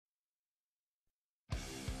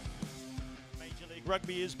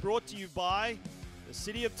Rugby is brought to you by the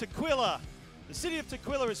City of Tequila. The City of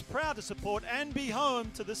Tequila is proud to support and be home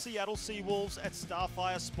to the Seattle Seawolves at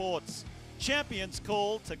Starfire Sports. Champions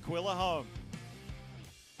call Tequila home.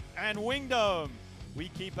 And Wingdome. We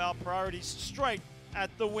keep our priorities straight at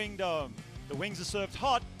the Wingdome. The wings are served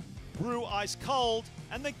hot, brew ice cold,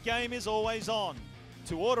 and the game is always on.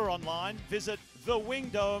 To order online, visit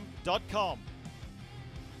thewingdome.com.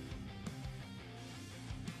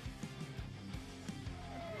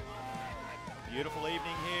 Beautiful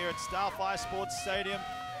evening here at Starfire Sports Stadium.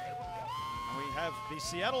 And we have the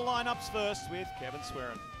Seattle lineups first with Kevin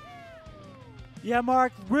Swearin. Yeah,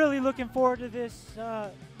 Mark, really looking forward to this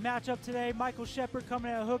matchup today. Michael Shepard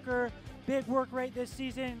coming at hooker. Big work rate this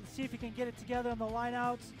season. See if he can get it together on the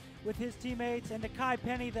lineouts with his teammates. And Nakai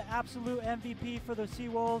Penny, the absolute MVP for the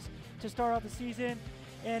Seawolves to start off the season.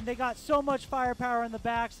 And they got so much firepower in the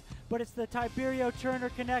backs, but it's the Tiberio-Turner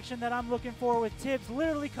connection that I'm looking for, with Tibbs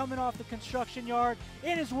literally coming off the construction yard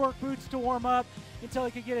in his work boots to warm up until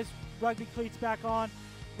he could get his rugby cleats back on.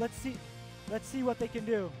 Let's see what they can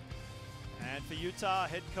do. And for Utah,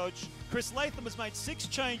 head coach Chris Latham has made 6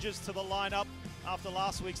 changes to the lineup after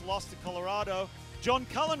last week's loss to Colorado. John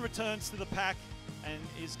Cullen returns to the pack and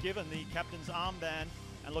is given the captain's armband.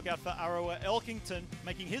 And look out for Aroa Elkington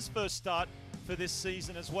making his first start for this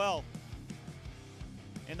season as well.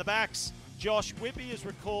 In the backs, Josh Whippy is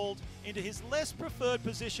recalled into his less preferred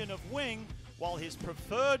position of wing, while his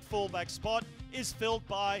preferred fullback spot is filled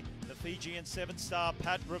by the Fijian 7-star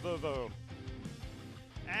Pat Revovo.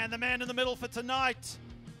 And the man in the middle for tonight,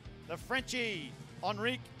 the Frenchie,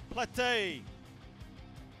 Henrique Platé.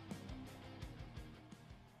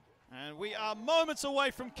 And we are moments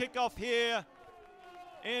away from kickoff here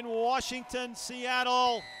in Washington,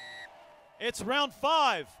 Seattle. It's round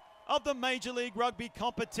 5 of the Major League Rugby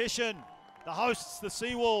competition. The hosts, the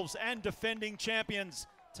Seawolves, and defending champions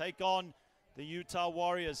take on the Utah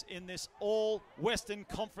Warriors in this all-Western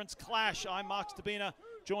Conference clash. I'm Mark Stabina,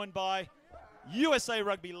 joined by USA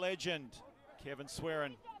Rugby legend Kevin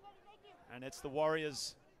Swearin. And it's the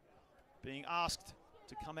Warriors being asked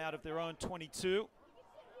to come out of their own 22.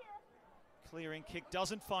 Clearing kick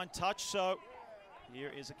doesn't find touch, so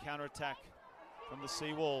here is a counterattack from the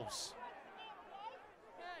Seawolves.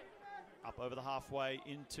 Up over the halfway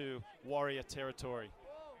into Warrior territory.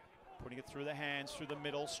 Putting it through the hands, through the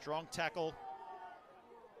middle. Strong tackle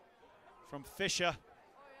from Fisher.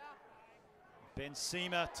 Ben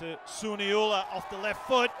Seema to Suniula off the left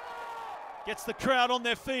foot. Gets the crowd on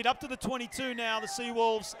their feet. Up to the 22 now, the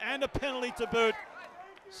Seawolves, and a penalty to boot.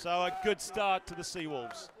 So a good start to the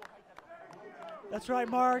Seawolves. That's right,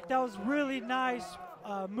 Mark. That was really nice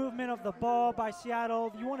movement of the ball by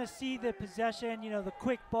Seattle. You want to see the possession, the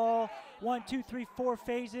quick ball, 1, 2, 3, 4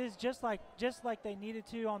 phases, just like they needed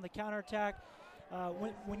to on the counterattack.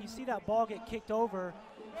 When you see that ball get kicked over,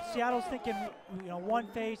 Seattle's thinking, 1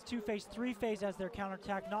 phase, 2 phase, 3 phase as their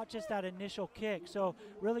counterattack, not just that initial kick. So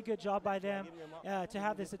really good job by them to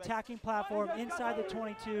have this attacking platform inside the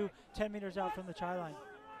 22, 10 meters out from the try line.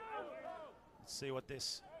 Let's see what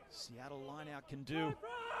this Seattle lineout can do.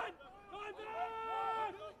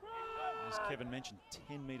 As Kevin mentioned,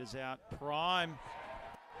 10 meters out, prime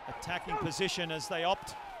attacking position as they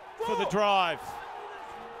opt for the drive.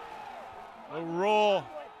 A roar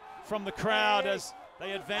from the crowd as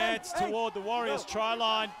they advance toward the Warriors try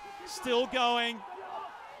line. Still going.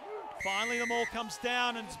 Finally the ball comes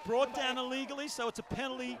down and it's brought down illegally, so it's a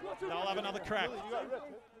penalty. They'll have another crack.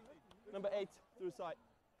 Number 8 through sight.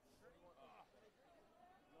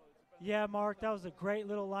 Yeah, Mark, that was a great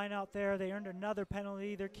little line out there. They earned another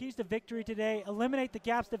penalty. Their keys to victory today: eliminate the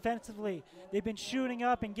gaps defensively. They've been shooting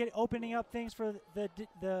up and opening up things for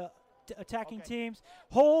the attacking teams.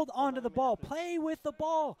 Hold onto the ball. Play with the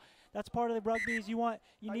ball. That's part of the rugby. You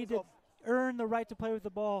need to earn the right to play with the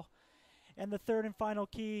ball. And the third and final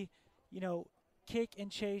key, kick and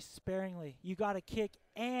chase sparingly. You got to kick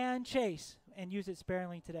and chase and use it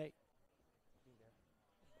sparingly today.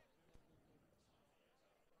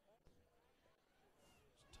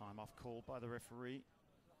 Time off called by the referee.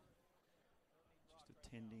 Just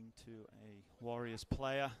attending to a Warriors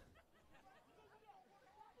player.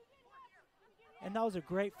 And that was a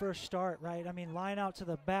great first start, right? I mean, line out to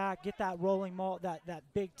the back, get that rolling maul, that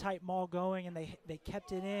big tight maul going, and they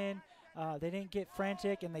kept it in. They didn't get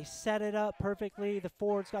frantic, and they set it up perfectly. The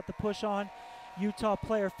forwards got the push on. Utah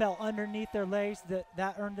player fell underneath their legs.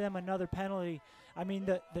 That earned them another penalty. I mean,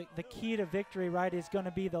 the key to victory, right, is going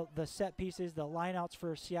to be the set pieces, the lineouts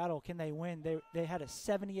for Seattle. Can they win? They had a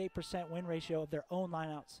 78% win ratio of their own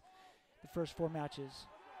lineouts the first 4 matches.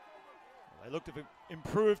 They look to have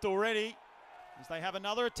improved already as they have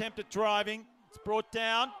another attempt at driving. It's brought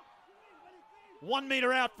down. 1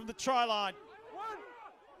 meter out from the try line.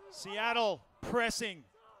 Seattle pressing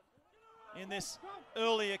in this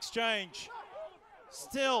early exchange.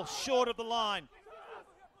 Still short of the line.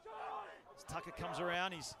 As Tucker comes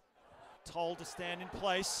around, he's told to stand in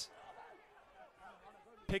place.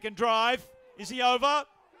 Pick and drive. Is he over?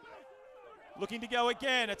 Looking to go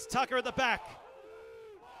again. It's Tucker at the back.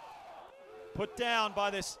 Put down by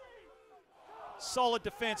this solid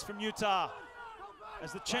defense from Utah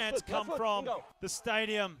as the chants come from the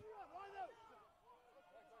stadium.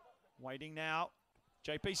 Waiting now.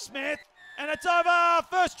 JP Smith, and it's over.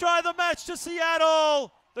 First try of the match to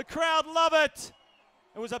Seattle. The crowd love it.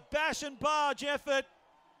 It was a bash and barge effort.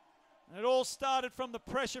 And it all started from the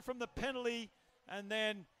pressure from the penalty and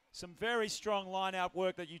then some very strong line-out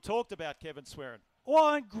work that you talked about, Kevin Swearin.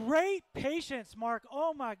 Well, and great patience, Mark.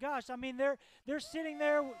 Oh my gosh. I mean, they're sitting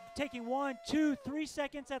there taking 1, 2, 3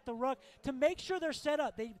 seconds at the ruck to make sure they're set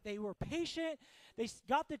up. They were patient. They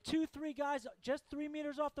got the 2, 3 guys just 3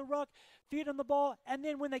 meters off the ruck, feed them the ball, and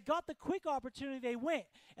then when they got the quick opportunity, they went,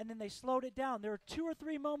 and then they slowed it down. There were 2 or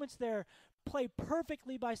 3 moments there, played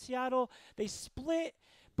perfectly by Seattle. They split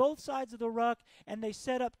both sides of the ruck, and they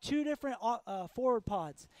set up 2 different forward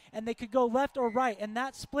pods, and they could go left or right, and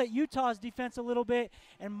that split Utah's defense a little bit,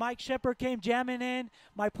 and Mike Shepard came jamming in,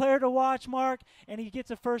 my player to watch, Mark, and he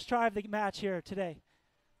gets a first try of the match here today.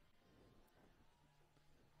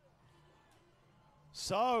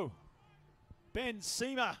 So, Ben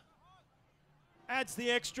Seema adds the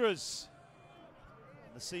extras.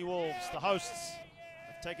 And the Seawolves, the hosts,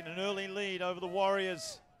 have taken an early lead over the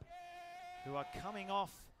Warriors, who are coming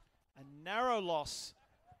off a narrow loss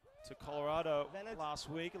to Colorado last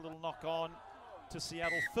week. A little knock-on to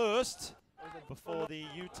Seattle first before the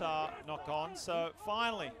Utah knock-on. So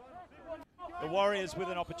finally, the Warriors with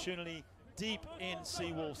an opportunity deep in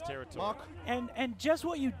Seawolves territory. And just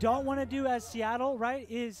what you don't want to do as Seattle, right,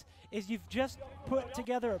 is you've just put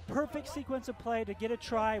together a perfect sequence of play to get a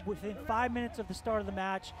try within 5 minutes of the start of the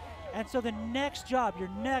match. And so the next job, your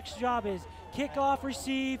next job is kick off,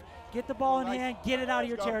 receive, get the ball in hand, get it out of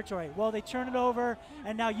your territory. Well, they turn it over,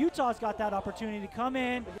 and now Utah's got that opportunity to come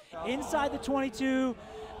in inside the 22,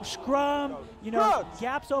 scrum, you know,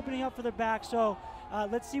 gaps opening up for their back. So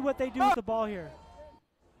let's see what they do with the ball here.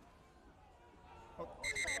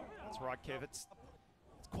 That's right, Kev. It's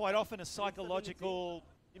quite often a psychological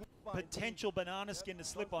potential banana skin to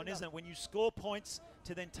slip on, isn't it? When you score points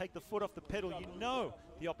to then take the foot off the pedal, you know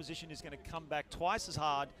the opposition is going to come back twice as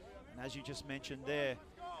hard. And as you just mentioned there,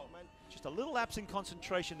 just a little lapse in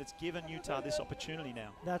concentration that's given Utah this opportunity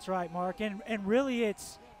now. That's right, Mark. And really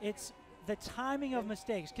it's the timing of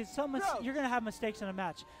mistakes, because you're going to have mistakes in a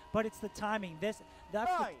match, but it's the timing. The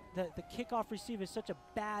kickoff receive is such a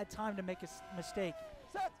bad time to make a mistake.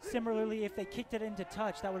 Similarly, if they kicked it into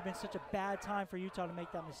touch, that would have been such a bad time for Utah to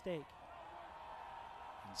make that mistake.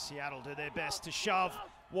 And Seattle do their best to shove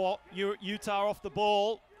Utah off the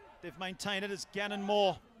ball. They've maintained it as Gannon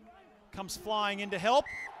Moore comes flying in to help.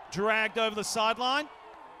 Dragged over the sideline.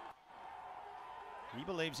 He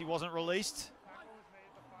believes he wasn't released.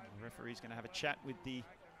 The referee's going to have a chat with the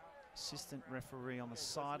assistant referee on the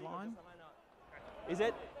sideline. Is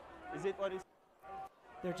it what is?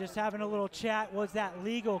 They're just having a little chat. Was that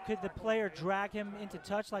legal? Could the player drag him into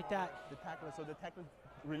touch like that? The tackler, so the tackler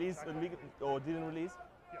released or didn't release?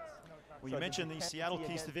 Well, you mentioned the Seattle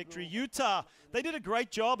keys to victory. Utah, they did a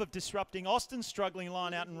great job of disrupting Austin's struggling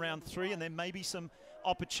line out in round 3, and there may be some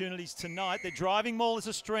opportunities tonight. Their driving maul is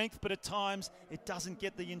a strength, but at times it doesn't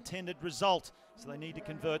get the intended result, so they need to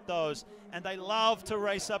convert those. And they love to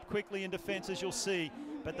race up quickly in defense, as you'll see,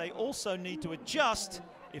 but they also need to adjust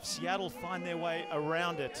if Seattle find their way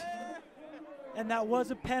around it. And that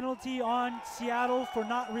was a penalty on Seattle for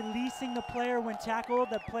not releasing the player when tackled.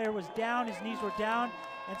 That player was down, his knees were down,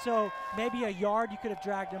 and so maybe a yard you could have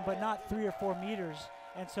dragged him, but not 3 or 4 meters.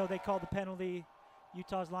 And so they called the penalty,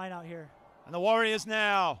 Utah's line out here. And the Warriors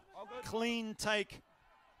now, clean take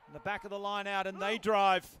in the back of the line out, and they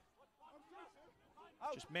drive.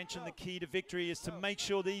 Just mentioned the key to victory is to make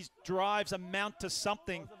sure these drives amount to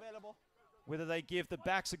something. Whether they give the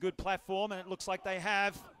backs a good platform, and it looks like they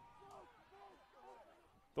have.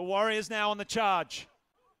 The Warriors now on the charge.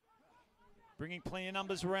 Bringing plenty of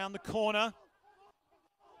numbers around the corner.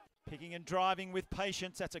 Picking and driving with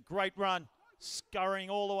patience. That's a great run. Scurrying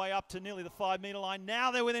all the way up to nearly the 5-meter line.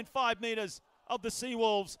 Now they're within 5 meters of the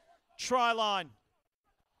Seawolves try line.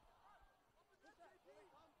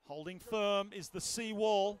 Holding firm is the sea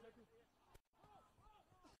wall.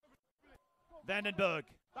 Vandenberg.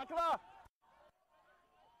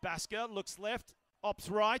 Basker looks left, opts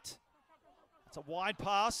right. It's a wide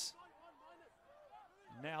pass.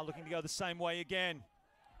 Now looking to go the same way again.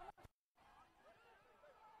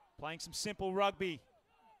 Playing some simple rugby.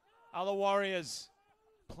 Other Warriors,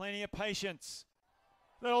 plenty of patience.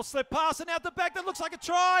 Little slip pass and out the back, that looks like a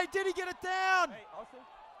try. Did he get it down? Hey, Austin.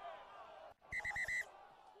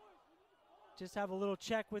 Just have a little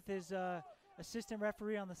check with his assistant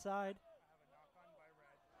referee on the side.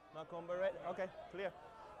 Knock on by red. Okay, clear.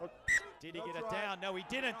 Did he get it down? No, he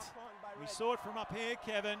didn't. We saw it from up here,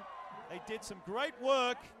 Kevin. They did some great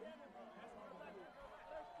work.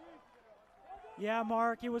 Yeah,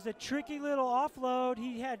 Mark, it was a tricky little offload.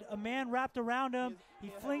 He had a man wrapped around him.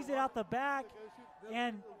 He flings it out the back,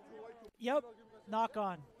 and, yep, knock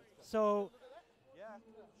on. So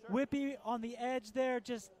Whippy on the edge there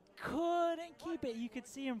just couldn't keep it. You could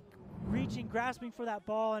see him reaching, grasping for that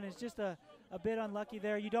ball, and it's just a bit unlucky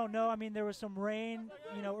there. You don't know. I mean, there was some rain,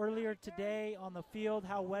 you know, earlier today on the field,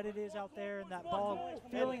 how wet it is out there, and that ball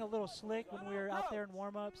feeling a little slick when we were out there in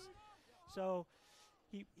warm-ups. So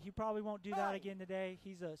he probably won't do that again today.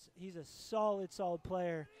 He's a solid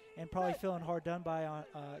player, and probably feeling hard done by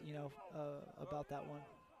about that one.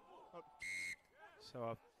 So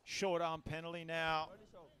a short arm penalty now.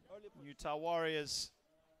 Utah Warriors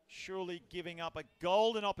surely giving up a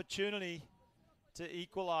golden opportunity to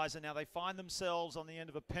equalize, and now they find themselves on the end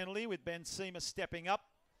of a penalty with Ben Seema stepping up.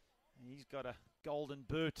 He's got a golden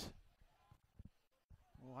boot.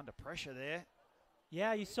 Oh, under pressure there.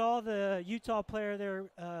 Yeah, you saw the Utah player there,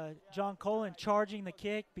 John Colin, charging the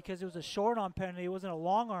kick because it was a short arm penalty. It wasn't a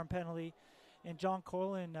long arm penalty. And John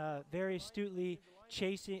Colin very astutely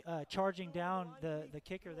charging down the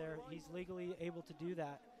kicker there. He's legally able to do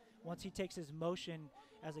that once he takes his motion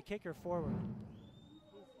as a kicker forward.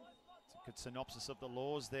 It's a good synopsis of the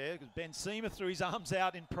laws there, because Ben Seema threw his arms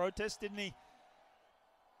out in protest, didn't he?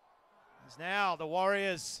 As now the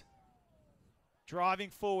Warriors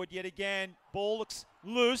driving forward yet again. Ball looks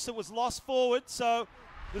loose. It was lost forward, so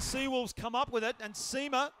the Seawolves come up with it, and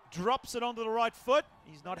Seema drops it onto the right foot.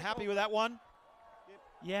 He's not happy with that one.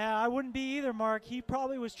 Yeah, I wouldn't be either, Mark. He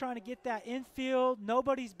probably was trying to get that infield.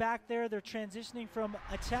 Nobody's back there. They're transitioning from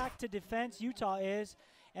attack to defense, Utah is.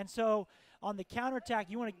 And so on the counterattack,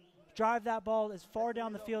 you want to drive that ball as far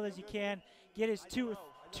down the field as you can, get his two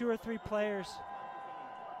or three players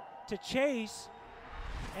to chase,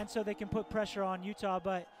 and so they can put pressure on Utah,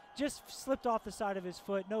 but just slipped off the side of his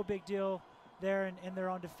foot. No big deal there, and they're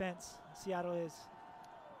on defense. Seattle is.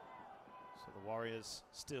 So the Warriors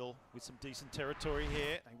still with some decent territory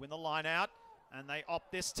here. They win the line out, and they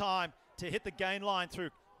opt this time to hit the gain line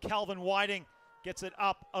through Calvin Whiting. Gets it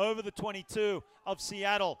up over the 22 of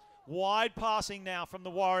Seattle. Wide passing now from the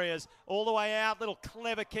Warriors. All the way out, little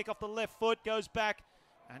clever kick off the left foot, goes back.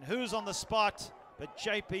 And who's on the spot but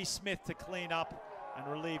JP Smith to clean up and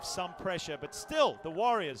relieve some pressure. But still, the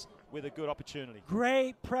Warriors with a good opportunity.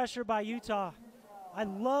 Great pressure by Utah. I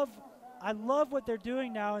love what they're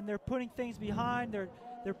doing now, and they're putting things behind.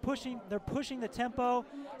 They're pushing the tempo.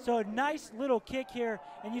 So a nice little kick here,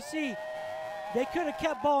 and you see they could have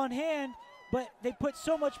kept ball in hand, but they put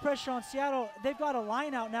so much pressure on Seattle. They've got a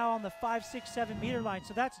line out now on the 5, 6, 7 meter line,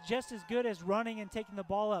 so that's just as good as running and taking the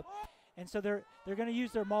ball up. And so they're going to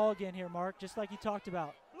use their maul again here, Mark, just like you talked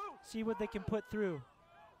about. See what they can put through.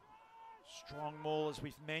 Strong maul, as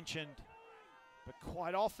we've mentioned, but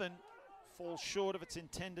quite often falls short of its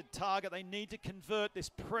intended target. They need to convert this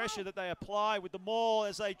pressure that they apply with the maul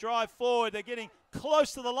as they drive forward. They're getting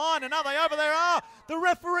close to the line, and are they over there? Ah, the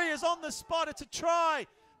referee is on the spot. It's a try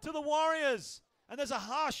to the Warriors, and there's a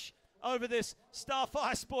hush over this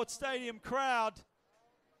Starfire Sports Stadium crowd.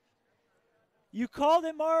 You called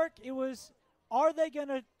it, Mark. It was, are they going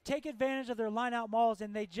to take advantage of their line-out mauls?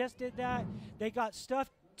 And they just did that. They got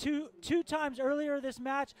stuffed two times earlier this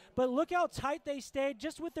match, but look how tight they stayed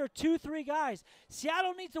just with their 2-3 guys.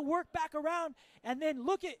 Seattle needs to work back around, and then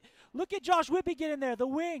look at Josh Whippy get in there, the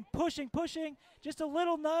wing, pushing, just a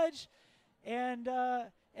little nudge, and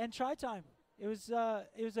try time. It was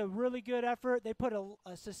a really good effort. They put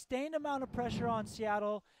a sustained amount of pressure on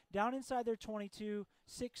Seattle down inside their 22,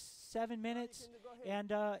 6-7 minutes,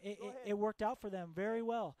 and it worked out for them very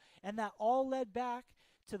well. And that all led back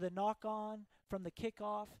to the knock-on from the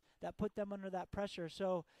kickoff that put them under that pressure.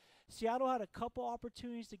 So Seattle had a couple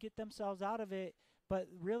opportunities to get themselves out of it, but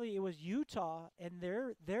really it was Utah and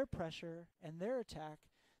their pressure and their attack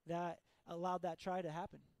that allowed that try to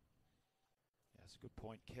happen. Yeah, that's a good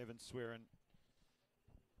point, Kevin Swearin.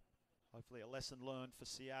 Hopefully a lesson learned for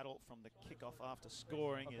Seattle from the kickoff after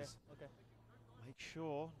scoring is make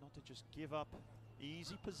sure not to just give up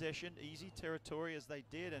easy possession, easy territory as they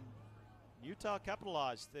did, and Utah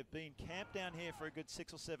capitalized. They've been camped down here for a good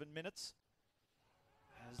 6 or 7 minutes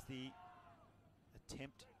as the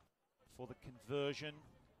attempt for the conversion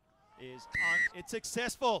is it's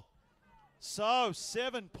successful. So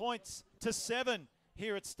 7 points to 7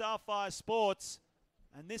 here at Starfire Sports.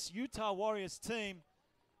 And this Utah Warriors team,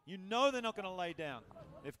 you know they're not going to lay down.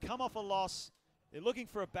 They've come off a loss. They're looking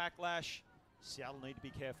for a backlash. Seattle need to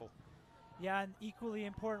be careful. Yeah, and equally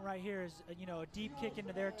important right here is, you know, a deep kick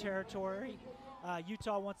into their territory.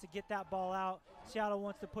 Utah wants to get that ball out. Seattle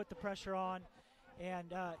wants to put the pressure on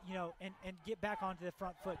and, you know, and get back onto the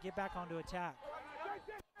front foot, get back onto attack.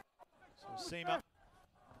 So Seema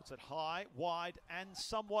puts it high, wide, and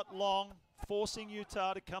somewhat long, forcing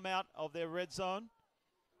Utah to come out of their red zone.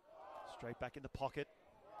 Straight back in the pocket.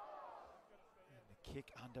 And the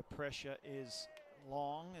kick under pressure is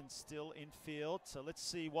long and still in field. So let's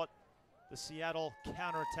see what the Seattle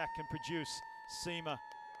counterattack can produce. Seema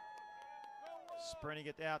sprinting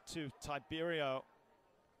it out to Tiberio.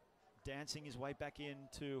 Dancing his way back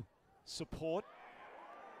into support.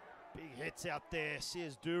 Big hits out there.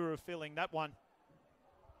 Sears Duru filling that one.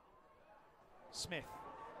 Smith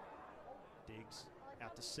digs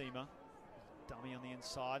out to Seema. Dummy on the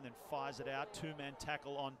inside and then fires it out. Two-man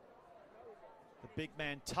tackle on the big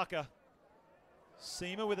man Tucker.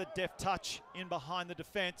 Seema with a deft touch in behind the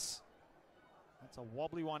defense. That's a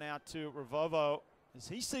wobbly one out to Ravovo as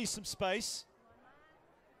he sees some space.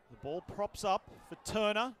 The ball props up for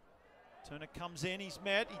Turner. Turner comes in, he's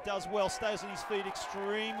met, he does well, stays on his feet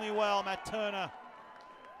extremely well, Matt Turner.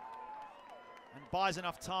 And buys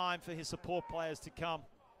enough time for his support players to come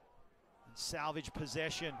and salvage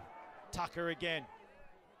possession. Tucker again.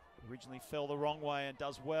 Originally fell the wrong way and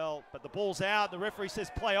does well, but the ball's out. The referee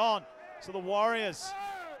says play on. So the Warriors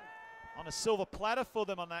on a silver platter for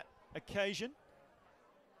them on that occasion.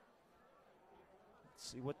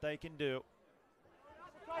 Let's see what they can do.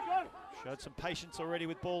 Showed some patience already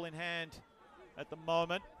with ball in hand at the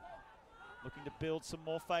moment. Looking to build some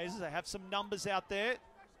more phases. They have some numbers out there.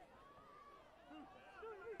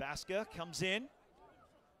 Basker comes in.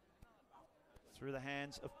 Through the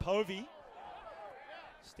hands of Povey.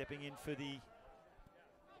 Stepping in for the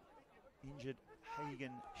injured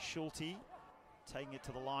Hagen Schulte. Taking it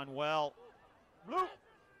to the line well.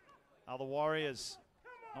 Are the Warriors.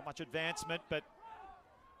 Not much advancement, but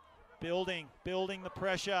building the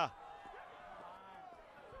pressure.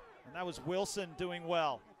 And that was Wilson doing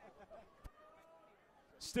well.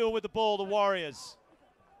 Still with the ball, the Warriors.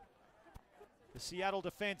 The Seattle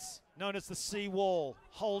defense, known as the Sea Wall,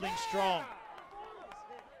 holding strong.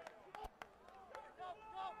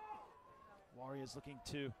 Warriors looking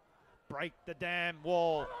to break the damn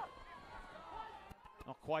wall.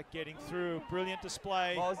 Not quite getting through. Brilliant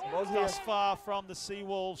display thus far from the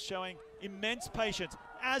Seawolves, showing immense patience,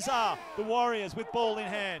 as are the Warriors with ball in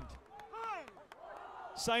hand.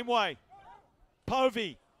 Same way.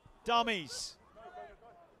 Povey, dummies.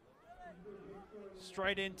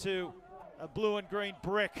 Straight into a blue and green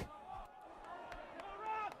brick.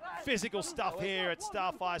 Physical stuff here at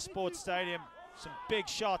Starfire Sports Stadium. Some big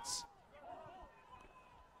shots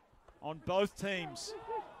on both teams.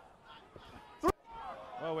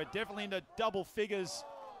 Well, we're definitely into double figures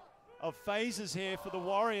of phases here for the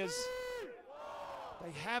Warriors.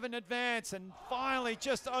 They haven't advanced, and finally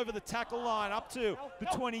just over the tackle line up to the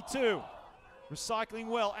 22. Recycling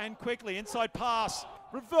well and quickly. Inside pass.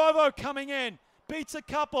 Ravovo coming in. Beats a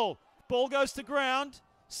couple. Ball goes to ground.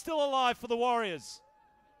 Still alive for the Warriors.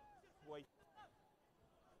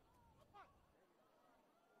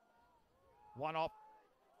 One up.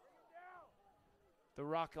 The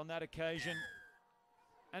ruck on that occasion.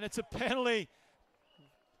 And it's a penalty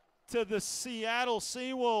to the Seattle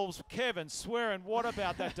Seawolves. Kevin Swearin, what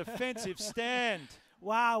about that defensive stand?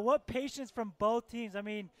 Wow, what patience from both teams. I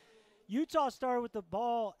mean, Utah started with the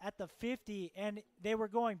ball at the 50, and they were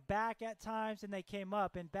going back at times, and they came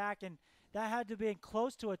up and back, and that had to be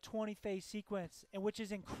close to a 20-phase sequence, and which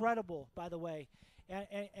is incredible, by the way,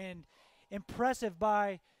 and impressive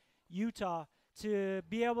by Utah to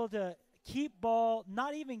be able to keep ball,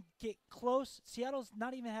 not even get close. Seattle's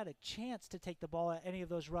not even had a chance to take the ball at any of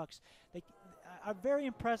those rucks. I'm very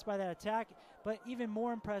impressed by that attack, but even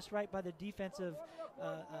more impressed, right, by the defensive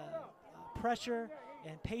pressure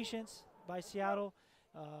and patience by Seattle.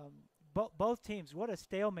 Both teams, what a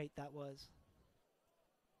stalemate that was.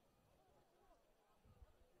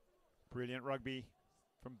 Brilliant rugby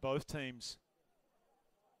from both teams.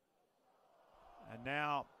 And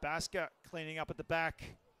now Basker cleaning up at the back.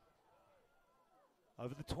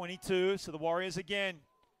 Over the 22, so the Warriors again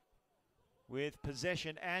with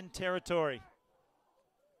possession and territory.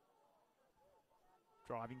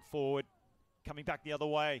 Driving forward, coming back the other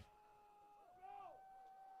way.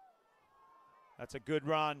 That's a good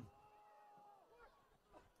run.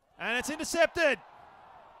 And it's intercepted.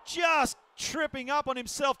 Just tripping up on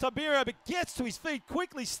himself, Tiberio, but gets to his feet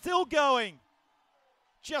quickly, still going.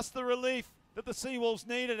 Just the relief that the Seawolves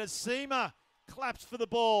needed as Seema claps for the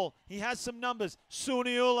ball. He has some numbers.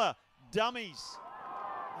 Suniula, dummies.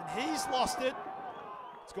 And he's lost it.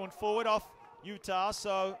 It's gone forward off Utah,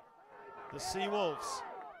 so the Seawolves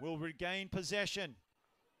will regain possession.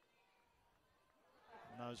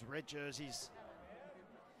 And those red jerseys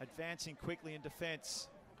advancing quickly in defense.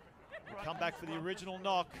 They come back for the original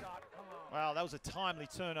knock. Wow, that was a timely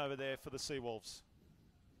turnover there for the Seawolves.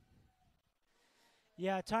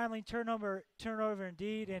 Yeah, timely turnover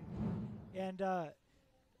indeed, and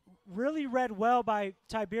really read well by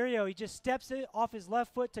Tiberio. He just steps it off his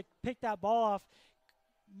left foot to pick that ball off.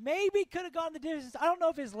 Maybe could have gone the distance. I don't know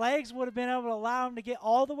if his legs would have been able to allow him to get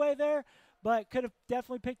all the way there, but could have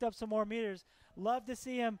definitely picked up some more meters. Love to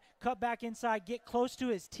see him cut back inside, get close to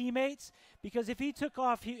his teammates, because if he took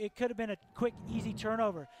off, it could have been a quick, easy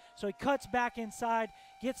turnover. So he cuts back inside,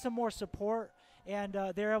 gets some more support, and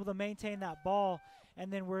they're able to maintain that ball.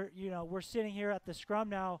 And then we're sitting here at the scrum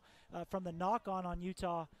now from the knock on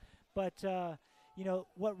Utah. But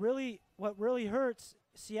what really hurts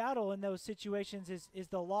Seattle in those situations is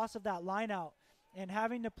the loss of that line out and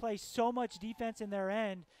having to play so much defense in their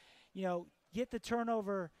end. Get the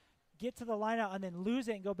turnover, get to the line out, and then lose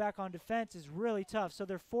it and go back on defense is really tough. So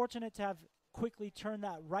they're fortunate to have quickly turned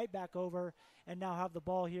that right back over and now have the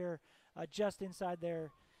ball here just inside their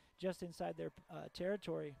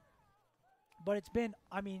territory. But it's been,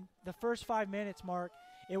 the first 5 minutes, Mark,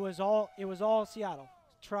 it was all Seattle.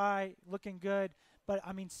 Try, looking good. But,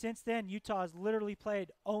 since then, Utah has literally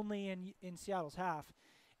played only in Seattle's half.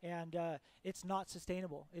 And it's not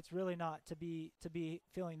sustainable. It's really not to be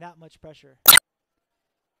feeling that much pressure.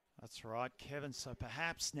 That's right, Kevin. So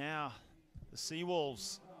perhaps now the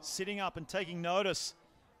Seawolves sitting up and taking notice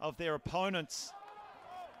of their opponents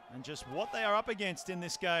and just what they are up against in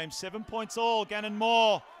this game. 7 points all. Gannon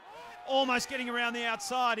Moore almost getting around the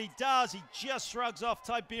outside. He does. He just shrugs off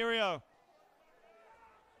Tiberio.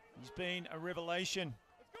 He's been a revelation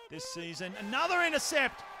this season. Another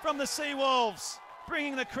intercept from the Seawolves,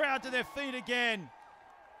 bringing the crowd to their feet again.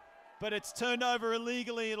 But it's turned over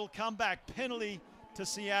illegally. It'll come back. Penalty to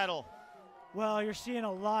Seattle. Well, you're seeing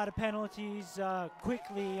a lot of penalties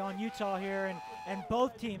quickly on Utah here, and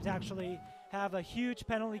both teams actually have a huge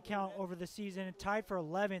penalty count over the season and tied for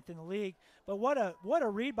 11th in the league. But what a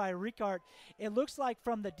read by Ricard. It looks like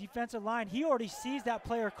from the defensive line, he already sees that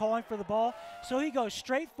player calling for the ball, so he goes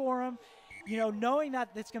straight for him, knowing that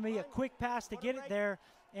it's going to be a quick pass to get it there,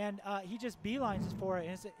 and he just beelines for it.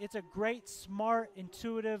 And it's a great, smart,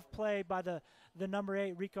 intuitive play by the number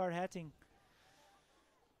 8, Ricard Hetting.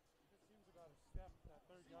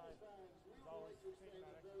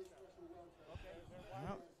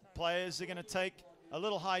 Players are going to take a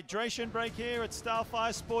little hydration break here at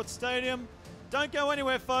Starfire Sports Stadium. Don't go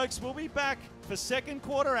anywhere, folks. We'll be back for second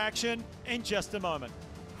quarter action in just a moment.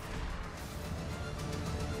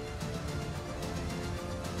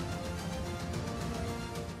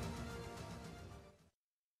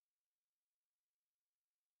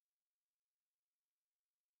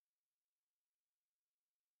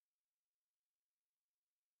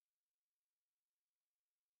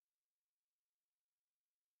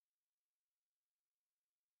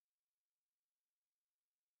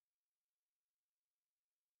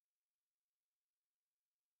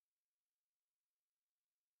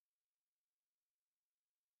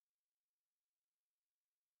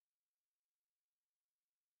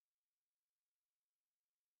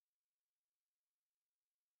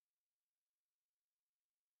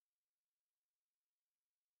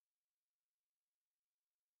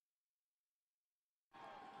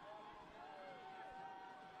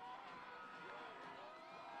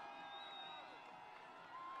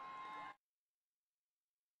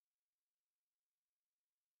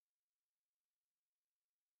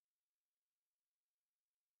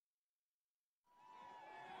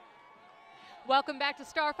 Welcome back to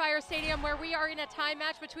Starfire Stadium, where we are in a tie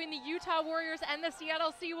match between the Utah Warriors and the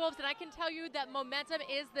Seattle Seawolves, and I can tell you that momentum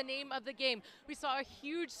is the name of the game. We saw a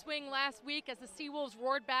huge swing last week as the Seawolves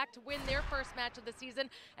roared back to win their first match of the season,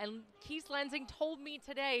 and Keith Lensing told me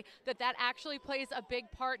today that that actually plays a big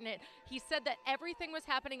part in it. He said that everything was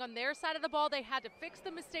happening on their side of the ball. They had to fix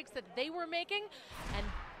the mistakes that they were making and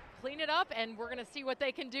clean it up, and we're going to see what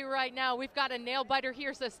they can do right now. We've got a nail biter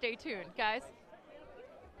here, so stay tuned, guys.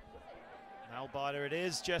 Nail biter it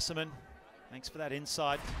is, Jessamine. Thanks for that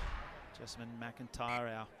insight. Jessamine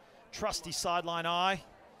McIntyre, our trusty sideline eye,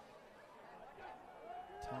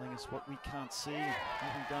 telling us what we can't see,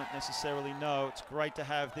 what we don't necessarily know. It's great to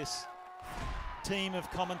have this team of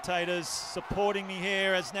commentators supporting me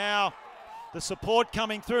here, as now the support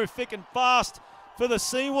coming through thick and fast for the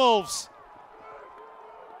Seawolves.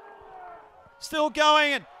 Still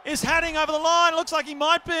going and is heading over the line. Looks like he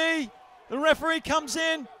might be. The referee comes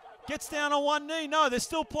in, gets down on one knee. No, they're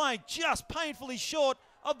still playing just painfully short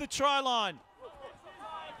of the try line.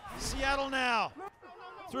 Seattle now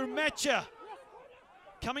through Mecha.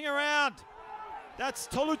 Coming around. That's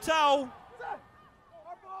Tolutau.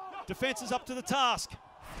 Defense is up to the task.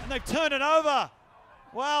 And they've turned it over.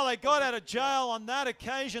 Well, they got out of jail on that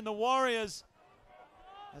occasion, the Warriors,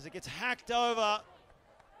 as it gets hacked over.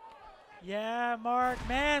 Yeah, Mark,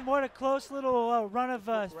 man, what a close little run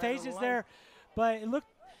of phases there. But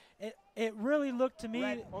it really looked to me,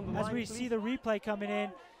 as we see the replay coming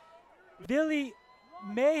in, Billy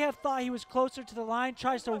may have thought he was closer to the line,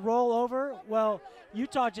 tries to roll over. Well,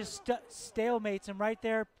 Utah just stalemates him right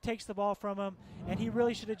there, takes the ball from him, and he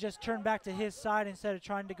really should have just turned back to his side instead of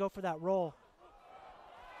trying to go for that roll.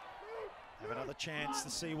 Have another chance, the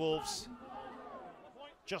Seawolves.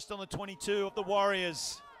 Just on the 22 of the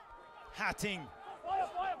Warriors. Hatting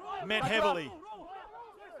met heavily.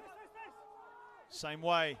 Same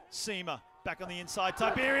way, Seema back on the inside.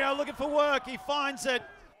 Tiberio looking for work, he finds it.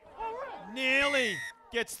 Nearly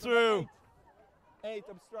gets through. 8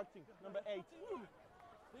 obstructing, number 8.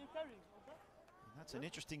 That's an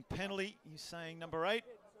interesting penalty. He's saying number 8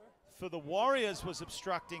 for the Warriors was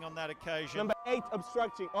obstructing on that occasion. Number 8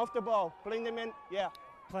 obstructing, off the ball, playing them in, yeah.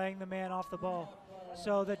 Playing the man off the ball.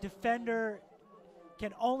 So the defender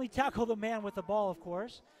can only tackle the man with the ball, of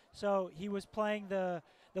course. So he was playing the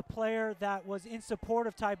player that was in support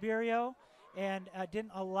of Tiberio and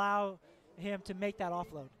didn't allow him to make that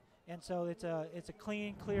offload. And so it's a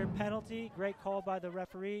clean, clear penalty. Great call by the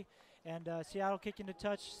referee. And Seattle kicking to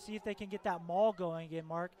touch, see if they can get that maul going again,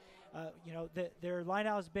 Mark. You know, their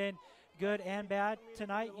lineout has been good and bad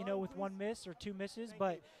tonight, you know, with one miss or two misses,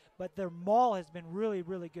 but their maul has been really,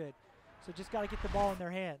 really good. So just got to get the ball in their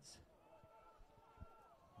hands.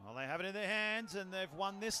 Well, they have it in their hands, and they've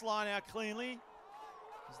won this line out cleanly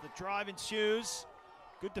as the drive ensues.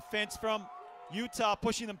 Good defense from Utah,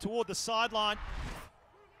 pushing them toward the sideline.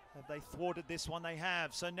 Have they thwarted this one? They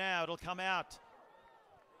have. So now it'll come out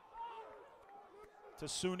to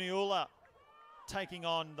Suniula, taking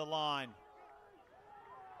on the line.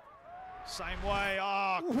 Same way,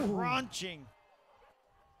 crunching.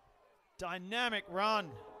 Dynamic run.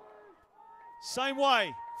 Same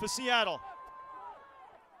way for Seattle.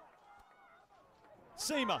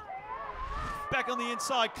 Seema, back on the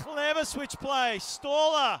inside, clever switch play.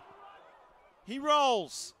 Staller, he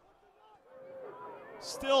rolls.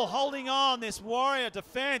 Still holding on, this Warrior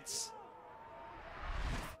defense.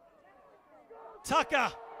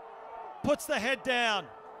 Tucker puts the head down.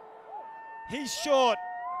 He's short.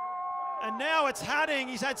 And now it's Hatting.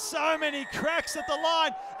 He's had so many cracks at the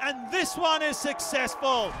line, and this one is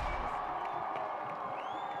successful.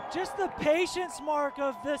 Just the patience, Mark,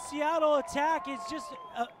 of the Seattle attack is just,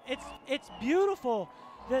 it's beautiful.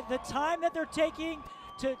 The time that they're taking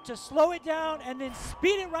to slow it down and then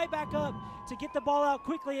speed it right back up to get the ball out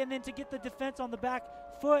quickly and then to get the defense on the back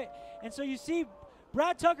foot. And so you see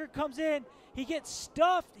Brad Tucker comes in, he gets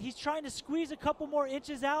stuffed, he's trying to squeeze a couple more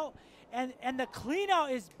inches out, and the clean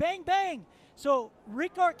out is bang, bang. So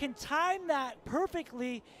Rickard can time that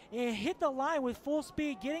perfectly and hit the line with full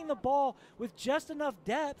speed, getting the ball with just enough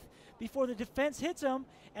depth before the defense hits him,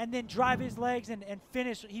 and then drive his legs and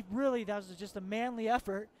finish. That was just a manly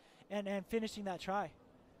effort and finishing that try.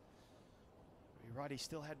 You're right, he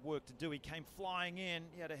still had work to do. He came flying in,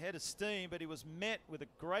 he had a head of steam, but he was met with a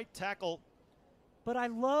great tackle. But I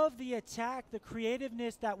love the attack, the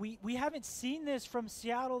creativeness that we haven't seen this from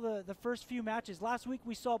Seattle the first few matches. Last week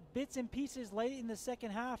we saw bits and pieces late in the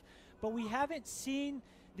second half, but we haven't seen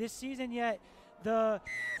this season yet the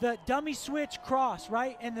dummy switch cross,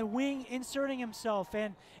 right? And the wing inserting himself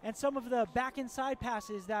and some of the back and side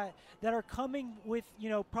passes that are coming with,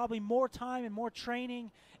 you know, probably more time and more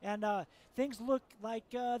training, and things look like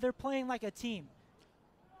they're playing like a team.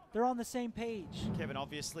 They're on the same page. Kevin,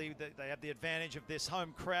 obviously, they have the advantage of this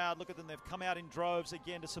home crowd. Look at them, they've come out in droves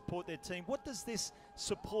again to support their team. What does this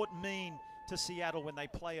support mean to Seattle when they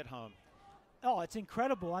play at home? Oh, it's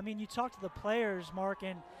incredible. I mean, you talk to the players, Mark,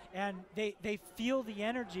 and they feel the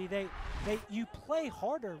energy. You play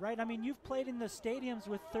harder, right? I mean, you've played in the stadiums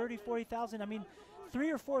with 30, 40,000. I mean,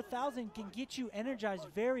 3,000 or 4,000 can get you energized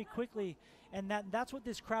very quickly, and that's what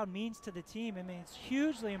this crowd means to the team. I mean, it's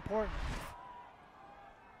hugely important.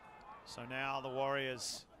 So now the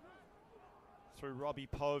Warriors, through Robbie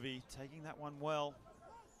Povey, taking that one well.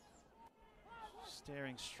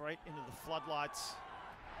 Staring straight into the floodlights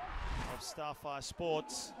of Starfire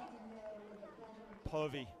Sports.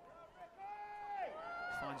 Povey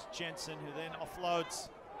finds Jensen, who then offloads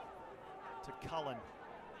to Cullen.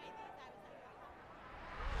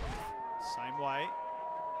 Same way.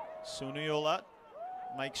 Suniula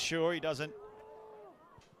makes sure he doesn't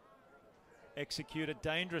execute a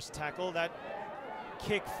dangerous tackle. That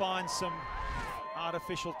kick finds some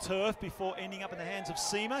artificial turf before ending up in the hands of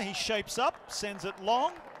Seema. He shapes up, sends it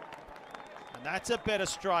long, and that's a better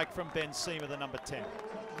strike from Ben Seema, the number 10.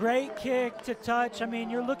 Great kick to touch. I mean,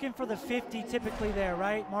 you're looking for the 50 typically there,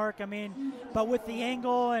 right, Mark? I mean, but with the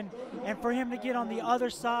angle and for him to get on the other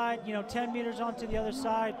side, you know, 10 meters onto the other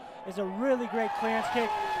side is a really great clearance kick.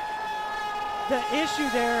 The issue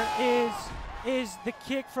there is the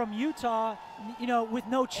kick from Utah, you know, with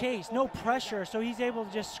no chase, no pressure. So he's able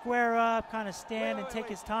to just square up, kind of stand and take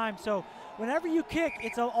his time. So whenever you kick,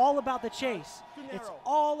 it's all about the chase. It's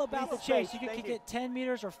all about the chase. You can kick it 10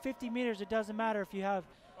 meters or 50 meters. It doesn't matter if you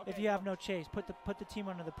have no chase. Put the team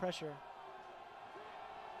under the pressure.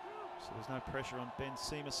 So there's no pressure on Ben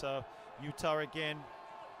Seema. So Utah again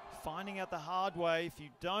finding out the hard way. If you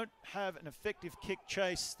don't have an effective kick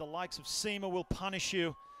chase, the likes of Seema will punish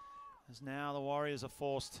you. As now the Warriors are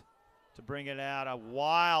forced to bring it out. A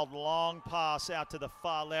wild long pass out to the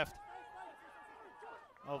far left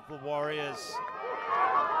of the Warriors.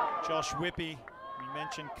 Josh Whippy, we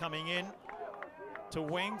mentioned, coming in to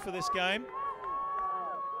wing for this game.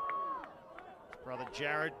 Brother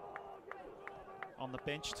Jared on the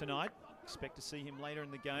bench tonight. Expect to see him later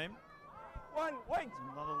in the game.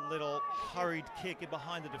 Another little hurried kick in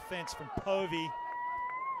behind the defense from Povey.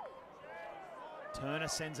 Turner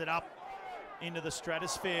sends it up into the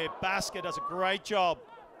stratosphere. Basker does a great job.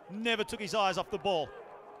 Never took his eyes off the ball.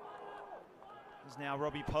 As now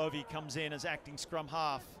Robbie Povey comes in as acting scrum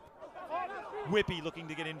half. Whippy looking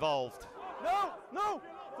to get involved. No.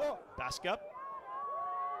 Basker.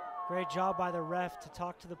 Great job by the ref to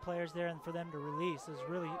talk to the players there and for them to release. It was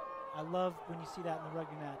really, I love when you see that in the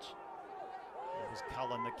rugby match. It was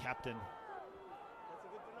Cullen, the captain,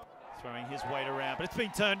 throwing his weight around, but it's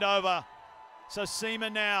been turned over. So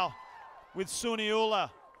Seema now with Suniula.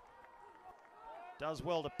 Does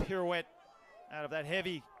well to pirouette out of that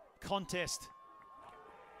heavy contest.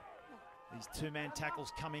 These two-man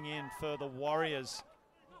tackles coming in for the Warriors.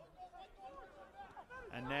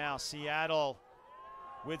 And now Seattle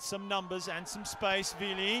with some numbers and some space.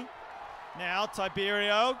 Vili. Now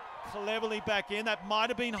Tiberio cleverly back in. That might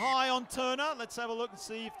have been high on Turner. Let's have a look and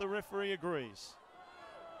see if the referee agrees.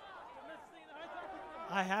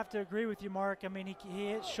 I have to agree with you, Mark. I mean,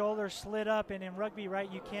 his shoulder slid up, and in rugby,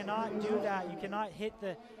 right, you cannot do that. You cannot hit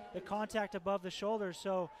the contact above the shoulder.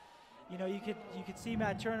 So, you know, you could see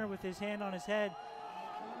Matt Turner with his hand on his head.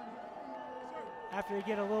 After he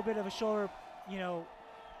get a little bit of a shoulder, you know,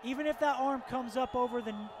 even if that arm comes up over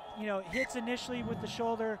the, you know, hits initially with the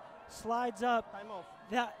shoulder, slides up,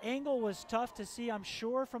 that angle was tough to see, I'm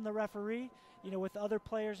sure, from the referee, you know, with other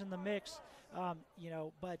players in the mix, you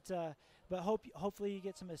know, but hopefully you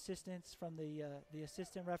get some assistance from the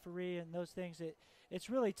assistant referee and those things. It's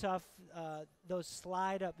really tough. Those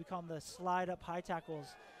slide up become the slide up high tackles.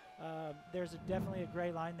 There's definitely a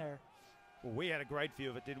gray line there. Well, we had a great view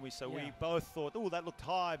of it, didn't we? So yeah. We both thought, oh, that looked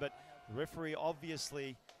high, but the referee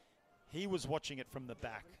obviously, he was watching it from the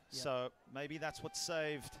back. Yeah. So maybe that's what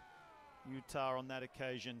saved Utah on that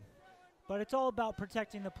occasion. But it's all about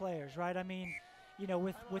protecting the players, right? I mean, you know,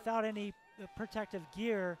 without any protective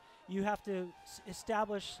gear, you have to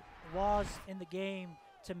establish laws in the game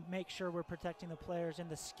to make sure we're protecting the players, and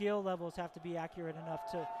the skill levels have to be accurate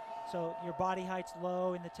enough to, so your body height's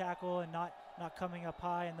low in the tackle and not coming up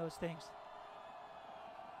high and those things.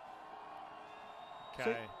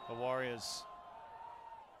 Okay, the Warriors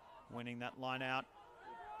winning that line out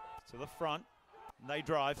to the front. They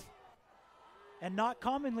drive. And not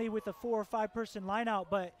commonly with a 4 or 5 person line out,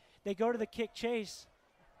 but they go to the kick chase.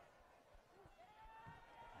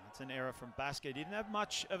 That's an error from Basker. Didn't have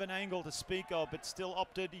much of an angle to speak of, but still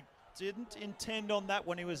opted. He didn't intend on that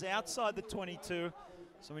when he was outside the 22.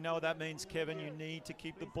 So we know what that means, Kevin. You need to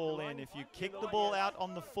keep the ball in. If you kick the ball out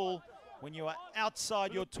on the full, when you are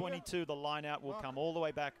outside your 22, the line out will come all the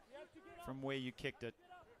way back from where you kicked it.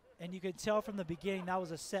 And you could tell from the beginning that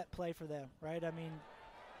was a set play for them, right? I mean,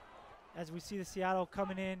 as we see the Seattle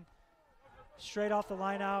coming in straight off the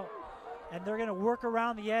line out, and they're going to work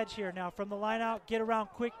around the edge here now from the line out, get around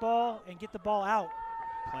quick ball and get the ball out.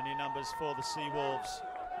 Plenty of numbers for the Seawolves.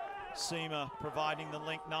 Seema providing the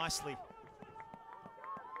link nicely.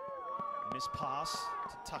 Miss pass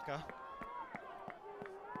to Tucker.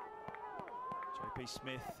 Joe JP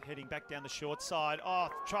Smith heading back down the short side. Oh,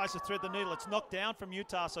 tries to thread the needle. It's knocked down from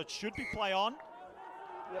Utah, so it should be play on.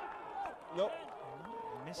 Yep. Nope.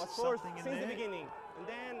 Missed Was forced something in since there. the beginning, and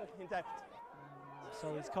then intact.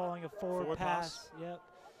 So he's calling a forward pass. pass. Yep.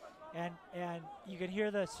 And you can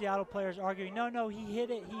hear the Seattle players arguing, no, he hit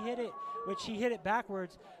it, which he hit it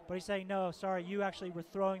backwards, but he's saying, no, sorry, you actually were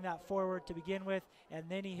throwing that forward to begin with, and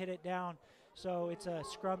then he hit it down. So it's a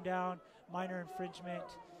scrum down, minor infringement,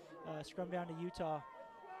 scrum down to Utah.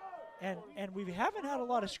 And we haven't had a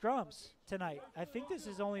lot of scrums tonight. I think this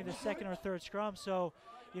is only the second or third scrum, so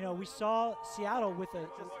we saw Seattle with a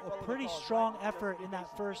pretty strong effort in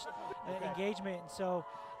that first engagement, and so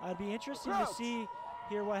it'd be interesting to see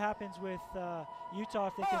here what happens with Utah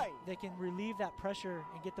if they can relieve that pressure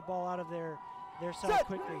and get the ball out of their side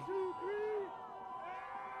quickly.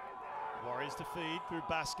 Warriors to feed through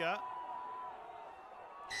Basker.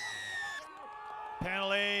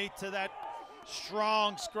 Penalty to that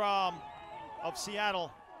strong scrum of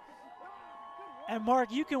Seattle. And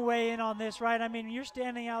Mark, you can weigh in on this, right? I mean, you're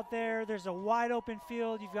standing out there. There's a wide open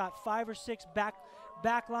field. You've got 5 or 6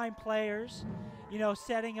 backline players,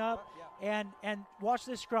 setting up. And watch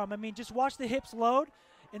this scrum. I mean, just watch the hips load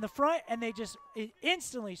in the front, and they just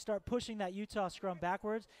instantly start pushing that Utah scrum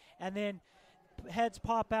backwards. And then heads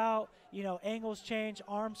pop out, angles change,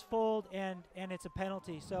 arms fold, and it's a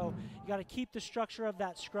penalty. So you got to keep the structure of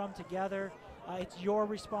that scrum together. It's your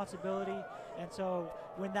responsibility. And so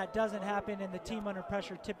when that doesn't happen and the team under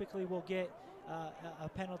pressure typically will get a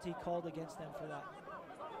penalty called against them for that.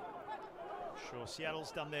 Sure,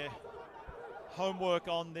 Seattle's done their homework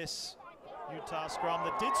on this Utah scrum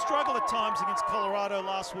that did struggle at times against Colorado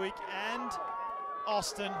last week and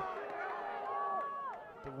Austin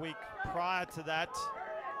the week prior to that.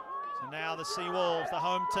 So now the Seawolves, the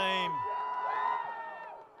home team,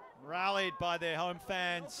 rallied by their home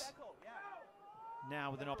fans,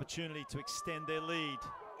 now with an opportunity to extend their lead.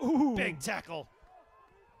 Ooh. Big tackle.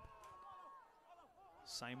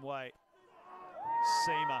 Same way.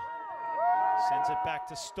 Seamer sends it back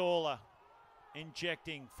to Staller,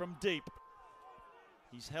 injecting from deep.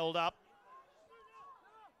 He's held up.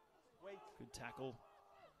 Good tackle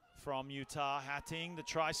from Utah. Hatting, the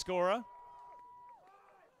try scorer.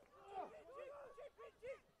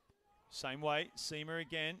 Same way, Seamer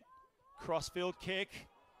again. Crossfield kick.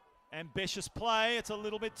 Ambitious play. It's a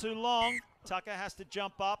little bit too long. Tucker has to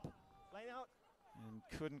jump up. Line out. And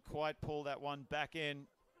couldn't quite pull that one back in.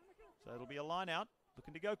 So it'll be a line out.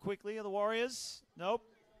 Looking to go quickly are the Warriors. Nope.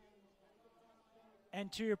 And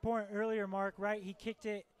to your point earlier, Mark, right, he kicked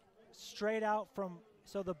it straight out from,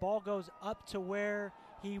 so the ball goes up to where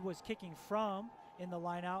he was kicking from in the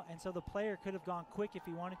line out, and so the player could have gone quick if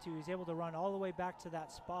he wanted to. He was able to run all the way back to that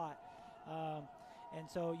spot. And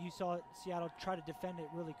so you saw Seattle try to defend it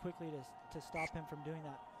really quickly to stop him from doing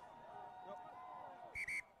that.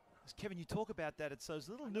 Kevin, you talk about that. It's those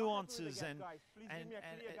little nuances, and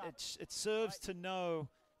it serves to know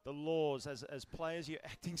the laws as players. You're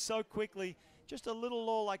acting so quickly. Just a little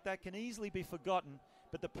law like that can easily be forgotten,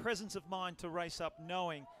 but the presence of mind to race up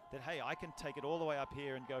knowing that, hey, I can take it all the way up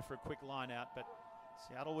here and go for a quick line out. But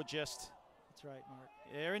Seattle were just... That's right, Mark.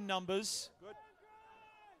 They're in numbers. Good.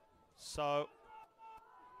 So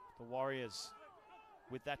the Warriors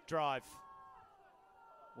with that drive.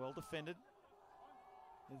 Well defended.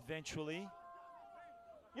 Eventually,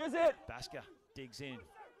 Use it. Basker digs in.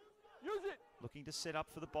 Use it. Looking to set up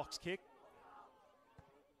for the box kick.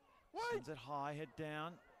 Wait. Sends it high, head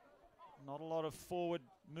down. Not a lot of forward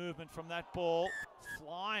movement from that ball.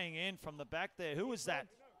 Flying in from the back there. Who was that?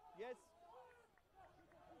 Yes.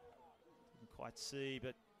 Didn't quite see,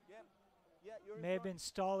 but Yeah, you're in May have front. been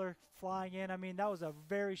Staller flying in. I mean, that was a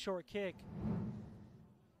very short kick.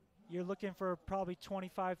 You're looking for probably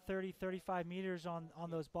 25, 30, 35 meters on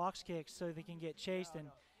those box kicks so they can get chased, and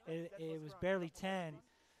it was barely 10.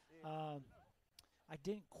 I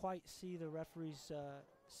didn't quite see the referee's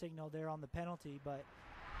signal there on the penalty, but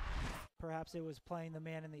perhaps it was playing the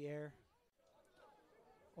man in the air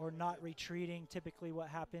or not retreating. Typically what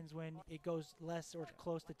happens when it goes less or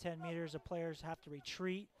close to 10 meters, the players have to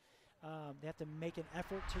retreat. They have to make an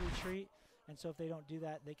effort to retreat, and so if they don't do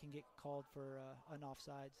that, they can get called for an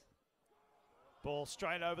offsides. ball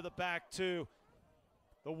straight over the back to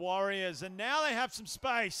the Warriors. And now they have some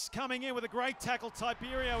space. Coming in with a great tackle,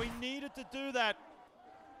 Tiberio. He needed to do that.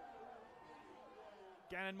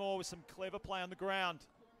 Gannon Moore with some clever play on the ground.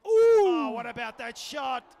 Ooh! Oh, what about that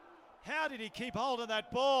shot? How did he keep hold of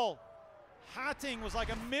that ball? Hatting was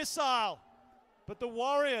like a missile. But the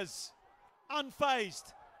Warriors,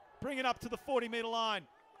 unfazed, bring it up to the 40-meter line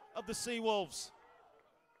of the Seawolves.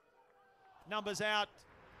 Numbers out.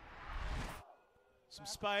 Some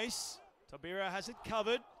space. Tiberio has it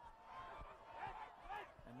covered.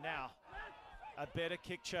 And now a better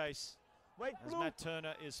kick chase as Matt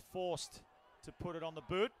Turner is forced to put it on the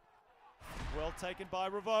boot. Well taken by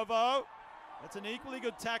Rivovo. That's an equally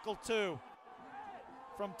good tackle too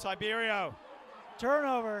from Tiberio.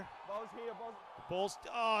 Turnover. Ball's here, ball's. The ball's,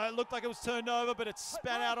 oh, it looked like it was turned over, but it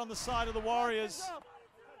spat out on the side of the Warriors.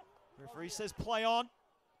 Referee says play on.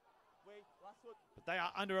 But they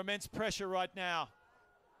are under immense pressure right now.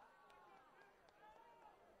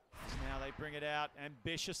 Now they bring it out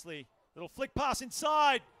ambitiously. Little flick pass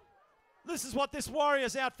inside. This is what this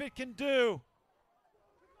Warriors outfit can do.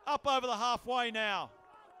 Up over the halfway now.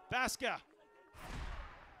 Basker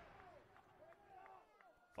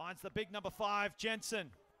finds the big number 5, Jensen.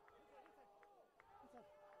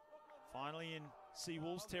 Finally in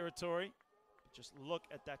Seawolves territory. Just look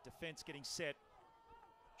at that defense getting set.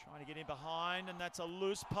 Trying to get in behind, and that's a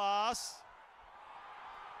loose pass.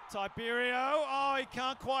 Tiberio, oh, he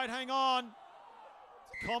can't quite hang on.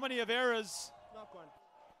 It's a comedy of errors. Knock one.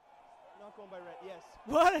 Knock one by Red, yes.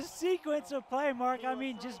 What a sequence of play, Mark. I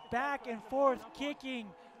mean, just back and forth, kicking,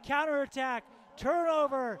 counterattack,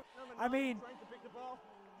 turnover. I mean,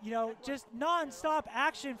 you know, just non-stop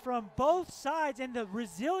action from both sides and the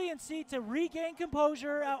resiliency to regain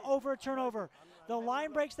composure over a turnover. The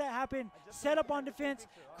line breaks that happen, set up on defense,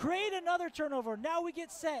 create another turnover. Now we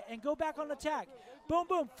get set and go back on attack. Boom,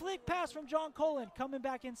 boom, flick pass from John Colin coming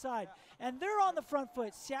back inside. And they're on the front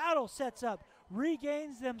foot. Seattle sets up,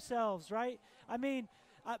 regains themselves, right? I mean,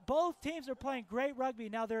 both teams are playing great rugby.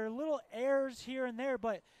 Now, there are little errors here and there,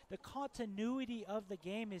 but the continuity of the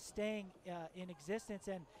game is staying in existence,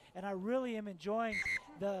 and I really am enjoying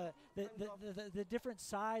the different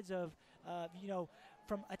sides of, you know,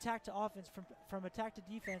 from attack to offense, from attack to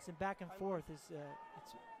defense, and back and forth.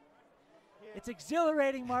 It's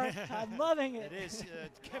exhilarating, Mark. I'm loving it. It is.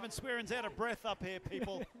 Kevin Swearen's out of breath up here,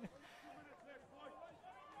 people.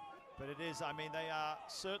 But it is, I mean, they are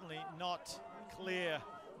certainly not clear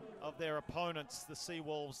of their opponents, the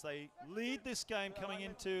Seawolves. They lead this game coming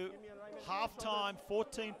into halftime,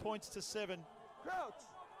 14 points to 7.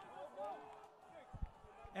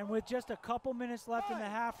 And with just a couple minutes left in the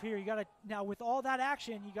half here, you got to, now with all that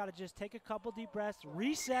action, you got to just take a couple deep breaths,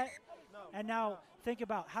 reset, and now think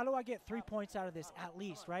about how do I get 3 points out of this at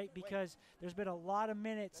least, right? Because there's been a lot of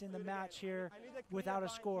minutes in the match here without a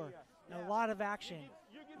score, and a lot of action.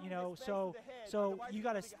 You know, so you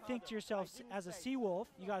got to think to yourself, as a Seawolf,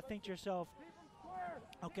 you got to think to yourself,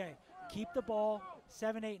 okay, keep the ball,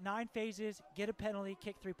 7, 8, 9 phases, get a penalty,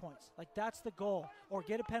 kick 3 points. Like, that's the goal. Or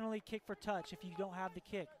get a penalty, kick for touch if you don't have the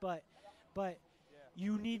kick. But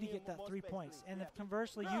you need to get that 3 points. And if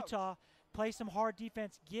conversely, Utah, play some hard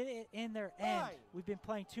defense, get it in their end. We've been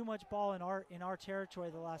playing too much ball in our territory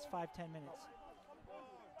the last 5-10 minutes.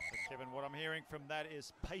 So Kevin, what I'm hearing from that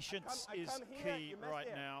is patience is key right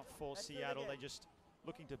now for Seattle. They're just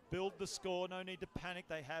looking to build the score. No need to panic.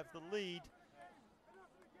 They have the lead.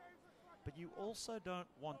 But you also don't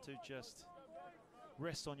want to just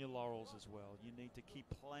rest on your laurels as well. You need to keep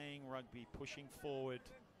playing rugby, pushing forward.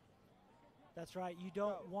 That's right. You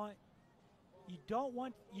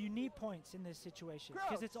need points in this situation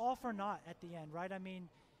because it's all for naught at the end, right? I mean,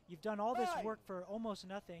 you've done all this work for almost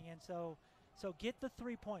nothing, and so get the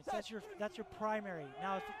 3 points. That's your primary.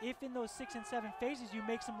 Now, if in those 6 and 7 phases you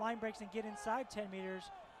make some line breaks and get inside 10 meters,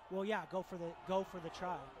 well, yeah, go for the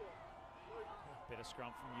try. Bit of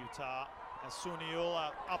scrum from Utah as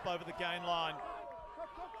Suniula up over the gain line.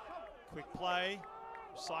 Quick play,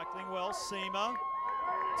 cycling well. Seema,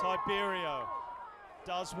 Tiberio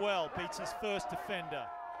does well, beats his first defender.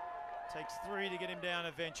 Takes 3 to get him down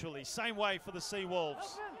eventually. Same way for the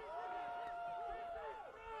Seawolves.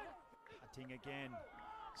 Hunting again.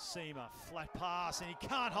 Seema, flat pass, and he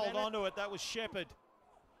can't hold on to it. That was Shepherd.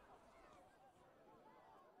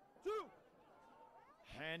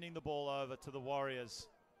 Handing the ball over to the Warriors,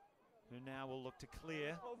 who now will look to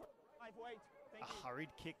clear. A hurried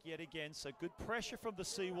kick yet again, so good pressure from the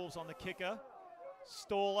Seawolves on the kicker.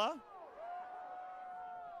 Staller.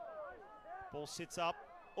 Ball sits up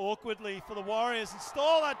awkwardly for the Warriors, and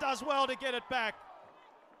Staller does well to get it back.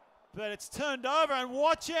 But it's turned over, and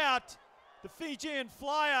watch out. The Fijian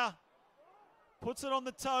flyer puts it on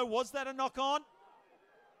the toe. Was that a knock on?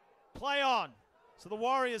 Play on. So the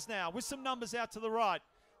Warriors now with some numbers out to the right.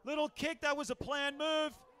 Little kick, that was a planned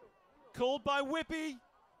move. Called by Whippy.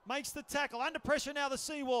 Makes the tackle. Under pressure now the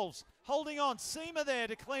Seawolves. Holding on. Seema there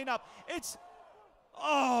to clean up. It's...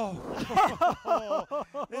 Oh!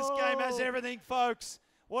 This game has everything, folks.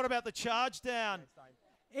 What about the charge down?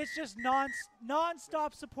 It's just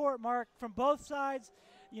non-stop support, Mark, from both sides.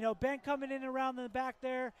 You know, Ben coming in around the back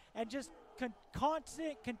there and just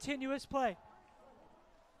constant, continuous play.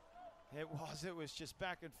 It was just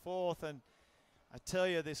back and forth, and I tell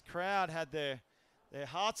you, this crowd had their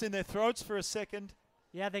hearts in their throats for a second.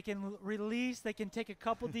 Yeah, they can release, they can take a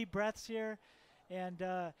couple deep breaths here and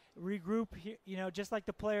regroup, you know, just like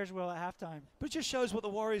the players will at halftime. But it just shows what the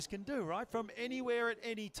Warriors can do, right? From anywhere at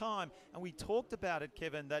any time. And we talked about it,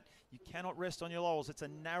 Kevin, that you cannot rest on your laurels. It's a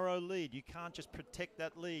narrow lead. You can't just protect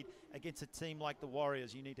that lead against a team like the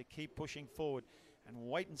Warriors. You need to keep pushing forward and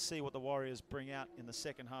wait and see what the Warriors bring out in the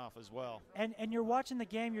second half as well. And you're watching the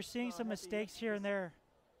game, you're seeing some mistakes here and there.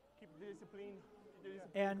 Keep the discipline.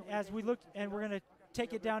 And as we look, and we're going to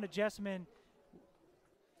take it down to Jessamine.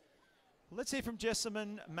 Let's hear from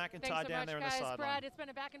Jessamine McIntyre down there on the sideline. Brad, it's been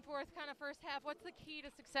a back and forth kind of first half. What's the key to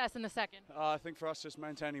success in the second? I think for us, just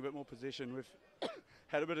maintaining a bit more position. We've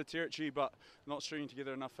had a bit of territory, but not stringing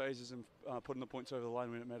together enough phases and putting the points over the line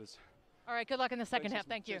when it matters. All right, good luck in the second half.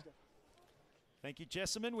 Thank you. Thank you,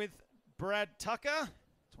 Jessamine, with Brad Tucker,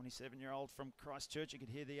 27-year-old from Christchurch. You can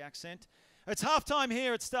hear the accent. It's halftime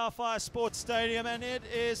here at Starfire Sports Stadium, and it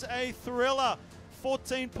is a thriller.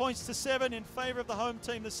 14 points to 7 in favour of the home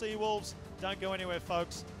team, the Seawolves. Don't go anywhere,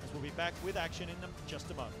 folks, as we'll be back with action in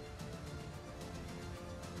just a moment.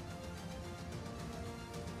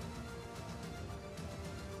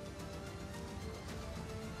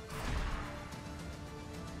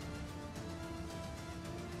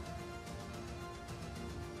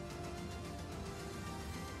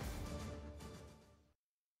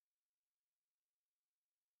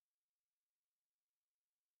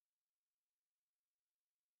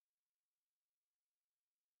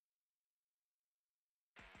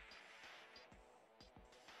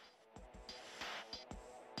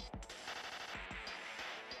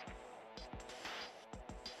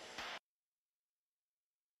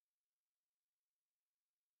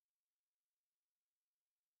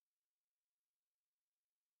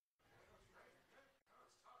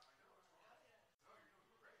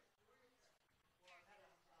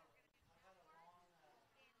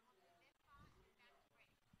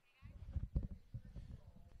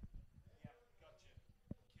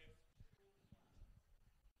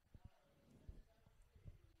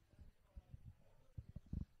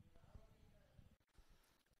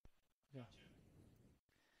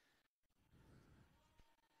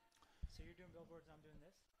 So you're doing billboards, I'm doing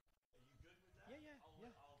this? Are you good with that? Yeah. I'll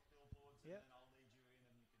billboards and then I'll lead you in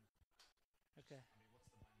and you can... Okay. I mean, what's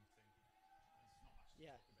the main thing? There's not much to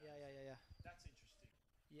Yeah. talk about. Yeah. That's interesting.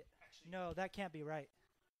 Yeah. Actually, No, that can't be right.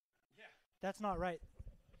 yeah. That's not right.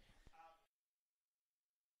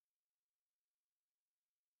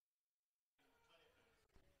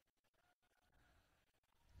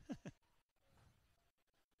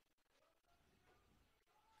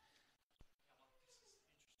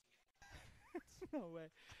 No way.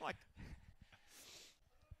 Like,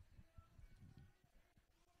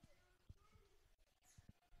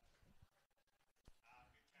 good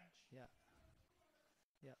catch. Yeah.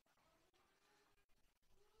 Yeah.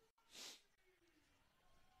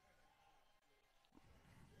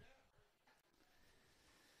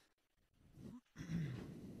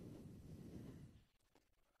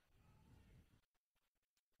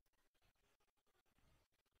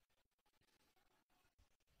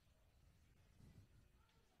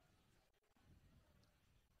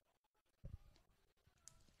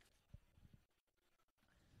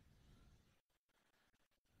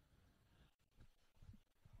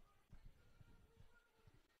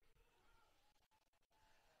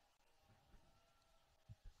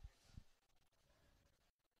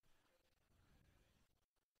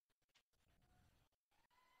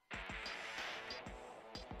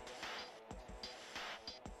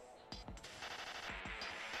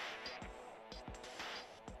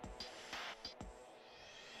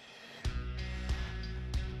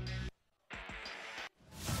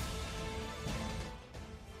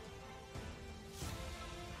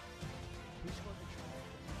 Who scored the try?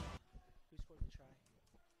 Who scored the try?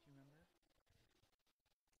 Do you remember?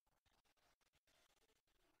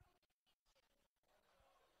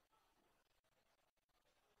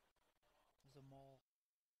 It was a maul.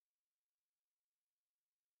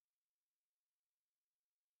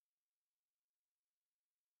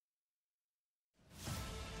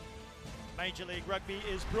 Major League Rugby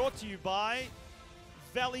is brought to you by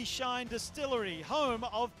Valley Shine Distillery, home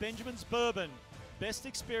of Benjamin's Bourbon. Best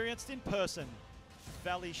experienced in person.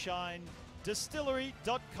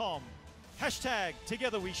 ValleyShineDistillery.com. Hashtag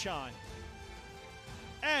Together We Shine.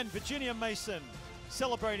 And Virginia Mason.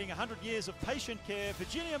 Celebrating 100 years of patient care,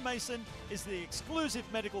 Virginia Mason is the exclusive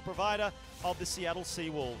medical provider of the Seattle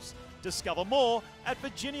Seawolves. Discover more at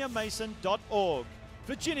virginiamason.org.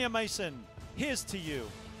 Virginia Mason, here's to you.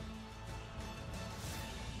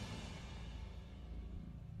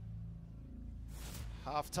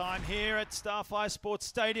 Halftime here at Starfire Sports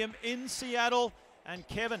Stadium in Seattle. And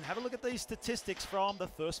Kevin, have a look at these statistics from the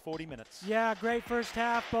first 40 minutes. Yeah, great first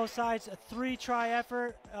half. Both sides, a 3-try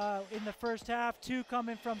effort in the first half. 2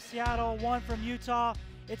 coming from Seattle, 1 from Utah.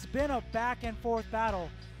 It's been a back and forth battle.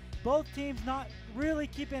 Both teams not really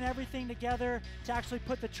keeping everything together to actually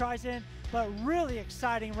put the tries in, but really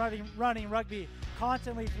exciting running rugby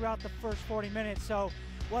constantly throughout the first 40 minutes. So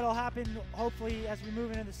what will happen hopefully as we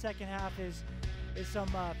move into the second half is some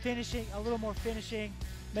finishing, a little more finishing,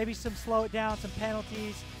 maybe some slow it down, some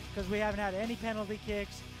penalties, because we haven't had any penalty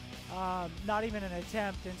kicks, not even an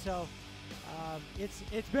attempt. And so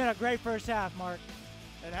it's been a great first half, Mark.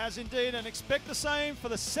 It has indeed, and expect the same for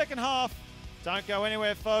the second half. Don't go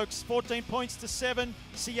anywhere, folks. 14 points to 7,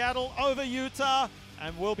 Seattle over Utah,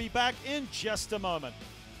 and we'll be back in just a moment.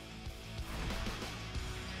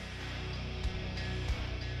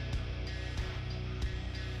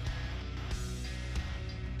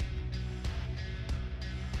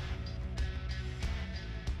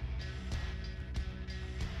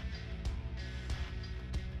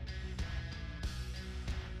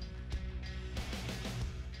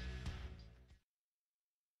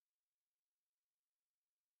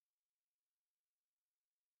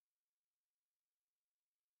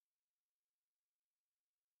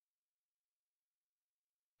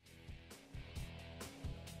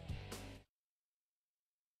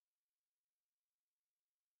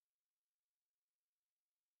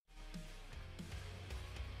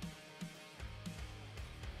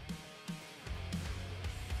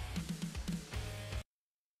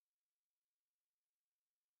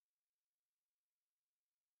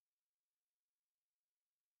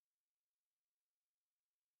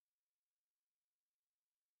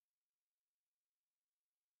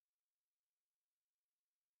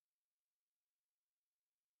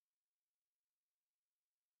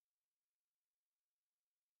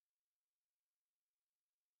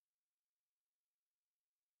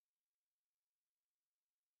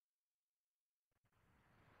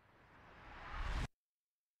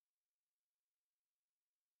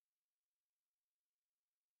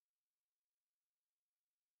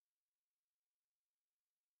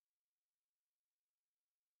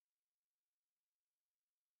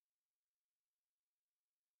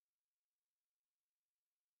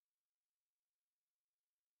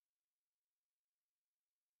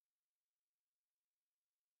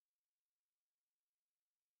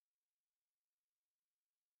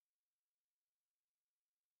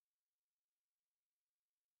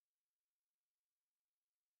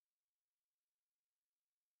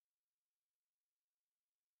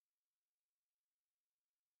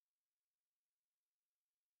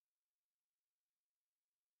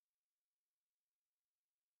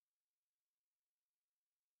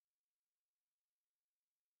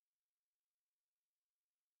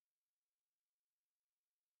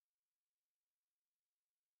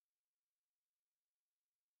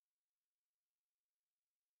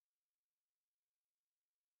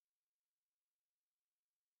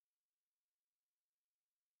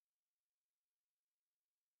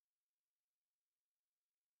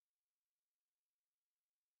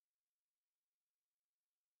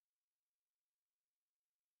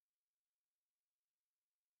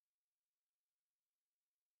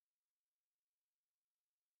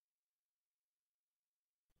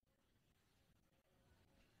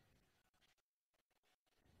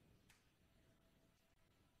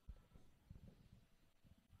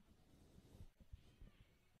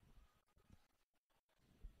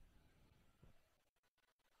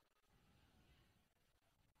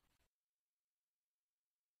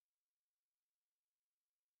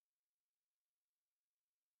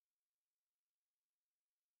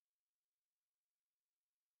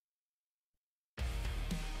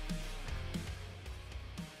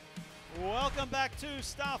 Welcome back to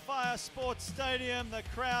Starfire Sports Stadium. The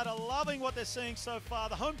crowd are loving what they're seeing so far.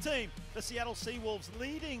 The home team, the Seattle Seawolves,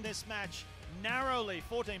 leading this match narrowly,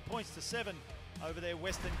 14 points to 7 over their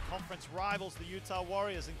Western Conference rivals, the Utah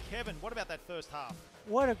Warriors. And Kevin, what about that first half?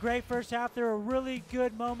 What a great first half. There were really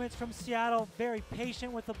good moments from Seattle, very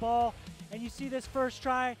patient with the ball. And you see this first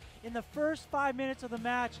try in the first 5 minutes of the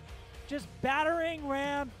match, just battering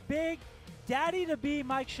ram, big daddy-to-be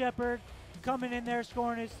Mike Shepard coming in there,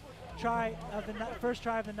 scoring his first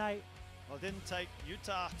try of the night. Well, it didn't take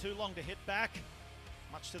Utah too long to hit back,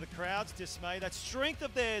 much to the crowd's dismay. That strength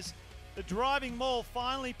of theirs, the driving maul,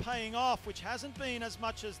 finally paying off, which hasn't been as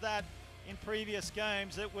much as that in previous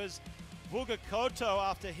games. It was Vugakoto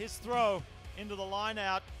after his throw into the line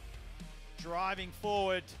out, driving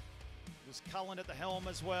forward. It was Cullen at the helm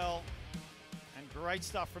as well. And great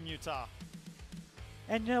stuff from Utah.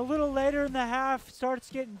 And a little later in the half, starts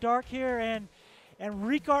getting dark here, and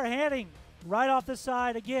Ricard Hanning right off the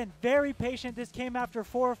side. Again, very patient. This came after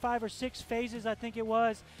 4 or 5 or 6 phases, I think it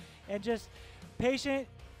was. And just patient,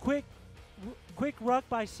 quick ruck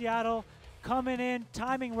by Seattle. Coming in,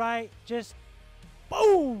 timing right, just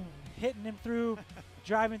boom, hitting him through,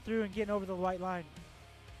 driving through and getting over the white line.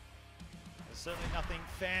 There's certainly nothing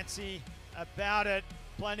fancy about it.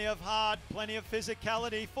 Plenty of heart, plenty of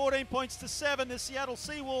physicality. 14 points to 7. The Seattle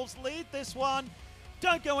Seawolves lead this one.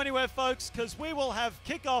 Don't go anywhere, folks, because we will have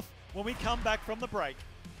kickoff when we come back from the break.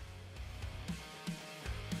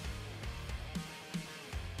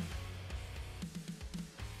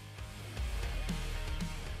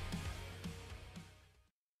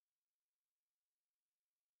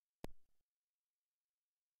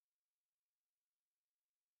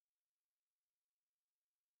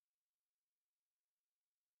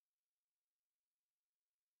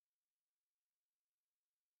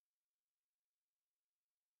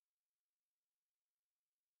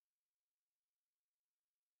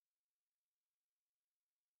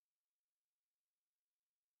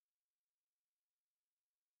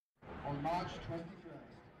 On March 21st,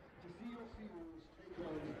 the Seattle Seawolves take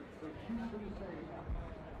on the Houston Seahawks.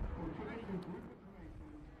 For today's group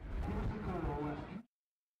information, give us a call at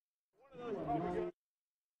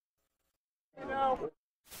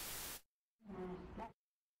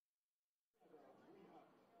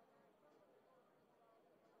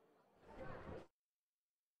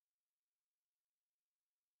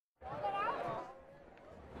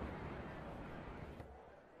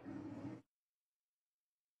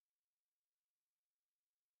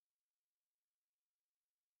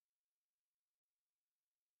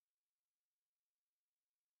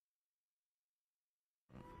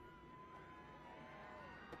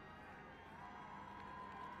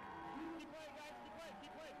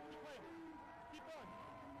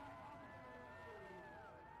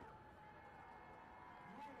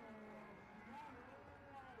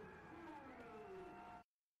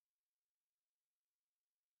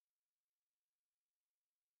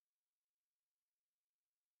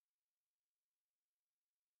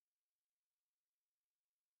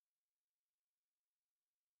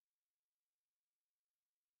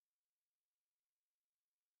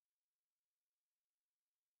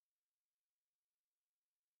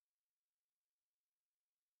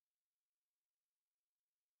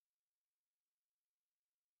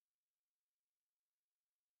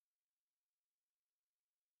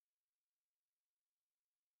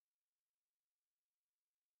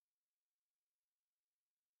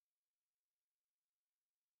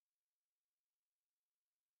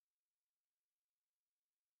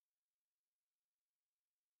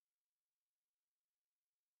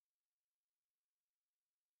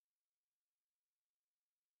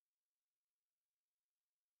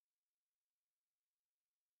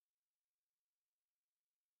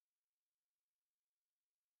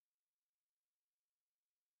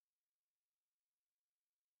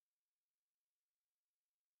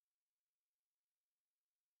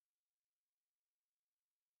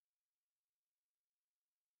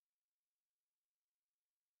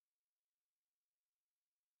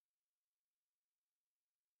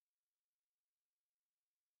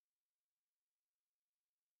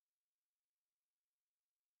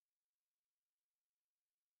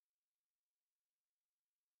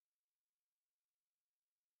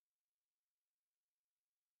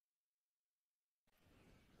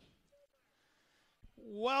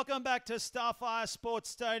Welcome back to Starfire Sports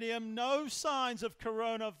Stadium. No signs of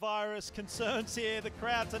coronavirus concerns here. The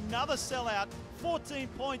crowd's another sellout, 14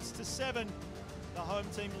 points to 7. The home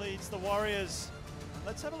team leads the Warriors.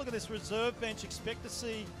 Let's have a look at this reserve bench. Expect to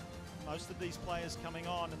see most of these players coming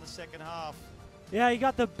on in the second half. Yeah, you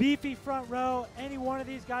got the beefy front row. Any one of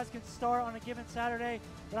these guys can start on a given Saturday,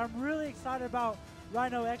 but I'm really excited about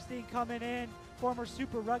Rhino Eckstein coming in, former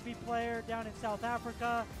Super Rugby player down in South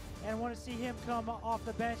Africa, and want to see him come off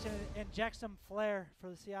the bench and inject some flair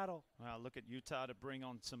for the Seattle. Wow, look at Utah to bring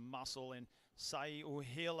on some muscle in Sai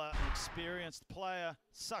Uhila, an experienced player,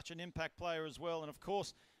 such an impact player as well. And of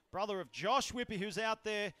course, brother of Josh Whippy, who's out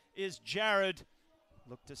there, is Jared.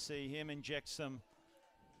 Look to see him inject some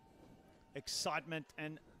excitement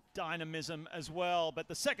and dynamism as well. But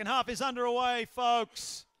the second half is underway,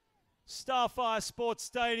 folks. Starfire Sports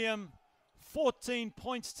Stadium, 14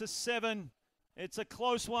 points to 7. It's a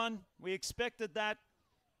close one. We expected that.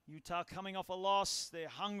 Utah coming off a loss. They're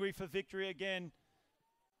hungry for victory again.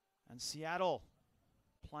 And Seattle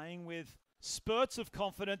playing with spurts of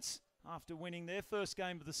confidence after winning their first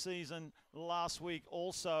game of the season last week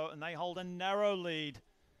also, and they hold a narrow lead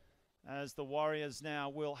as the Warriors now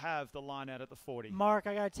will have the line out at the 40. Mark,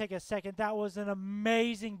 I got to take a second. That was an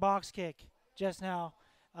amazing box kick just now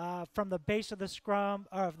from the base of the scrum,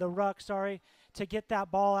 or of the ruck, sorry, to get that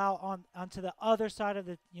ball out onto the other side of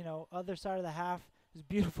the, other side of the half. It was a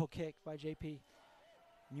beautiful kick by JP.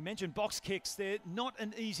 You mentioned box kicks. They're not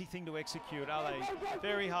an easy thing to execute, are they?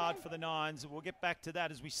 Very hard for the Nines. We'll get back to that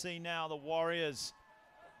as we see now the Warriors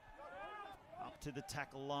up to the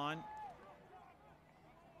tackle line.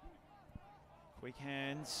 Quick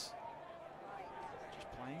hands. Just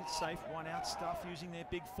playing it safe, one out stuff using their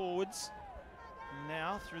big forwards.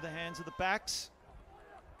 Now through the hands of the backs.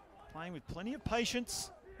 Playing with plenty of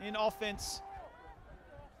patience in offense.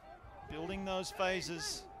 Building those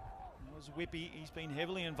phases. Whippy, he's been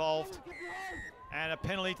heavily involved. And a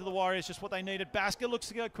penalty to the Warriors, just what they needed. Basker looks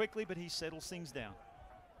to go quickly, but he settles things down.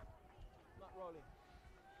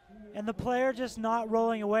 And the player just not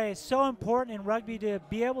rolling away. It's so important in rugby to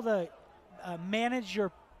be able to manage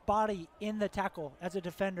your body in the tackle as a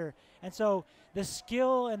defender. And so the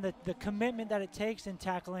skill and the commitment that it takes in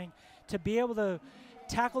tackling to be able to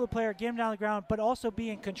tackle the player, get him down the ground, but also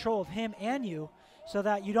be in control of him and you, so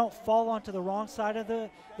that you don't fall onto the wrong side of the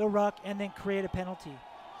ruck and then create a penalty.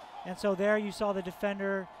 And so there you saw the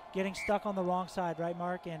defender getting stuck on the wrong side, right,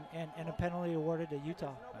 Mark, and a penalty awarded to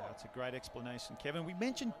Utah. That's a great explanation, Kevin. We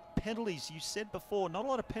mentioned penalties. You said before, not a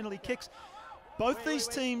lot of penalty kicks. Both these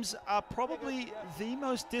teams are probably the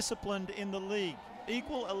most disciplined in the league.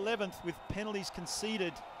 Equal 11th with penalties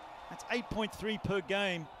conceded. That's 8.3 per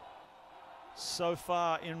game so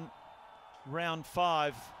far in round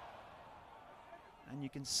 5. And you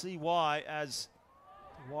can see why as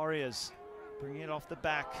the Warriors bring it off the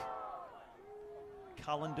back.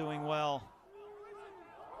 Cullen doing well.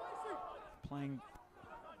 Playing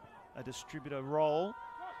a distributor role.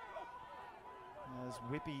 As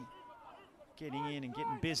Whippy getting in and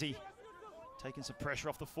getting busy. Taking some pressure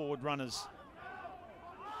off the forward runners.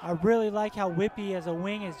 I really like how Whippy as a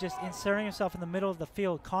wing is just inserting himself in the middle of the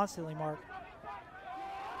field constantly, Mark.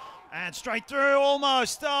 And straight through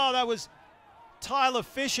almost. Oh, that was Tyler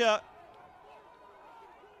Fisher.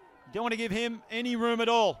 Don't want to give him any room at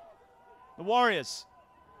all. The Warriors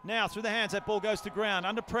now through the hands. That ball goes to ground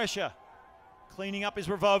under pressure. Cleaning up his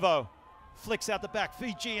Revovo. Flicks out the back.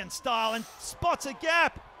 Fijian style and spots a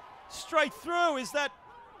gap. Straight through.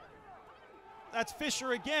 That's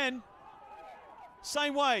Fisher again.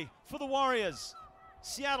 Same way for the Warriors.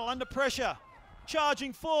 Seattle under pressure.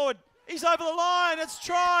 Charging forward. He's over the line. It's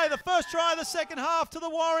try. The first try of the second half to the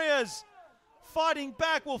Warriors. Fighting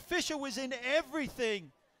back. Well, Fisher was in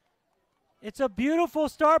everything. It's a beautiful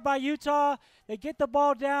start by Utah. They get the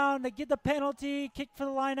ball down, they get the penalty, kick for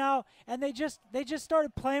the line out, and they just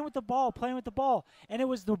started playing with the ball. And it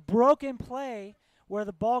was the broken play where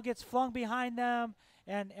the ball gets flung behind them,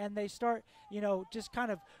 and they start, just kind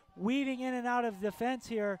of weaving in and out of defense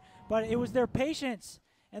here. But it was their patience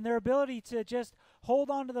and their ability to just hold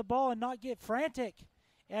on to the ball and not get frantic.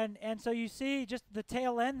 And so you see just the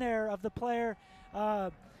tail end there of the player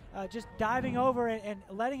just diving over it and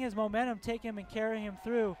letting his momentum take him and carry him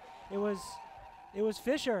through. It was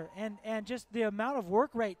Fisher, and just the amount of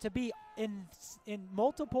work rate to be in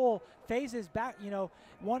multiple phases back,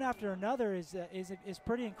 one after another is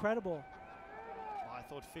pretty incredible. Well, I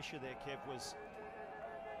thought Fisher there, Kev, was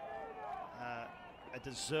a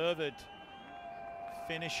deserved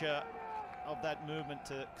finisher of that movement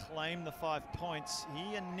to claim the 5 points.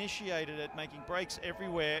 He initiated it, making breaks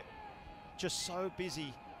everywhere, just so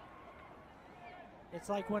busy. It's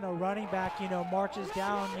like when a running back, marches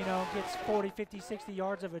down, gets 40, 50, 60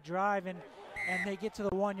 yards of a drive, and they get to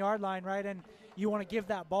the 1 yard line, right? And you want to give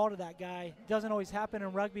that ball to that guy. Doesn't always happen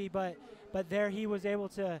in rugby, but there he was able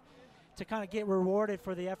to kind of get rewarded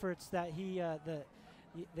for the efforts that he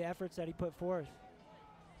the efforts that he put forth.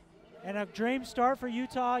 And a dream start for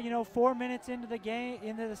Utah. 4 minutes into the game,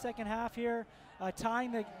 into the second half here,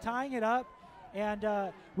 tying it up. And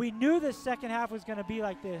we knew this second half was going to be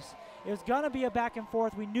like this. It was going to be a back and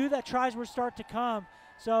forth. We knew that tries were start to come.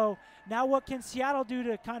 So now what can Seattle do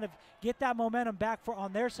to kind of get that momentum back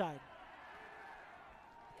on their side?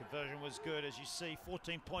 Conversion was good, as you see,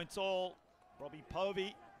 14 points all. Robbie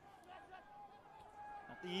Povey.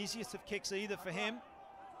 Not the easiest of kicks either for him.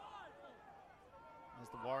 As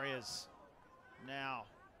the Warriors now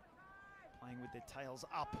playing with their tails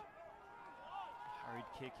up. Hurried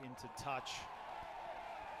kick into touch.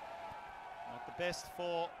 Not the best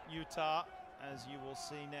for Utah, as you will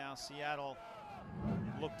see now. Seattle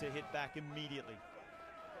look to hit back immediately.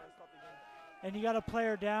 And you got a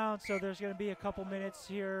player down, so there's going to be a couple minutes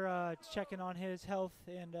here checking on his health,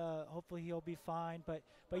 and hopefully he'll be fine. But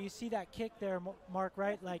you see that kick there, Mark,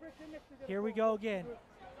 right? Like, here we go again.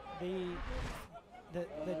 The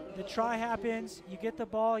try happens, you get the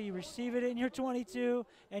ball, you receive it in your 22,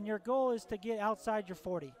 and your goal is to get outside your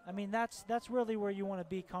 40. I mean, that's really where you want to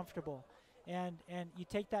be comfortable. And you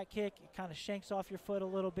take that kick, it kind of shanks off your foot a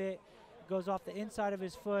little bit, goes off the inside of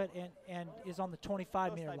his foot, and is on the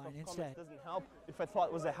 25-meter line instead. Doesn't help. If I thought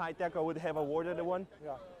it was a high tackle, I would have awarded the one.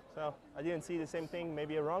 Yeah. So I didn't see the same thing,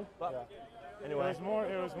 maybe wrong, but anyway.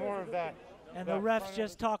 It was more of that. And the ref's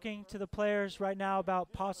just talking to the players right now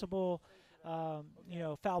about possible,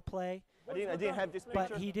 foul play. I didn't have this picture.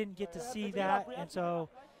 But he didn't get to see that, and so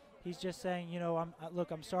he's just saying,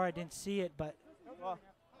 I'm sorry I didn't see it, but.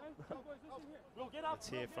 Let's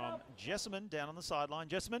hear from Jessamine down on the sideline.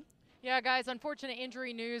 Jessamine? Yeah, guys, unfortunate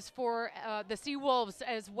injury news for the Seawolves,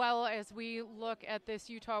 as well as we look at this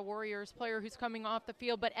Utah Warriors player who's coming off the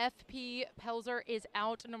field. But FP Pelzer is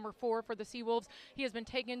out, number 4 for the Seawolves. He has been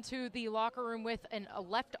taken to the locker room with a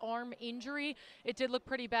left arm injury. It did look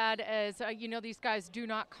pretty bad, as these guys do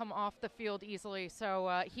not come off the field easily.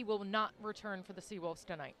 So he will not return for the Seawolves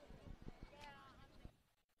tonight.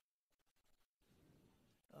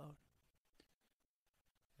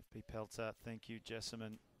 FP Pelzer, thank you,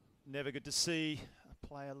 Jessamine. Never good to see a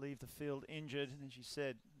player leave the field injured, and as you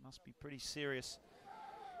said, must be pretty serious.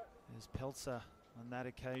 There's Pelzer on that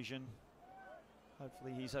occasion.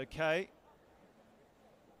 Hopefully he's okay.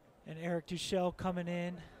 And Eric Duchel coming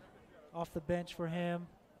in off the bench for him.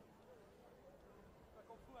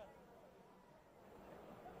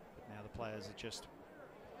 But now the players are just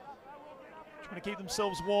trying to keep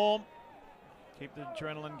themselves warm, keep the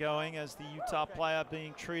adrenaline going as the Utah player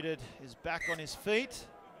being treated is back on his feet.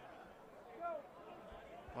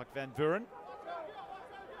 Like Van Vuren.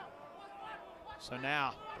 So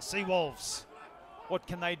now, the Seawolves, what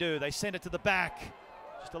can they do? They send it to the back.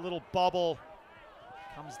 Just a little bobble.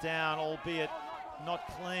 Comes down, albeit not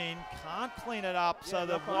clean. Can't clean it up, so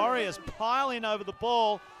the Warriors pile in over the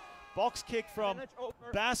ball. Box kick from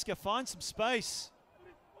Basker, finds some space.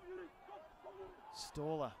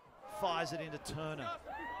 Staller fires it into Turner.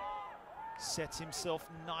 Sets himself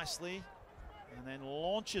nicely, and then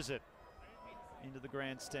launches it into the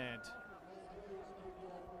grandstand.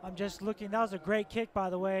 I'm just looking, that was a great kick, by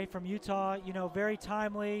the way, from Utah. Very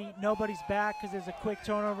timely. Nobody's back because there's a quick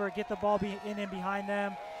turnover. Get the ball in and behind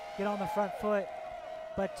them. Get on the front foot.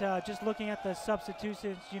 But just looking at the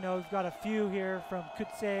substitutions, we've got a few here from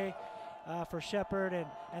Kutse for Shepard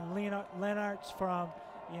and Leonards from,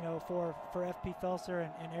 for FP Pelzer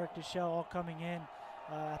and Eric Duchel all coming in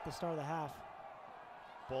at the start of the half.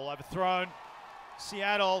 Ball overthrown.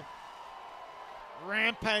 Seattle.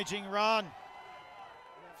 Rampaging run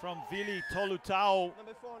from Vili Tolutau.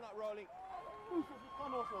 Number 4 not rolling.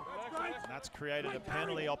 And that's created a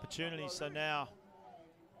penalty opportunity, so now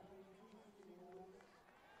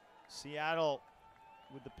Seattle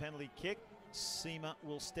with the penalty kick. Seema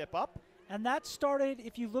will step up. And that started,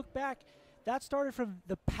 if you look back, that started from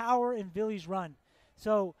the power in Vili's run.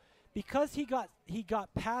 So because he got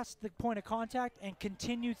past the point of contact and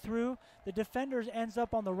continued through, the defenders ends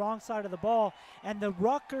up on the wrong side of the ball, and the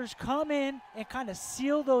ruckers come in and kind of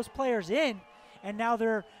seal those players in, and now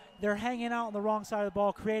they're hanging out on the wrong side of the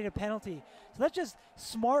ball, created a penalty. So that's just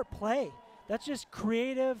smart play. That's just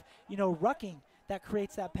creative, rucking that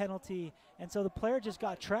creates that penalty, and so the player just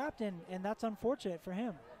got trapped, and that's unfortunate for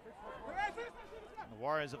him. And the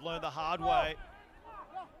Warriors have learned the hard way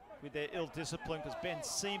with their ill discipline, because Ben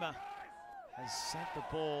Seema has sent the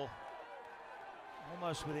ball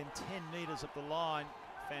almost within 10 meters of the line.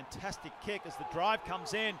 Fantastic kick as the drive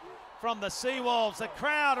comes in from the Seawolves. The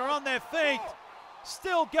crowd are on their feet.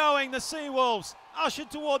 Still going, the Seawolves.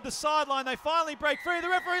 Ushered toward the sideline. They finally break free. The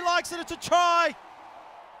referee likes it. It's a try.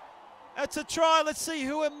 It's a try. Let's see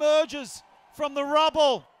who emerges from the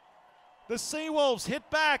rubble. The Seawolves hit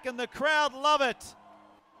back and the crowd love it.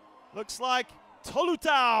 Looks like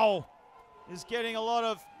Tolutau is getting a lot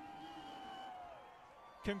of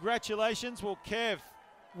congratulations. Well, Kev.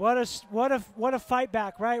 What a fight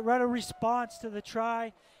back, right? What a response to the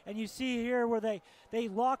try. And you see here where they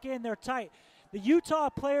lock in, they're tight. The Utah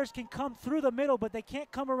players can come through the middle, but they can't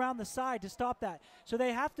come around the side to stop that. So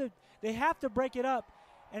they have to break it up.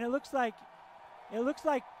 And it looks like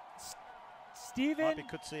Steven. Might be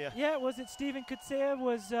Kutsia. Yeah, was it Steven Kutsia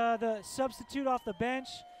was the substitute off the bench.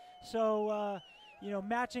 So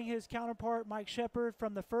matching his counterpart Mike Shepard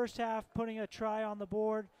from the first half, putting a try on the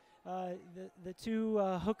board. The two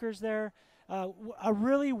hookers there. A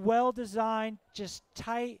really well-designed, just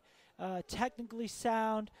tight technically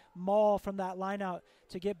sound maul from that line out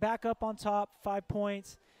to get back up on top, 5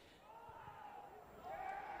 points.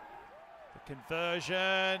 The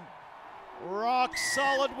conversion, rock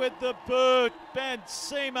solid with the boot, Ben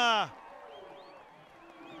Seamer.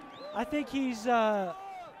 I think he's,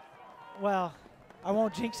 well, I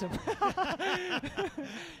won't jinx him.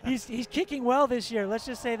 he's kicking well this year. Let's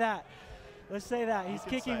just say that. Let's say that he's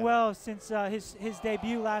kicking well since his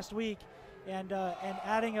debut last week, and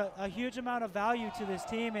adding a huge amount of value to this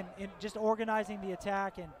team, and just organizing the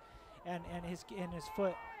attack and his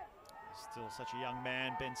foot. Still such a young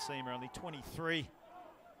man, Ben Seamer, only 23.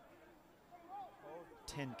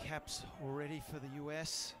 10 caps already for the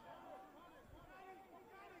US.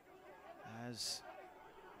 As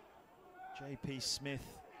JP Smith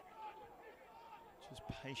just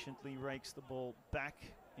patiently rakes the ball back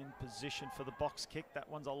in position for the box kick. That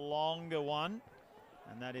one's a longer one,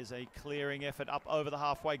 and that is a clearing effort up over the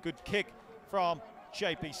halfway. Good kick from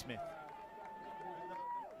JP Smith.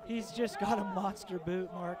 He's just got a monster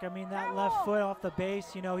boot, Mark. I mean, that left foot off the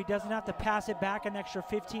base, you know, he doesn't have to pass it back an extra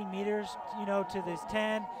 15 meters, you know, to this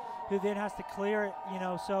 10, who then has to clear it, you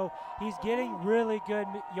know, so he's getting really good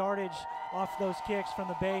yardage off those kicks from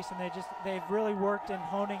the base, and they've really worked in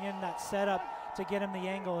honing in that setup to get him the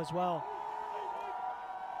angle as well.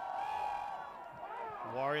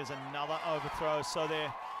 Warriors another overthrow, so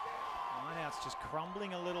their lineout's just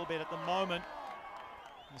crumbling a little bit at the moment.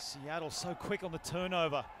 And Seattle so quick on the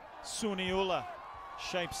turnover. Suniula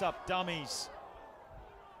shapes up dummies.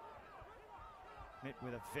 Met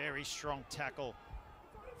with a very strong tackle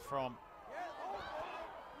from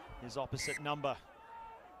his opposite number.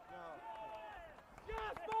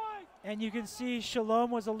 And you can see Shalom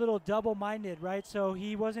was a little double-minded, right? So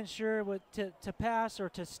he wasn't sure what to pass or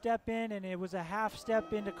to step in, and it was a half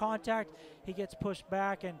step into contact. He gets pushed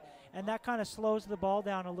back, and that kind of slows the ball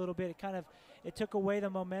down a little bit. It took away the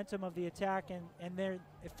momentum of the attack, and there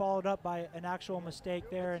it followed up by an actual mistake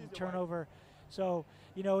there and turnover. So,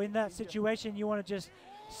 you know, in that situation, you want to just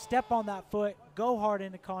step on that foot, go hard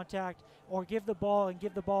into contact, or give the ball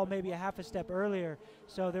maybe a half a step earlier.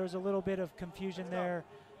 So there was a little bit of confusion there.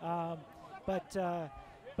 But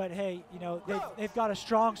hey, you know, they've got a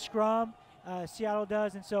strong scrum, Seattle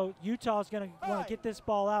does, and so Utah's going to want to get this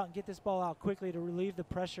ball out and get this ball out quickly to relieve the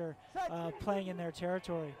pressure playing in their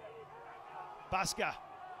territory. Baska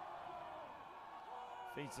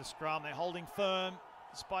feeds the scrum. They're holding firm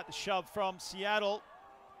despite the shove from Seattle.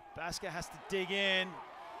 Baska has to dig in.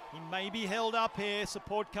 He may be held up here.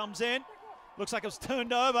 Support comes in. Looks like it was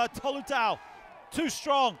turned over. Tolutau, too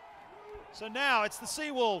strong. So now it's the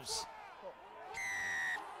Seawolves.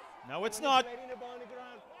 No, it's not.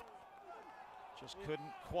 Just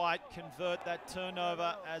couldn't quite convert that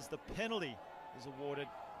turnover as the penalty is awarded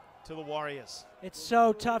to the Warriors. It's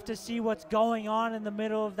so tough to see what's going on in the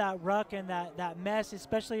middle of that ruck and that mess,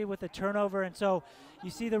 especially with the turnover. And so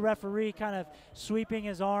you see the referee kind of sweeping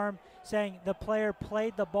his arm, saying the player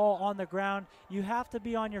played the ball on the ground. You have to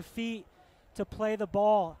be on your feet to play the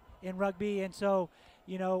ball in rugby. And so,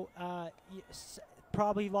 you know,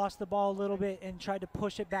 probably lost the ball a little bit and tried to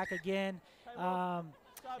push it back again.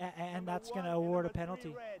 And that's going to award a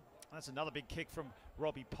penalty. That's another big kick from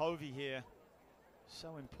Robbie Povey here.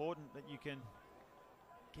 So important that you can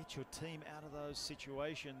get your team out of those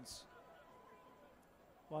situations.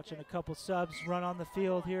 Watching a couple subs run on the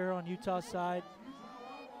field here on Utah's side.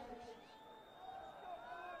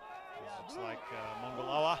 Looks like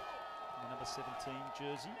Mongoloa, the number 17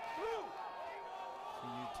 jersey for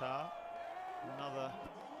Utah. Another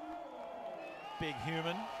big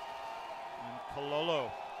human. And Kololo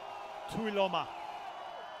Tuiloma.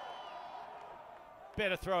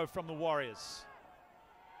 Better throw from the Warriors.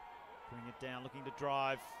 Bring it down, looking to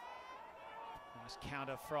drive. Nice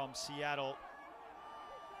counter from Seattle.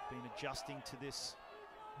 Been adjusting to this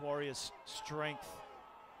Warriors' strength.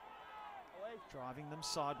 Driving them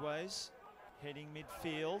sideways, heading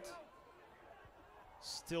midfield.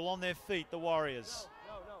 Still on their feet, the Warriors.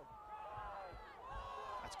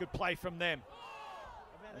 That's good play from them.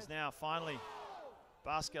 As now finally,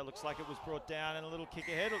 Baska looks like it was brought down and a little kick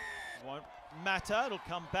ahead. It won't matter, it'll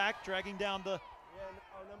come back, dragging down the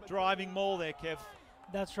driving maul there, Kev.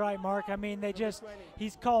 That's right, Mark. I mean,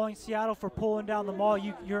 he's calling Seattle for pulling down the maul.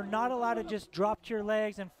 You're not allowed to just drop to your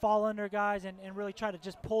legs and fall under guys and really try to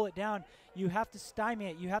just pull it down. You have to stymie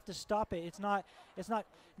it. You have to stop it. It's not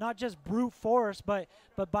just brute force, but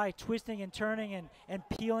by twisting and turning and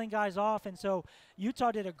peeling guys off. And so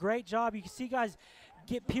Utah did a great job. You can see guys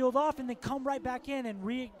get peeled off and then come right back in and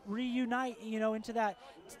reunite, you know, into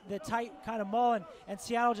the tight kind of maul, and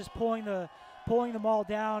Seattle just pulling the maul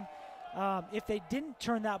down. If they didn't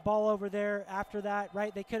turn that ball over there after that,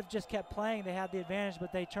 right, they could have just kept playing. They had the advantage,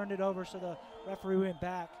 but they turned it over, so the referee went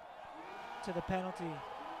back to the penalty.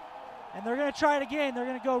 And they're going to try it again. They're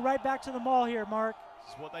going to go right back to the maul here, Mark.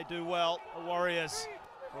 This is what they do well, the Warriors.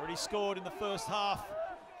 Already scored in the first half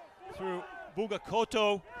through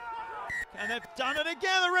Bugakoto. And they've done it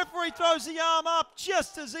again. The referee throws the arm up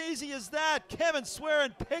just as easy as that. Kevin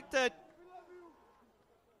Swearin picked it.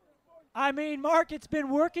 I mean, Mark, it's been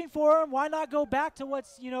working for him. Why not go back to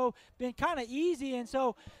what's, been kind of easy? And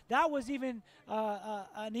so that was even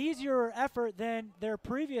an easier effort than their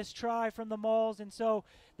previous try from the Mauls. And so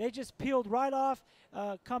they just peeled right off,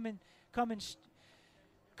 coming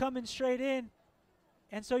straight in.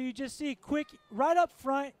 And so you just see quick, right up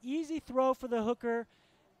front, easy throw for the hooker.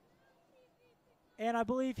 And I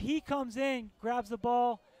believe he comes in, grabs the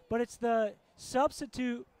ball, but it's the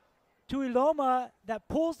substitute, Tuiloma, that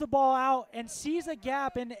pulls the ball out and sees a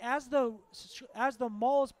gap, and as the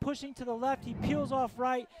maul is pushing to the left, he peels off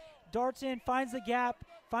right, darts in, finds the gap,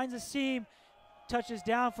 finds a seam, touches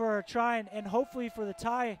down for a try, and hopefully for the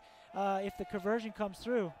tie if the conversion comes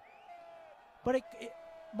through. But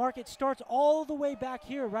Mark, it starts all the way back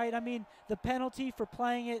here, right? I mean, the penalty for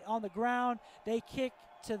playing it on the ground, they kick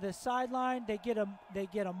to the sideline, they get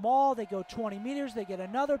a maul, they go 20 meters, they get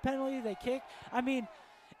another penalty, they kick. I mean,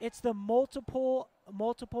 it's the multiple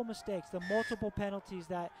mistakes, the multiple penalties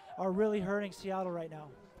that are really hurting Seattle right now.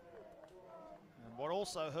 And what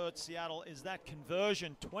also hurts Seattle is that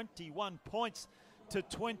conversion, 21 points to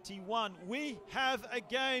 21. We have a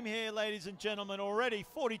game here, ladies and gentlemen, already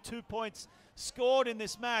 42 points scored in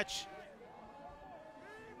this match.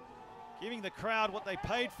 Giving the crowd what they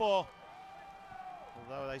paid for.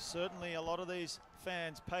 Although they certainly, a lot of these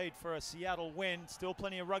fans paid for a Seattle win. Still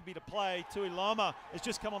plenty of rugby to play. Tuiloma has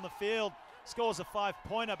just come on the field, scores a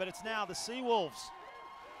 5-pointer, but it's now the Seawolves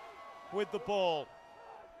with the ball.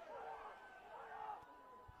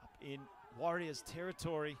 Up in Warriors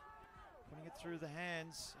territory, putting it through the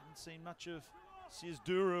hands. Haven't seen much of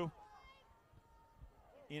Sizduru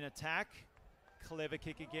in attack. Clever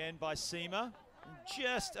kick again by Seema.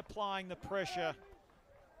 Just applying the pressure.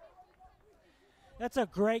 That's a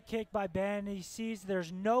great kick by Ben. He sees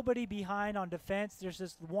there's nobody behind on defense. There's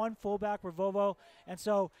just one fullback, Revovo, and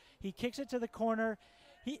so he kicks it to the corner.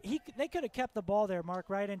 They could have kept the ball there, Mark,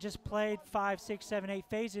 right, and just played 5, 6, 7, 8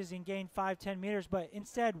 phases and gained 5, 10 meters. But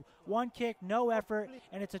instead, one kick, no effort,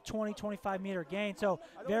 and it's a 20, 25-meter gain. So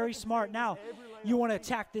very smart. Now, you want to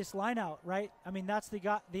attack this line out, right? I mean, that's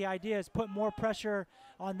the idea is put more pressure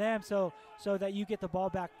on them so that you get the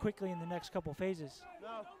ball back quickly in the next couple phases.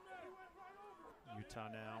 Utah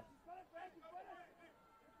now.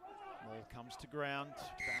 Ball comes to ground.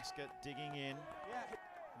 Basket digging in.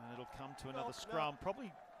 And it'll come to another scrum.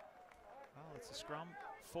 Probably, it's a scrum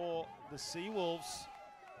for the Seawolves.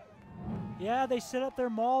 Yeah, they set up their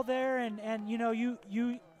maul there, and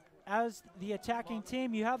you as the attacking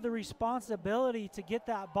team, you have the responsibility to get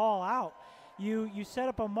that ball out. You set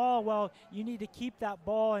up a maul, well, you need to keep that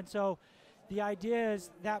ball, and so the idea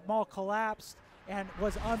is that maul collapsed and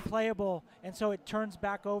was unplayable, and so it turns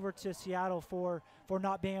back over to Seattle for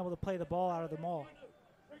not being able to play the ball out of the maul.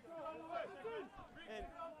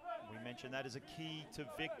 We mentioned that as a key to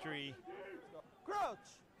victory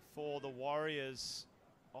for the Warriors,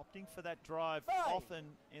 opting for that drive often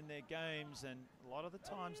in their games and a lot of the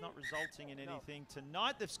times not resulting in anything.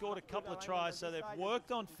 Tonight they've scored a couple of tries, so they've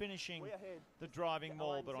worked on finishing the driving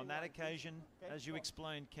maul, but on that occasion, as you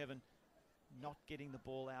explained, Kevin, not getting the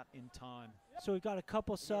ball out in time. So we've got a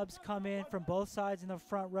couple subs come in from both sides in the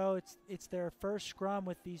front row. It's their first scrum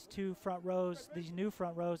with these two front rows, these new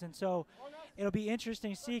front rows, and so it'll be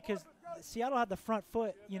interesting to see because Seattle had the front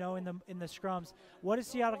foot, in the scrums. What is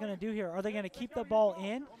Seattle going to do here? Are they going to keep the ball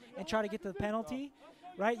in and try to get to the penalty?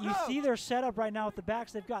 Right? You see their setup right now with the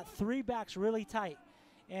backs. They've got 3 backs really tight,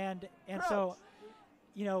 and so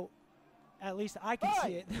at least I can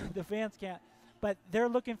see it. The fans can't. But they're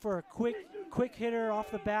looking for a quick hitter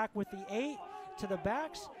off the back with the 8 to the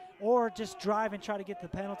backs, or just drive and try to get the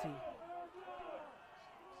penalty.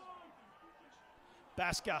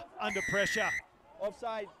 Baska under pressure.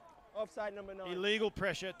 Offside number 9. Illegal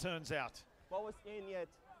pressure, it turns out. What was in yet?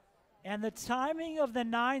 And the timing of the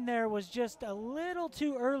 9 there was just a little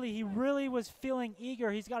too early. He really was feeling eager.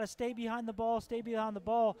 He's got to stay behind the ball,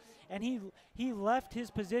 and he left his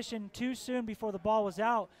position too soon before the ball was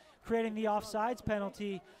out, creating the offsides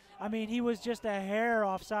penalty. I mean, he was just a hair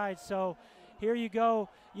offside. So here you go,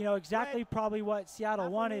 exactly probably what Seattle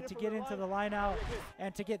wanted to get into the line out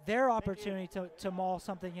and to get their opportunity to maul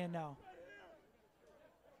something in now.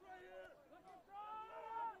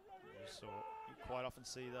 You saw you quite often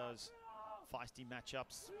see those feisty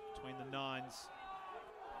matchups between the nines.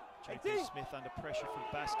 JP Smith under pressure from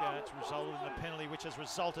Basker. It's resulted in a penalty, which has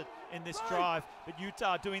resulted in this drive. But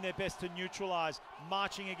Utah doing their best to neutralize,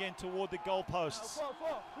 marching again toward the goalposts.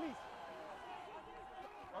 Please.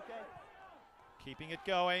 Okay. Keeping it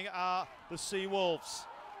going are the Seawolves.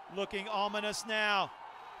 Looking ominous now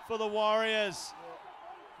for the Warriors.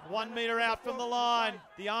 1 meter out from the line.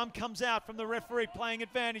 The arm comes out from the referee, playing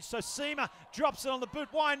advantage. So Seema drops it on the boot.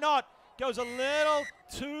 Why not? Goes a little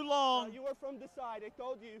too long. You were from the side, I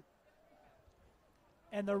told you.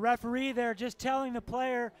 And the referee there just telling the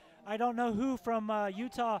player, I don't know who from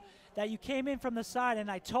Utah, that you came in from the side,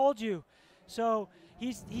 and I told you. So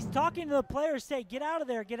he's talking to the players, say, get out of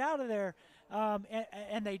there, get out of there,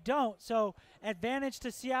 and they don't. So advantage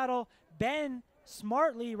to Seattle. Ben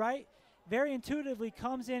smartly, right, very intuitively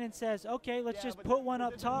comes in and says, okay, let's just put one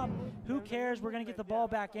up top. Who cares? We're going to get the ball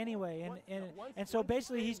back anyway. And so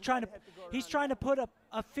basically he's trying to put up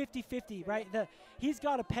a 50-50, right? He's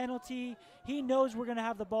got a penalty. He knows we're going to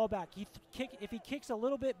have the ball back. If he kicks a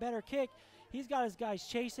little bit better kick, he's got his guys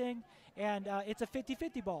chasing, and it's a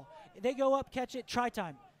 50-50 ball. They go up, catch it, try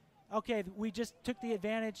time. Okay, we just took the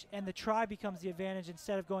advantage, and the try becomes the advantage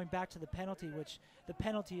instead of going back to the penalty, which the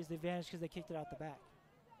penalty is the advantage because they kicked it out the back.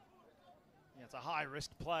 Yeah, it's a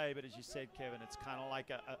high-risk play, but as you said, Kevin, it's kind of like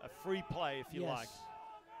a free play, if you like.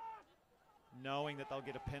 Knowing that they'll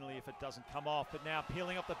get a penalty if it doesn't come off, but now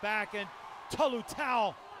peeling up the back, and Tolu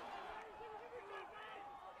Tau.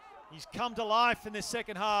 He's come to life in this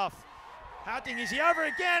second half. How ding is he over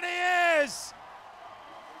again? He is!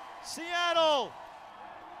 Seattle,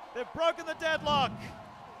 they've broken the deadlock.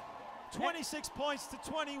 26 points to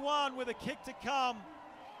 21 with a kick to come.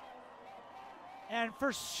 And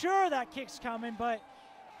for sure that kick's coming, but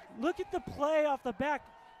look at the play off the back.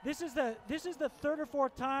 This is the third or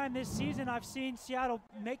fourth time this season I've seen Seattle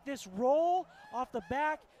make this roll off the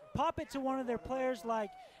back, pop it to one of their players like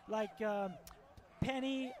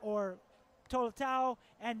Penny or Tolotau,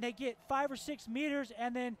 and they get 5 or 6 meters,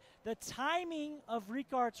 and then the timing of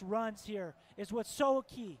Ricard's runs here is what's so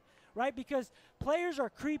key, right? Because players are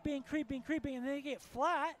creeping, and they get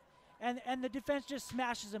flat, and the defense just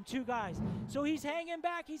smashes them, 2 guys. So he's hanging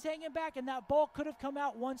back, and that ball could have come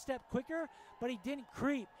out 1 step quicker, but he didn't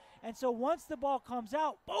creep. And so once the ball comes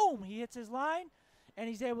out, boom, he hits his line, and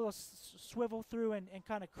he's able to swivel through and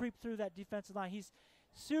kind of creep through that defensive line. He's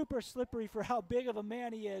super slippery for how big of a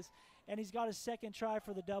man he is, and he's got his second try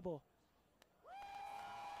for the double.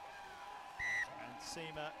 And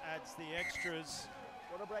Seema adds the extras.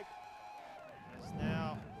 What a break. As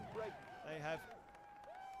now they have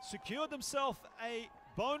secured themselves a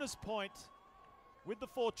bonus point with the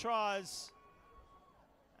 4 tries.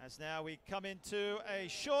 As now we come into a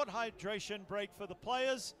short hydration break for the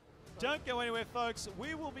players. Don't go anywhere, folks.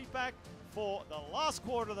 We will be back for the last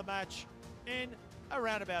quarter of the match in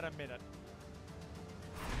around about a minute.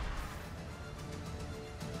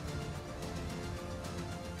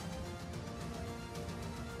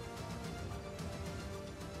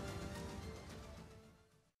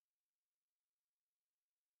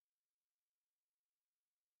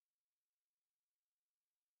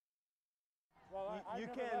 You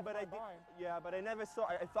can, but but I never saw.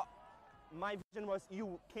 I thought my vision was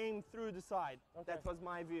you came through the side. Okay. That was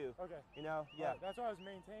my view. Okay. You know, yeah. That's why I was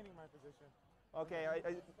maintaining my position. Okay,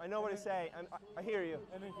 I know what to say. I hear you.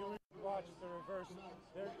 And then can we watch the reverse?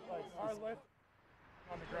 They're like our left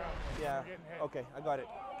on the ground. Yeah. Getting hit. Okay, I got it.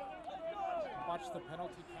 Watch the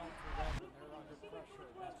penalty count for them when they're under pressure.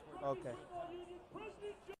 That's where okay.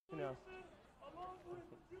 You know,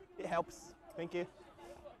 it helps. Thank you.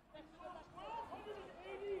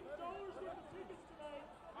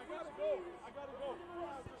 I gotta go.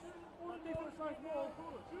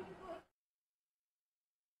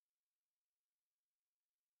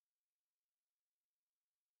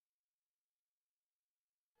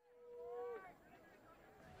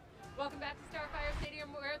 Welcome back to Starfire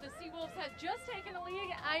Stadium, where the Seawolves has just taken the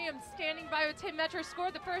lead. I am standing by with Tim Metcher,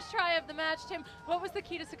 scored the first try of the match. Tim, what was the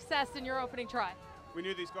key to success in your opening try? We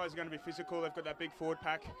knew these guys are going to be physical. They've got that big forward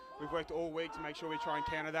pack. We've worked all week to make sure we try and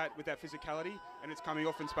counter that with that physicality, and it's coming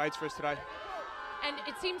off in spades for us today. And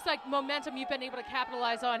it seems like momentum you've been able to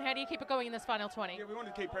capitalize on. How do you keep it going in this final 20? Yeah, we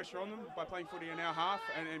wanted to keep pressure on them by playing footy in our half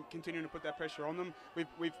and continuing to put that pressure on them.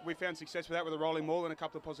 We've found success with that with a rolling maul and a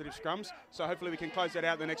couple of positive scrums. So hopefully we can close that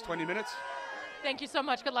out in the next 20 minutes. Thank you so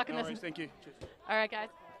much. Good luck in No this. worries, thank you. Cheers. All right, guys.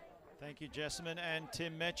 Thank you, Jessamine and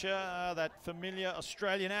Tim Metcher. That familiar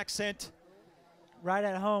Australian accent. Right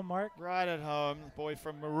at home, Mark. Right at home. Boy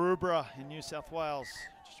from Maroubra in New South Wales,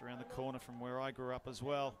 just around the corner from where I grew up as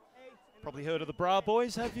well. Probably heard of the Bra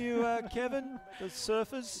Boys, have you, Kevin? The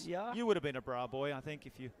surfers? Yeah. You would have been a Bra Boy, I think,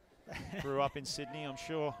 if you grew up in Sydney, I'm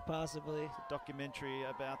sure. Possibly. It's a documentary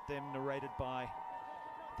about them narrated by,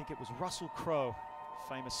 I think it was Russell Crowe,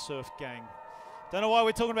 famous surf gang. Don't know why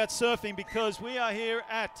we're talking about surfing, because we are here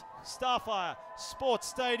at Starfire Sports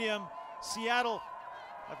Stadium. Seattle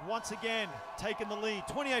have once again taken the lead,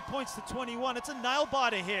 28 points to 21. It's a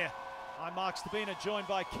nail-biter here. I'm Mark Stabina, joined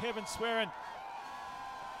by Kevin Swearin.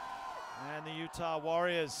 And the Utah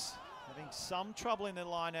Warriors having some trouble in their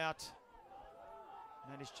line out.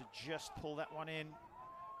 Managed to just pull that one in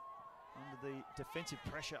under the defensive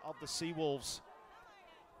pressure of the Seawolves,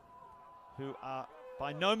 who are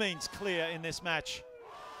by no means clear in this match.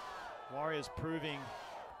 Warriors proving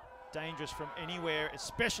dangerous from anywhere,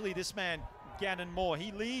 especially this man, Gannon Moore.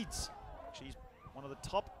 He leads. She's one of the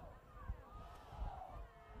top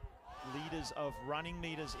leaders of running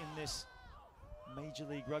meters in this Major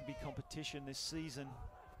League Rugby competition this season.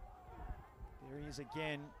 There he is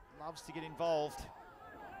again, loves to get involved.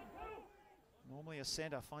 Normally a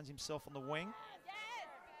center, finds himself on the wing.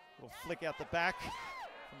 Little flick out the back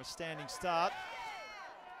from a standing start.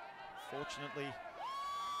 Fortunately,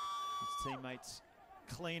 his teammates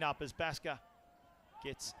clean up as Basker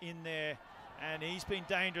gets in there, and he's been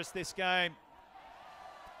dangerous this game.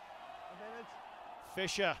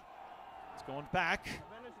 Fisher has gone back,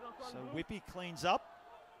 so Whippy cleans up.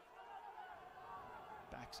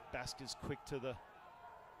 Basker's quick to the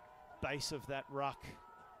base of that ruck.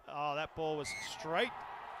 Oh, that ball was straight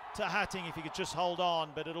to Hatting if he could just hold on,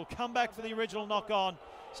 but it'll come back for the original knock on.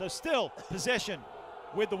 So still possession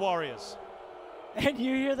with the Warriors. And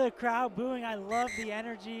you hear the crowd booing. I love the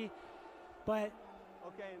energy, but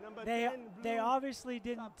they obviously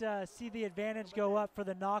didn't see the advantage go up for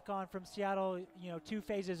the knock on from Seattle, 2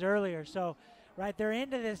 phases earlier. So, right, they're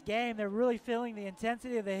into this game. They're really feeling the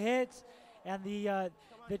intensity of the hits and the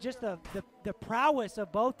prowess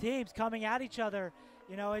of both teams coming at each other.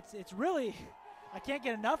 It's really, I can't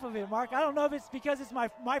get enough of it, Mark. I don't know if it's because it's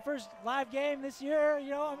my first live game this year.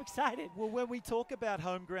 I'm excited. Well, when we talk about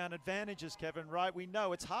home ground advantages, Kevin, right, we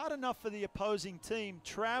know it's hard enough for the opposing team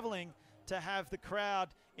traveling to have the crowd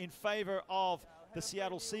in favor of the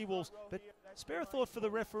Seattle Seawolves, but spare a thought for the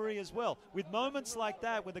referee as well. With moments like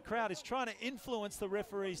that, when the crowd is trying to influence the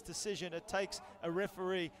referee's decision, it takes a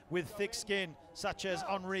referee with thick skin, such as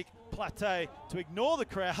Henrique Platé, to ignore the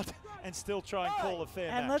crowd and still try and call a fair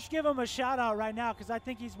match. And let's give him a shout out right now, because I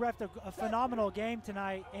think he's reffed a phenomenal game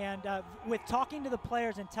tonight, and with talking to the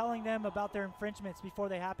players and telling them about their infringements before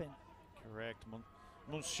they happen. Correct.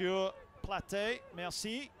 Monsieur Platé,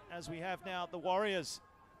 merci, as we have now the Warriors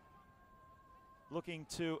looking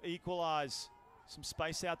to equalize. Some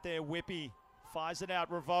space out there. Whippy fires it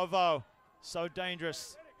out. Ravovo, so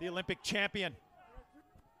dangerous. The Olympic champion.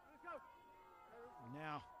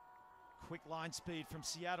 Now, quick line speed from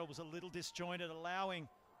Seattle was a little disjointed, allowing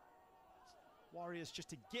Warriors just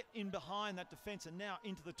to get in behind that defense, and now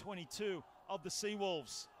into the 22 of the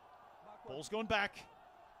Seawolves. Ball's gone back,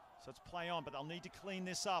 so it's play on, but they'll need to clean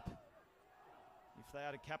this up if they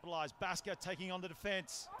are to capitalize. Basker taking on the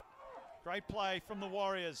defense. Great play from the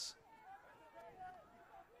Warriors.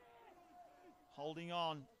 Holding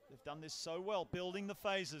on. They've done this so well, building the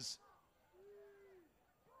phases.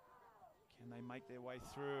 Can they make their way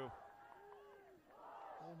through?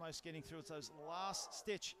 Almost getting through. It's those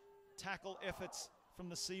last-stitch tackle efforts from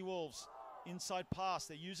the Seawolves. Inside pass.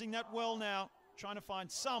 They're using that well now, trying to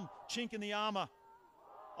find some chink in the armor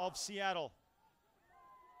of Seattle.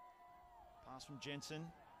 Pass from Jensen.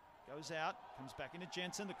 Goes out, comes back into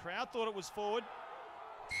Jensen. The crowd thought it was forward.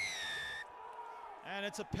 And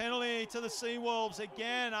it's a penalty to the Seawolves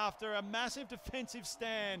again after a massive defensive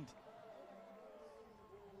stand.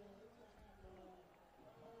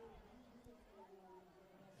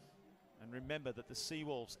 And remember that the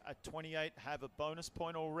Seawolves at 28 have a bonus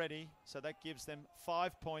point already, so that gives them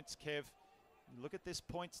 5 points, Kev. Look at this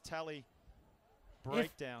points tally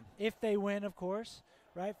breakdown. If they win, of course,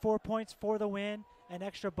 right? 4 points for the win. An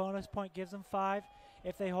extra bonus point gives them 5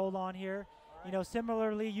 if they hold on here.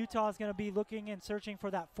 Similarly, Utah is going to be looking and searching for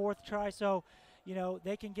that 4th try, so,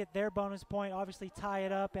 they can get their bonus point, obviously tie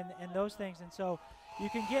it up and those things. And so you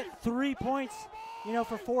can get 3 points,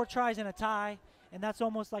 for 4 tries and a tie, and that's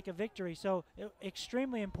almost like a victory. So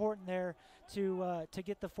extremely important there to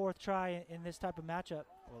get the 4th try in this type of matchup.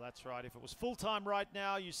 Well, that's right. If it was full-time right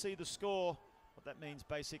now, you see the score. What that means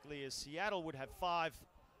basically is Seattle would have 5,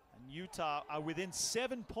 and Utah are within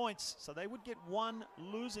 7 points, so they would get 1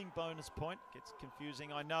 losing bonus point. Gets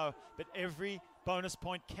confusing, I know, but every bonus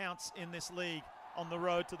point counts in this league on the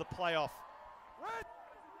road to the playoff.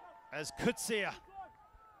 As Kutsia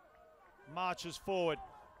marches forward.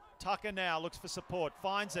 Tucker now looks for support,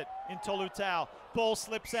 finds it in Tolutau. Ball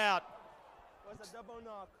slips out. It was a double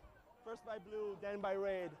knock. First by blue, then by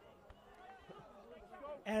red.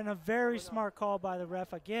 And a very smart call by the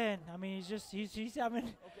ref again. I mean, he's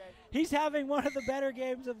having one of the better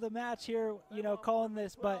games of the match here, you know, calling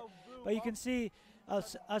this. But you can see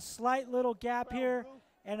a slight little gap here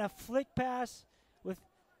and a flick pass with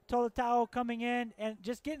Tolutau coming in and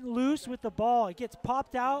just getting loose with the ball. It gets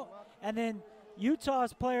popped out, and then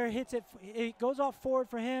Utah's player hits it. It goes off forward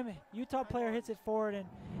for him. Utah player hits it forward, and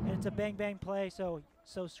it's a bang-bang play. So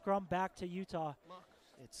scrum back to Utah.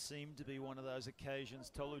 It seemed to be one of those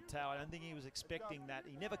occasions. Tolutau, I don't think he was expecting that.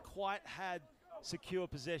 He never quite had secure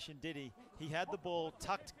possession, did he? He had the ball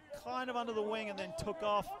tucked kind of under the wing and then took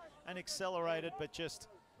off and accelerated, but just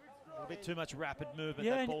a bit too much rapid movement.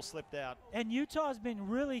 Yeah, that ball slipped out. And Utah's been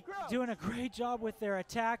really doing a great job with their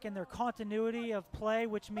attack and their continuity of play,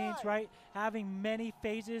 which means, right, having many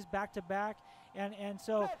phases back to back. And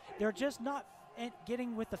so they're just not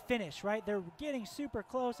getting with the finish, right? They're getting super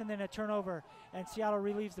close, and then a turnover, and Seattle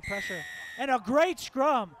relieves the pressure. And a great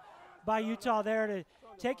scrum by Utah there to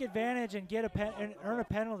take advantage and get and earn a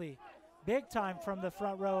penalty. Big time from the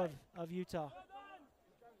front row of Utah.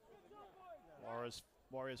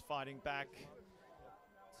 Warriors fighting back.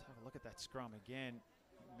 Let's have a look at that scrum again.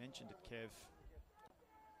 You mentioned it, Kev.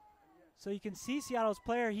 So you can see Seattle's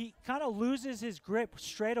player, he kind of loses his grip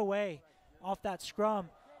straight away off that scrum,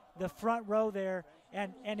 the front row there.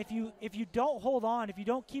 And if you don't hold on, if you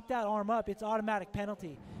don't keep that arm up, it's automatic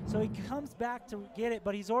penalty. So he comes back to get it,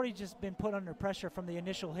 but he's already just been put under pressure from the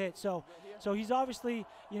initial hit. So he's obviously,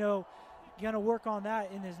 you know, going to work on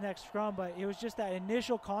that in his next scrum, but it was just that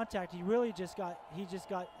initial contact. He really just got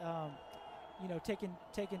you know, taken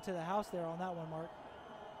to the house there on that one, Mark.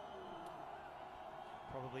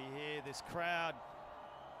 Probably hear this crowd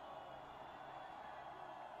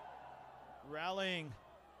rallying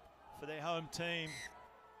for their home team,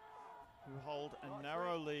 who hold a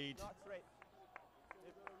narrow lead.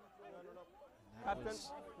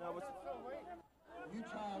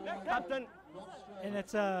 Captain. And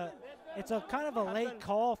it's a kind of a late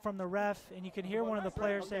call from the ref, and you can hear one of the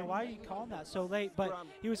players say, "Why are you calling that so late?" But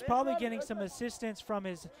he was probably getting some assistance from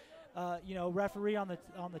his, you know, referee on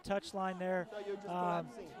the touch line there.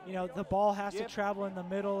 You know, the ball has to travel in the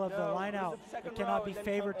middle of the lineout. It cannot be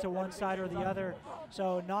favored to one side or the other.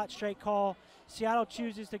 So not straight call. Seattle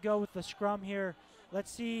chooses to go with the scrum here. Let's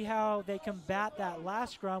see how they combat that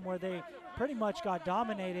last scrum where they pretty much got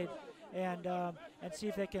dominated, and see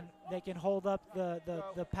if they can hold up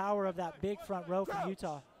the power of that big front row from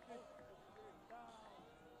Utah.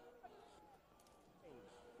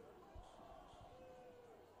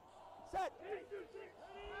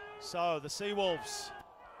 So the Seawolves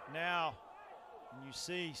now, and you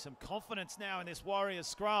see some confidence now in this Warriors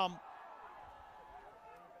scrum.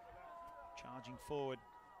 Charging forward.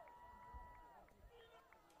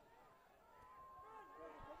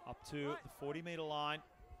 Up to the 40-meter line.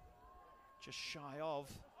 Just shy of.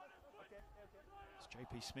 It's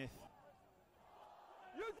JP Smith.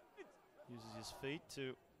 Uses his feet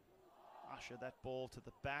to usher that ball to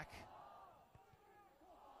the back.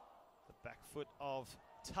 The back foot of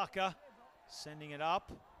Tucker, sending it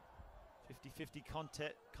up. 50-50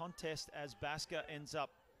 contest as Basker ends up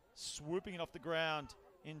swooping it off the ground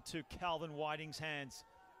into Calvin Whiting's hands.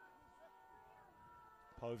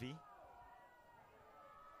 Povey.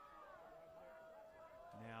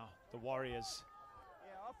 Now the Warriors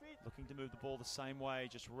looking to move the ball the same way,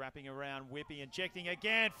 just wrapping around Whippy, injecting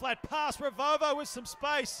again. Flat pass, Revovo with some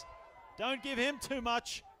space. Don't give him too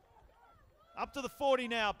much. Up to the 40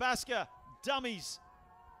 now, Basker dummies,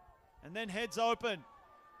 and then heads open.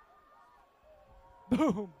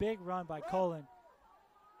 Boom, big run by Cullen.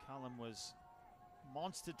 Cullen was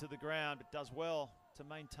monstered to the ground, but does well to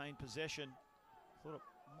maintain possession. Thought it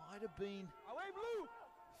might have been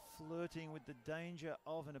flirting with the danger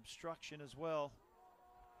of an obstruction as well.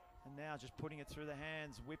 And now just putting it through the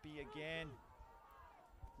hands. Whippy again,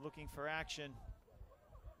 looking for action.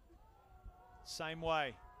 Same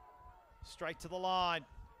way, straight to the line.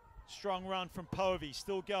 Strong run from Povey,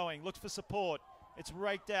 still going, looks for support. It's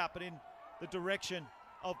raked out, but in the direction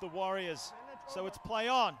of the Warriors. So it's play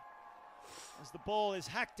on as the ball is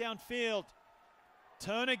hacked downfield.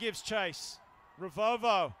 Turner gives chase.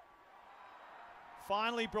 Revovo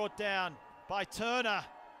finally brought down by Turner.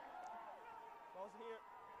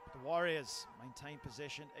 The Warriors maintain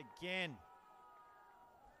possession again.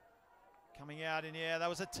 Coming out in the air, that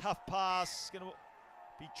was a tough pass. It's going to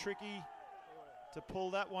be tricky to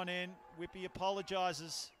pull that one in. Whippy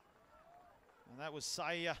apologizes. And that was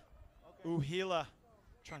Saya Uhila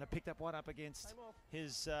Trying to pick that one up against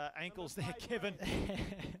his ankles there, Kevin.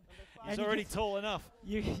 He's And already tall enough.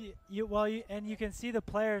 And you can see the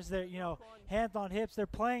players that, you know, hands on hips, they're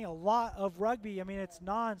playing a lot of rugby. I mean, it's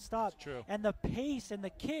non-stop. That's true. And the pace and the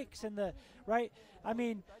kicks and the, right? I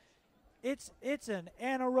mean, it's an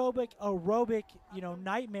anaerobic, aerobic, you know,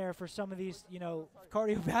 nightmare for some of these, you know,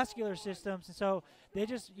 cardiovascular systems. And so they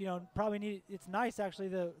just, you know, probably need, it's nice actually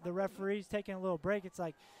the referees taking a little break. It's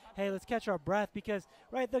like, hey, let's catch our breath because,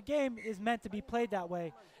 right, the game is meant to be played that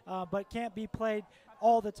way, but can't be played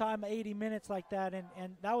all the time, 80 minutes like that.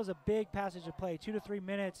 And that was a big passage of play, 2 to 3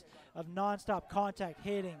 minutes of nonstop contact,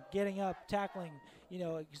 hitting, getting up, tackling, you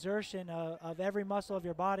know, exertion of every muscle of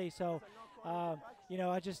your body. So, you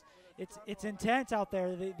know, it's intense out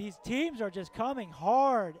there. These teams are just coming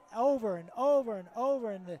hard over and over and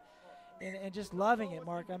over and just loving it,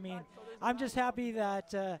 Mark. I mean, I'm just happy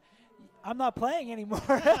that I'm not playing anymore.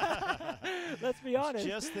 Let's be honest.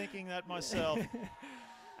 Just thinking that myself.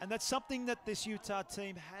 And that's something that this Utah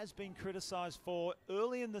team has been criticized for.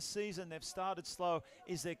 Early in the season, they've started slow,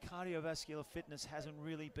 is their cardiovascular fitness hasn't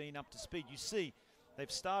really been up to speed. You see,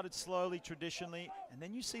 they've started slowly traditionally, and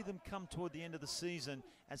then you see them come toward the end of the season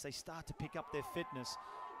as they start to pick up their fitness.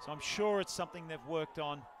 So I'm sure it's something they've worked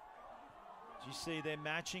on. As you see, they're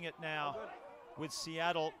matching it now with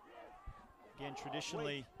Seattle. Again,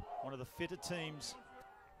 traditionally, one of the fitter teams.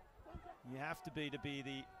 You have to be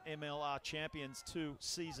the MLR champions 2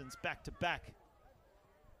 seasons back to back.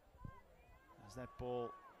 As that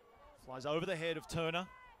ball flies over the head of Turner.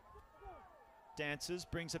 Dances,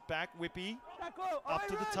 brings it back. Whippy up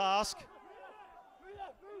to the task.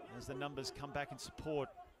 As the numbers come back in support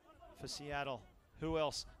for Seattle. Who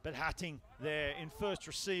else but Hatting there in first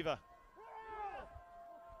receiver.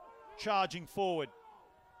 Charging forward.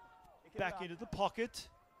 Back into the pocket.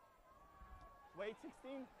 Wait,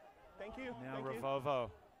 16. Thank you. Now Thank Ravovo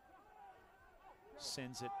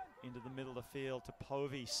sends it into the middle of the field to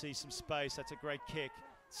Povey. Sees some space. That's a great kick.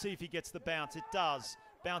 See if he gets the bounce. It does.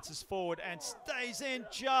 Bounces forward and stays in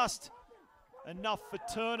just enough for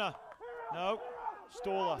Turner. No,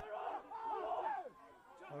 Staller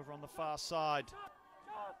over on the far side.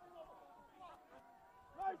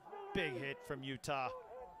 Big hit from Utah.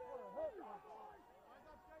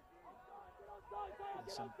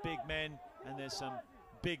 There's some big men and there's some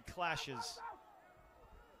big clashes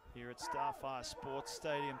here at Starfire Sports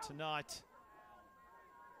Stadium tonight.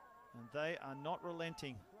 And they are not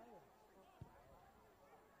relenting.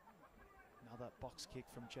 Another box kick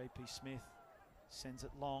from JP Smith. Sends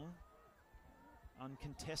it long.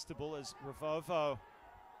 Uncontestable as Ravovo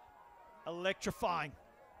electrifying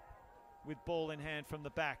with ball in hand from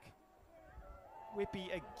the back. Whippy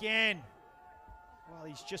again. Well,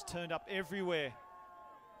 he's just turned up everywhere.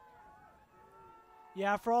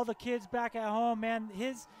 Yeah, for all the kids back at home, man,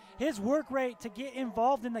 his work rate to get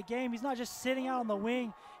involved in the game, he's not just sitting out on the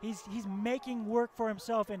wing. He's making work for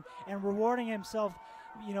himself and rewarding himself,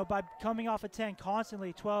 you know, by coming off a 10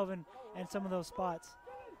 constantly, 12 and some of those spots.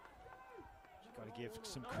 You've got to give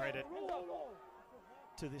some credit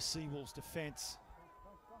to this Seawolves defense.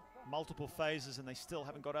 Multiple phases and they still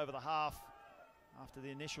haven't got over the half after the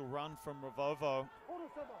initial run from Ravovo.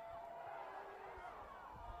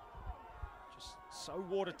 So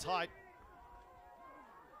watertight.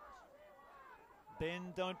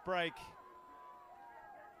 Bend, don't break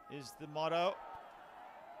is the motto.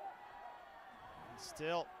 And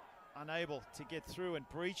still unable to get through and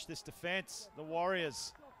breach this defense. The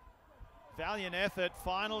Warriors, valiant effort,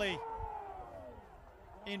 finally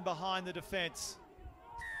in behind the defense.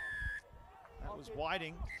 That was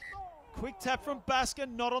Whiting. Quick tap from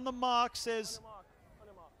Baskin, not on the mark, says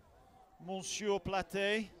Monsieur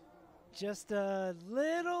Platé. Just a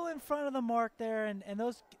little in front of the mark there, and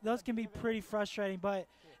those can be pretty frustrating. But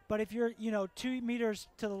if you're, you know, 2 meters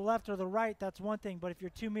to the left or the right, that's one thing. But if you're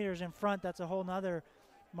 2 meters in front, that's a whole nother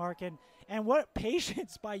mark. And what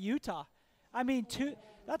patience by Utah. I mean,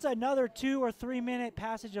 that's another 2 or 3 minute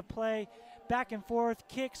passage of play, back and forth,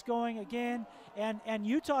 kicks going again, and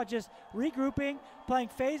Utah just regrouping, playing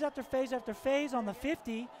phase after phase after phase on the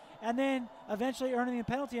 50, and then eventually earning the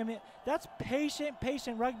penalty. I mean, that's patient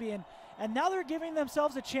rugby. And now they're giving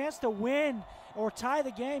themselves a chance to win or tie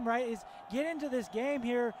the game, right? Is get into this game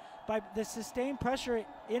here by the sustained pressure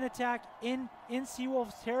in attack in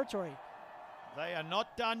Seawolves territory. They are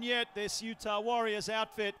not done yet, this Utah Warriors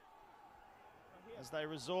outfit, as they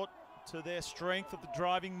resort to their strength of the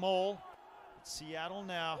driving maul. It's Seattle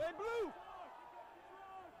now.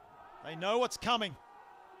 They know what's coming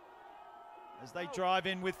as they drive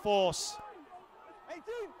in with force. 18.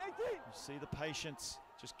 You see the patience,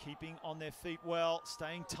 just keeping on their feet well,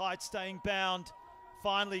 staying tight, staying bound.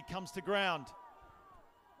 finally comes to ground.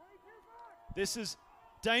 This is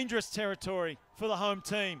dangerous territory for the home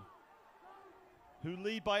team, who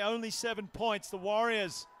lead by only 7 points. The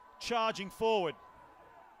Warriors charging forward.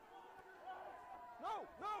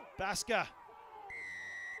 Basker.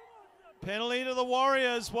 Penalty to the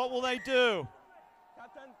Warriors. What will they do?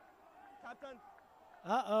 Captain.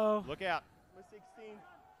 Uh-oh. Look out. Number 16.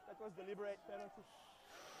 That was deliberate penalty.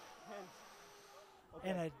 Hands. Okay.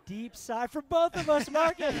 And a deep sigh for both of us,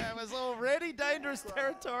 Mark. It was already dangerous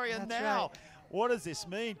territory, and That's now, right. what does this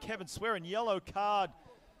mean? Kevin Swearing, yellow card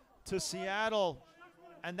to Seattle,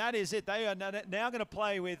 and that is it. They are now going to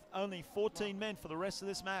play with only 14 men for the rest of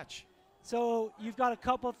this match. So you've got a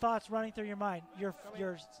couple of thoughts running through your mind. Your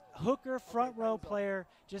hooker front row player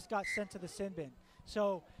just got sent to the sin bin.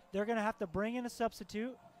 So they're going to have to bring in a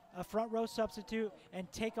substitute, a front row substitute, and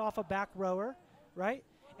take off a back rower, right?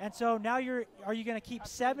 And so now are you going to keep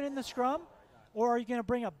 7 in the scrum, or are you going to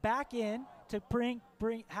bring a back in to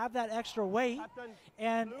have that extra weight,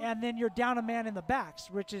 and then you're down a man in the backs,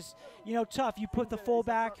 which is, you know, tough. You put the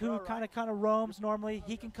fullback who kind of roams normally.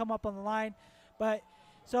 He can come up on the line, but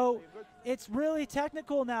so it's really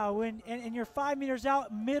technical now. And you're 5 meters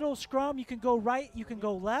out, middle scrum. You can go right, you can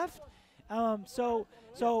go left.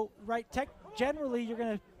 Generally you're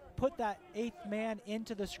going to put that 8th man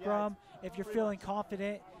into the scrum if you're feeling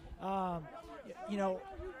confident, you know,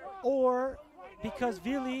 or because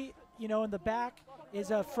Vili, you know, in the back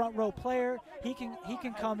is a front row player, he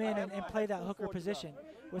can come in and play that hooker position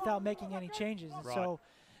without making any changes. And so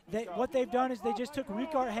what they've done is they just took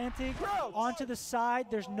Ricard Hantig onto the side.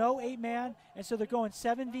 There's no 8-man, and so they're going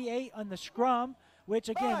 7v8 on the scrum, which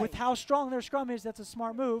again, with how strong their scrum is, that's a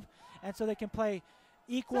smart move. And so they can play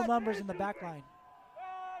equal numbers in the back line.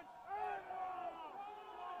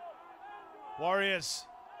 Warriors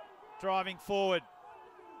driving forward.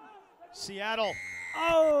 Seattle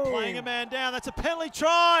playing a man down. That's a penalty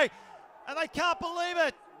try, and they can't believe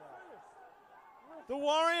it. The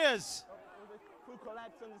Warriors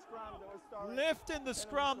lift in the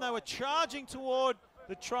scrum. They were charging toward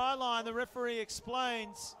the try line. The referee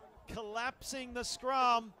explains, collapsing the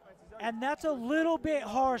scrum. And that's a little bit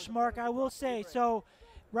harsh, Mark, I will say. So,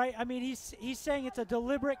 right, I mean, he's saying it's a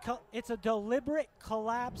deliberate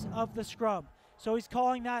collapse of the scrum. So he's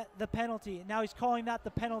calling that the penalty. Now he's calling that the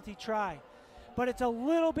penalty try. But it's a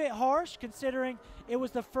little bit harsh considering it was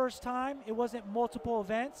the first time. It wasn't multiple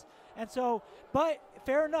events. And so, but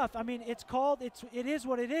fair enough. I mean, it is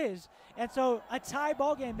what it is. And so a tie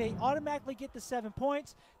ball game, they automatically get the 7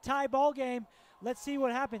 points. Tie ball game, let's see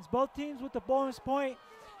what happens. Both teams with the bonus point.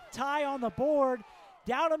 Tie on the board.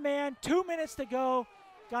 Down a man, 2 minutes to go.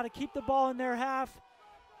 Got to keep the ball in their half.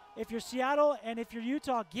 If you're Seattle and if you're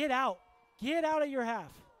Utah, get out. Get out of your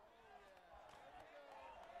half.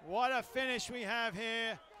 What a finish we have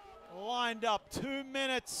here. Lined up, 2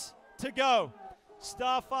 minutes to go.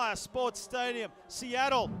 Starfire Sports Stadium.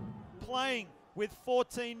 Seattle playing with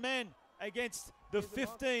 14 men against the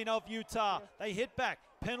 15 of Utah. They hit back,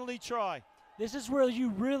 penalty try. This is where you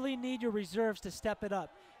really need your reserves to step it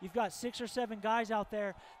up. You've got 6 or 7 guys out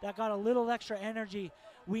there that got a little extra energy.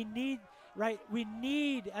 We need,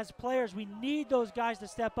 as players, we need those guys to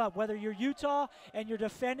step up. Whether you're Utah and you're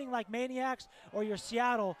defending like maniacs or you're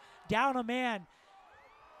Seattle, down a man.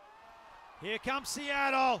 Here comes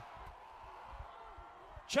Seattle.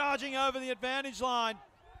 Charging over the advantage line.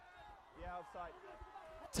 Yeah, outside.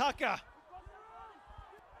 Tucker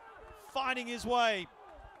finding his way.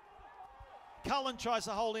 Cullen tries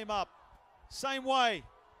to hold him up. Same way.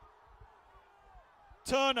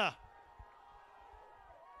 Turner.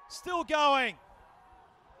 Still going.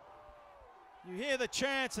 You hear the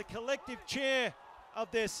chants, a collective cheer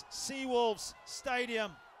of this Seawolves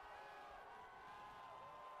stadium.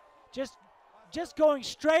 Just going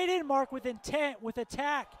straight in, Mark, with intent, with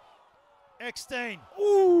attack. Eckstein,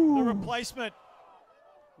 Ooh. the replacement.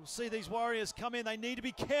 We'll see these Warriors come in. They need to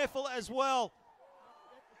be careful as well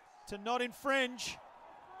to not infringe,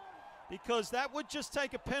 because that would just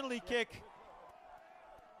take a penalty kick.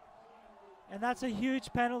 And that's a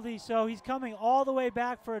huge penalty, so he's coming all the way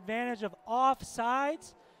back for advantage of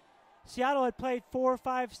offsides. Seattle had played 4,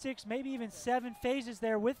 5, 6, maybe even 7 phases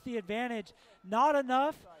there with the advantage. Not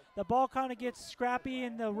enough. The ball kind of gets scrappy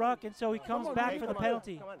in the ruck, and so he comes back for the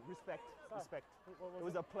penalty. Come on, respect. It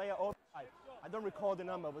was a player offside. I don't recall the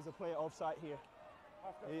number. It was a player offside here.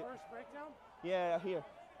 After the first breakdown? Yeah, here.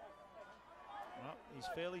 Well, he's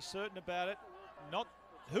fairly certain about it. Not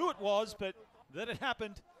who it was, but that it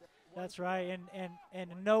happened. That's right, and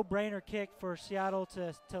a no-brainer kick for Seattle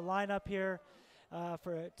to line up here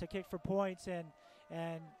to kick for points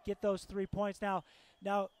and get those 3 points. Now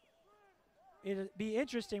it'll be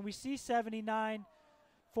interesting. We see 79,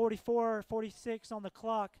 44, 46 on the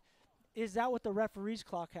clock. Is that what the referee's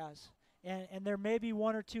clock has? And there may be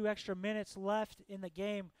 1 or 2 extra minutes left in the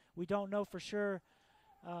game. We don't know for sure.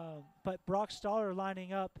 But Brock Stoller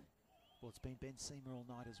lining up. Well, it's been Ben Seamer all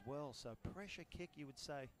night as well, so pressure kick, you would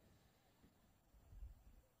say,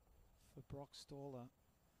 for Brock Stoller.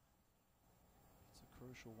 It's a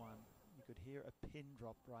crucial one. You could hear a pin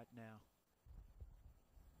drop right now.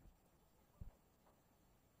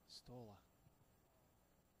 Stoller,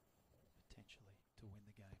 potentially to win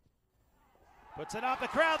the game. Puts it up, the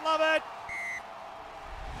crowd love it!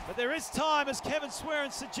 But there is time, as Kevin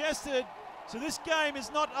Swearin suggested, so this game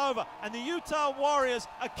is not over. And the Utah Warriors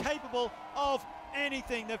are capable of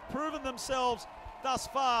anything. They've proven themselves thus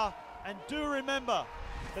far, and do remember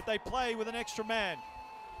that they play with an extra man.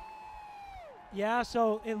 Yeah,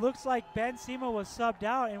 so it looks like Ben Seamer was subbed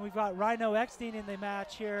out, and we've got Rhino Eckstein in the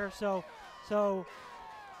match here. So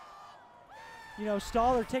you know,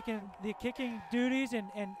 Stoller taking the kicking duties and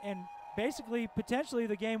basically potentially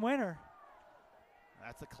the game winner.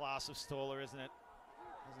 That's the class of Stoller, isn't it?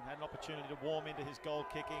 Hasn't had an opportunity to warm into his goal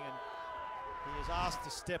kicking, and he is asked to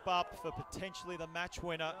step up for potentially the match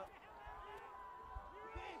winner.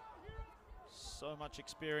 So much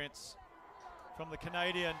experience from the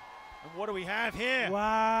Canadian. And what do we have here?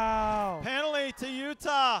 Wow. Penalty to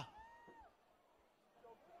Utah.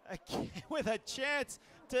 With a chance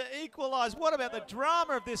to equalize. What about the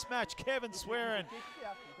drama of this match, Kevin Swearin?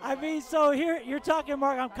 I mean, so here you're talking,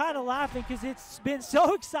 Mark, I'm kind of laughing because it's been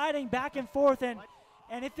so exciting back and forth, and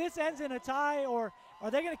if this ends in a tie, or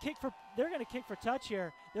are they going to kick for? They're going to kick for touch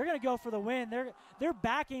here. They're going to go for the win. They're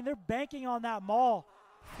banking on that maul.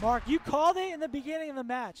 Mark, you called it in the beginning of the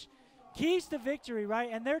match. Keys to victory, right?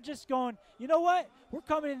 And they're just going, you know what? We're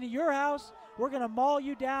coming into your house. We're going to maul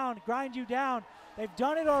you down, grind you down. They've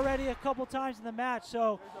done it already a couple times in the match,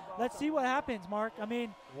 so let's see what happens, Mark. I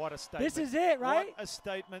mean, what a statement. This is it, right? What a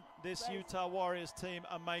statement this Utah Warriors team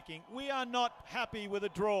are making. We are not happy with a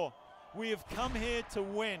draw. We have come here to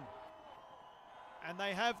win, and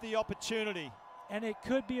they have the opportunity. And it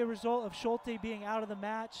could be a result of Schulte being out of the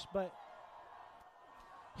match, but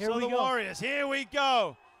here we go. So the Warriors, here we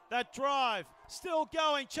go. That drive, still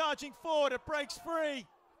going, charging forward, it breaks free.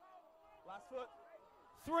 Last foot.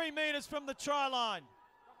 3 meters from the try line.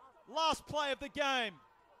 Last play of the game.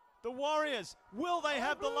 The Warriors, will they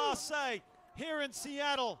have the last say here in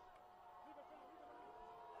Seattle?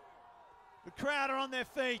 The crowd are on their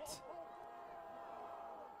feet,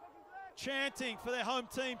 chanting for their home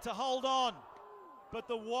team to hold on. But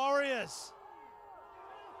the Warriors,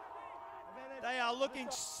 they are looking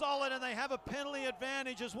solid, and they have a penalty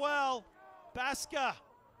advantage as well. Basker,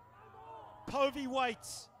 Povey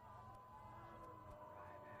waits.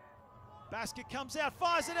 Basker comes out,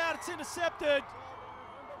 fires it out, it's intercepted.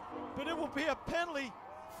 But it will be a penalty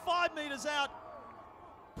 5 meters out,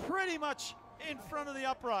 pretty much in front of the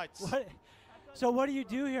uprights. So what do you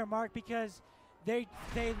do here, Mark? Because they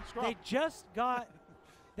just got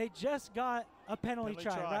a penalty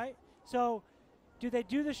try, right? So do they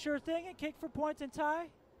do the sure thing and kick for points and tie?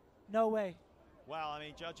 No way. Well, I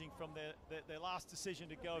mean, judging from their last decision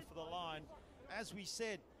to go for the line, as we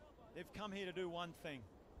said, they've come here to do one thing.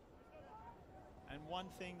 And one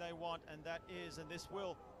thing they want, and that is, and this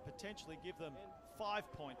will potentially give them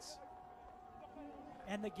 5 points.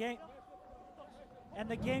 And the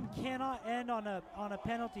game cannot end on a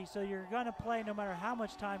penalty, so you're going to play no matter how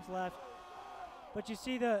much time's left. But you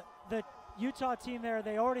see the Utah team there,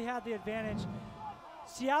 they already have the advantage.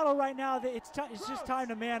 Seattle right now, it's just time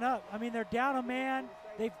to man up. I mean, they're down a man.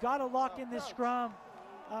 They've got to lock in this scrum,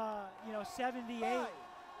 78.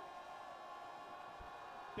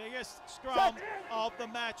 Biggest scrum of the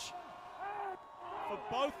match for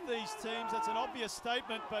both these teams. That's an obvious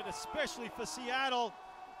statement, but especially for Seattle,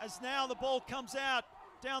 as now the ball comes out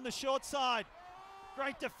down the short side.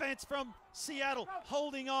 Great defense from Seattle,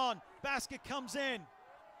 holding on. Basker comes in,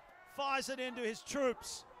 fires it into his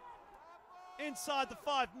troops. Inside the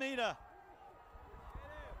 5 meter.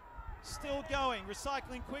 Still going,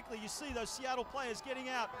 recycling quickly. You see those Seattle players getting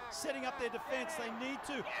out, setting up their defense. They need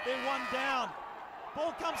to. They're one down.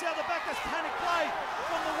 Ball comes out the back. That's panic play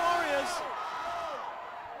from the Warriors.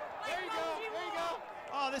 There you go.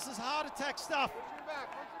 Oh, this is heart attack stuff.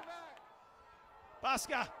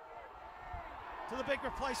 Basker to the big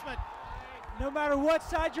replacement. No matter what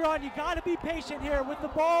side you're on, you got to be patient here with the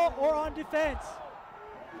ball or on defense.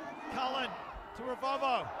 Cullen to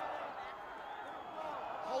Ravovo.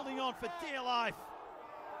 Holding on for dear life.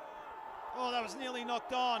 Oh, that was nearly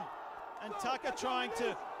knocked on. And Tucker trying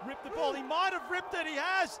to rip the ball. He might have ripped it. He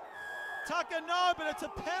has. Tucker, no, but it's a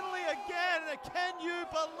penalty again. Can you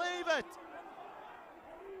believe it?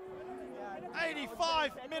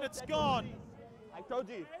 85 minutes gone. I told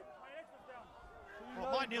you. Well,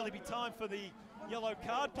 it might nearly be time for the yellow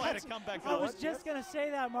card player to come back I on. was just going to say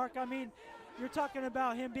that, Mark. I mean, you're talking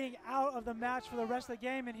about him being out of the match for the rest of the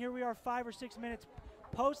game, and here we are 5 or 6 minutes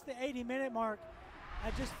post the 80-minute mark,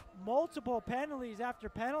 and just multiple penalties after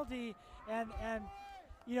penalty, and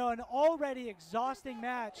you know, an already exhausting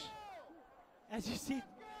match. As you see,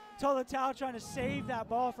 Toletau trying to save that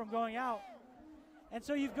ball from going out, and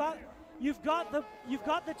so you've got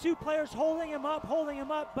the two players holding him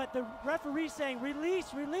up, but the referee saying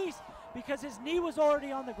release, because his knee was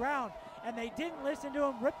already on the ground, and they didn't listen to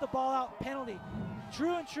him, ripped the ball out, penalty.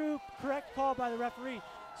 True, correct call by the referee.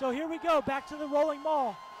 So here we go, back to the rolling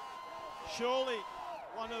maul. Surely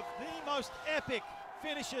one of the most epic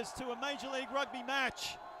finishes to a Major League Rugby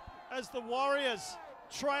match as the Warriors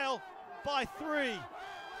trail by 3.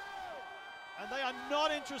 And they are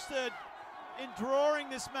not interested in drawing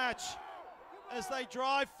this match as they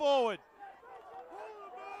drive forward.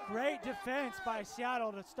 Great defense by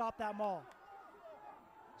Seattle to stop that maul.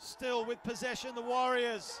 Still with possession, the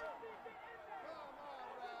Warriors.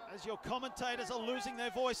 As your commentators are losing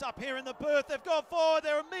their voice up here in the booth, they've gone forward,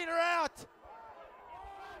 they're a meter out.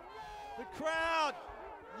 The crowd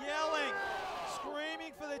yelling,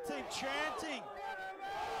 screaming for their team, chanting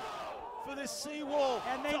for this Seawolf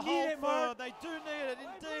and they to need hold it, Mark. firm. They do need it,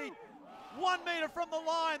 indeed. 1 meter from the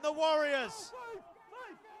line, the Warriors.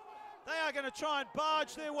 They are going to try and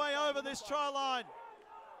barge their way over this try line.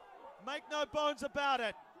 Make no bones about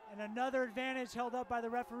it. And another advantage held up by the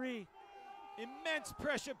referee. Immense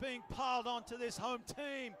pressure being piled onto this home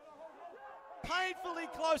team. Painfully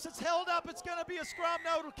close, it's held up, it's going to be a scrum.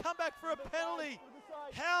 No, it'll come back for a penalty.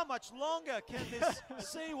 How much longer can this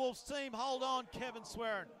Seawolves team hold on, Kevin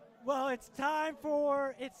Swearin? Well, it's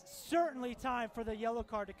certainly time for the yellow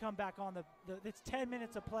card to come back on. It's 10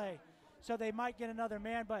 minutes of play, so they might get another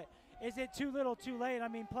man, but is it too little too late? I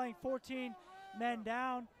mean, playing 14 men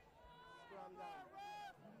down,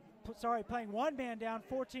 playing 1 man down,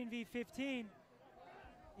 14 v 15.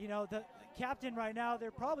 You know, the captain right now,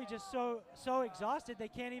 they're probably just so exhausted they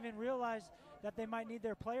can't even realize that they might need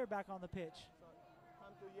their player back on the pitch.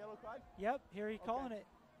 Time to yellow card? Yep, here he's calling it.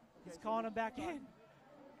 He's calling him back in.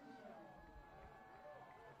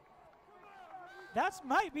 That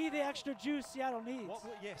might be the extra juice Seattle needs.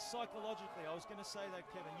 Yes, psychologically, I was going to say that,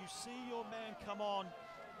 Kevin. You see your man come on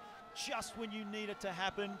just when you need it to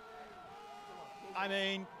happen. I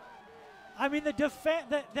mean,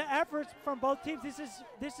 the efforts from both teams.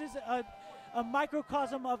 This is a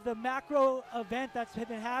microcosm of the macro event that's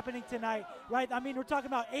been happening tonight, right? I mean, we're talking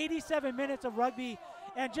about 87 minutes of rugby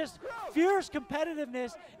and just fierce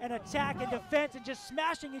competitiveness and attack and defense and just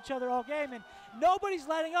smashing each other all game, and nobody's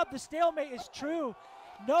letting up. The stalemate is true.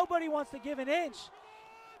 Nobody wants to give an inch.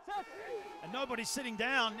 And nobody's sitting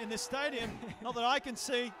down in this stadium, not that I can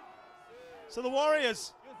see. So the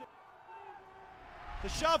Warriors, the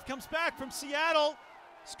shove comes back from Seattle.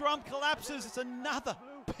 Scrum collapses, it's another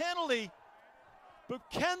penalty. But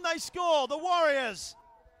can they score? The Warriors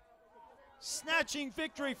snatching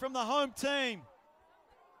victory from the home team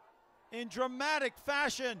in dramatic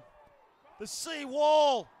fashion. The sea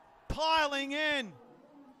wall piling in.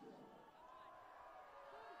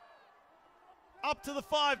 Up to the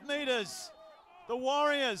 5 meters. The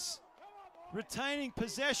Warriors retaining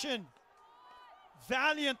possession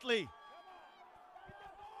valiantly.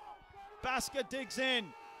 Basker digs in.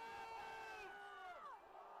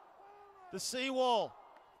 The seawall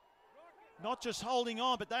not just holding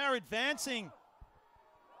on, but they are advancing,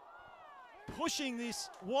 pushing this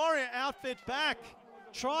Warrior outfit back,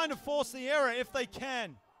 trying to force the error if they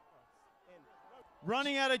can.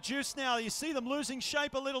 Running out of juice now. You see them losing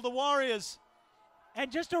shape a little, the Warriors. And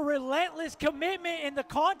just a relentless commitment in the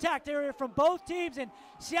contact area from both teams, and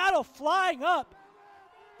Seattle flying up.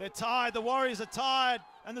 They're tired, the Warriors are tired,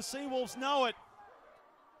 and the Seawolves know it.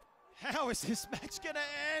 How is this match going to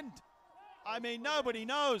end? I mean, nobody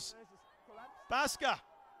knows. Basker.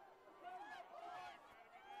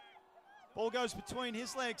 Ball goes between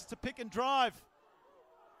his legs to pick and drive.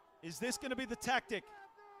 Is this going to be the tactic?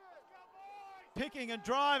 Picking and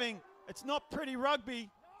driving. It's not pretty rugby,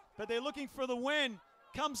 but they're looking for the win.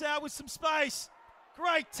 Comes out with some space.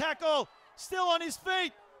 Great tackle. Still on his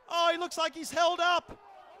feet. Oh, he looks like he's held up.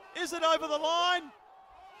 Is it over the line?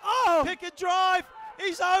 Oh! Pick and drive.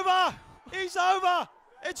 He's over. He's over.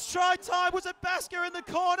 It's try time. Was it Basker in the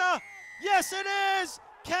corner? Yes, it is.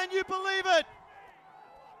 Can you believe it?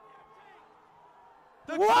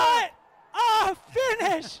 What? Oh,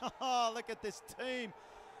 finish. Oh, look at this team.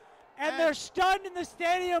 And they're stunned in the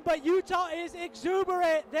stadium, but Utah is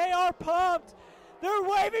exuberant. They are pumped. They're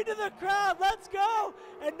waving to the crowd, let's go!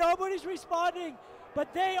 And nobody's responding,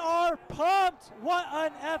 but they are pumped. What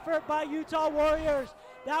an effort by Utah Warriors.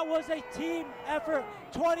 That was a team effort.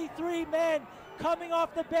 23 men coming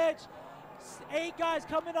off the bench, 8 guys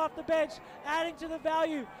coming off the bench, adding to the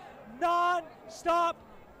value. Non-stop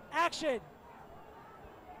action.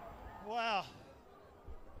 Wow.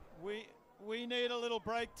 We need a little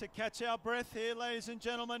break to catch our breath here, ladies and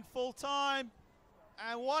gentlemen. Full time.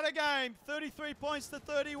 And what a game. 33 points to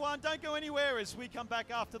 31. Don't go anywhere as we come back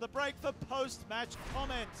after the break for post-match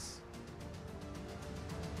comments.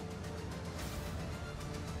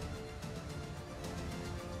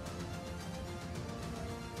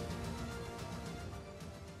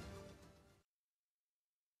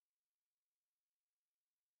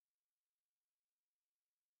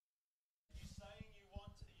 You saying you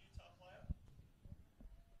want a Utah player?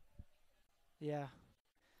 Yeah.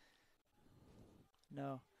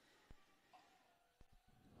 No.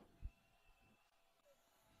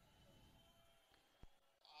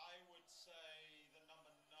 I would say the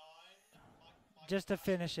number 9. Just to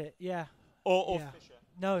finish it, yeah. Or Yeah. Fisher.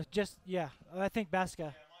 No, just, yeah. I think Baska. Yeah,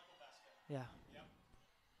 Michael Basker. Yeah. Yep.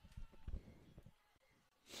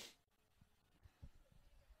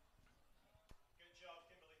 Good job,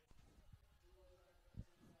 Kimberly.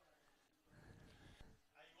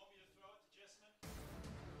 You want me to throw it to Jessamine? Got it.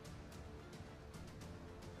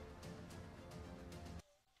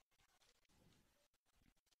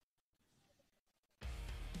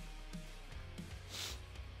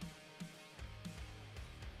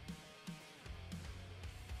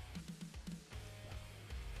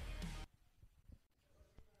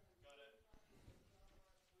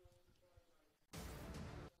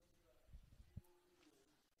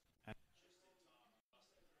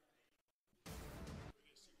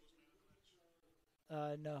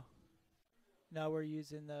 No. No, we're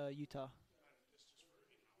using Utah.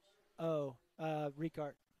 Oh,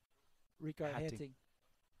 Ricard. Ricard Hatting. Hanting.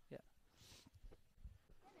 Yeah.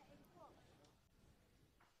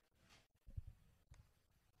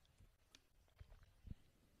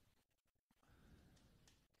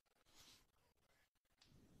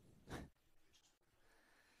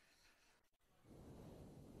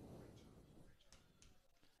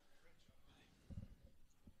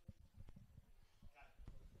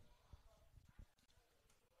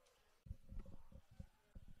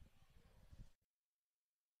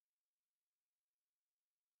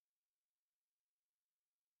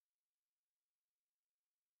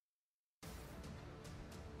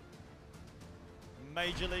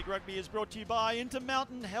 Major League Rugby is brought to you by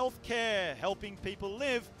Intermountain Healthcare, helping people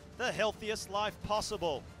live the healthiest life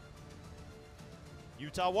possible.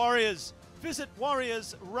 Utah Warriors. Visit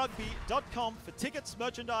warriorsrugby.com for tickets,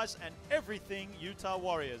 merchandise, and everything Utah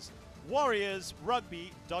Warriors.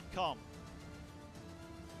 warriorsrugby.com.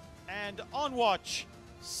 And on watch,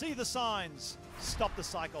 see the signs, stop the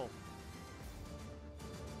cycle.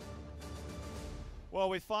 Well,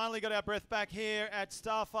 we finally got our breath back here at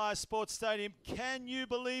Starfire Sports Stadium. Can you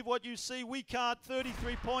believe what you see? We can't.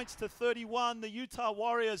 33 points to 31. The Utah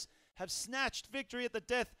Warriors have snatched victory at the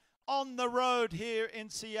death on the road here in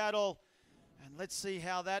Seattle. And let's see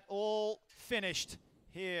how that all finished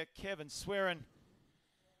here. Kevin Swearin.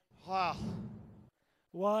 Wow.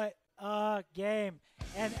 What a game.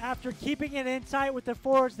 And after keeping it in tight with the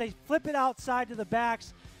forwards, they flip it outside to the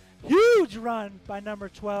backs. Huge run by number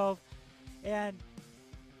 12. And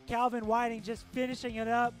Calvin Whiting just finishing it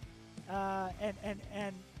up.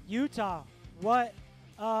 And Utah, what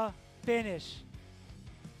a finish.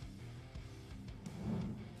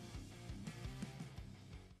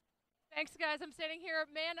 Thanks, guys. I'm standing here,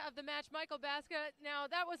 man of the match, Michael Baska. Now,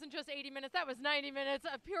 that wasn't just 80 minutes. That was 90 minutes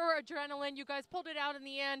of pure adrenaline. You guys pulled it out in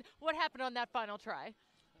the end. What happened on that final try?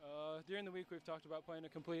 During the week, we've talked about playing a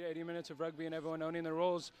complete 80 minutes of rugby and everyone owning their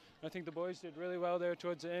roles. I think the boys did really well there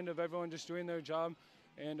towards the end of everyone just doing their job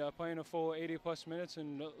and playing a full 80-plus minutes,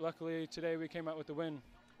 and luckily today we came out with the win.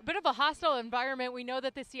 A bit of a hostile environment. We know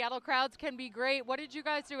that the Seattle crowds can be great. What did you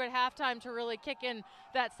guys do at halftime to really kick in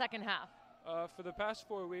that second half? For the past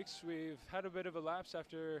 4 weeks, we've had a bit of a lapse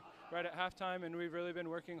right at halftime, and we've really been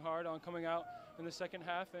working hard on coming out in the second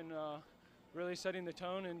half and really setting the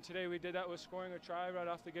tone. And today we did that with scoring a try right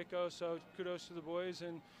off the get-go. So kudos to the boys,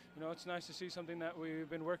 and it's nice to see something that we've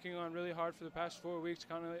been working on really hard for the past 4 weeks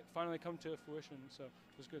finally come to fruition. So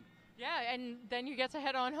it was good. Yeah, and then you get to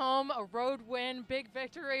head on home, a road win, big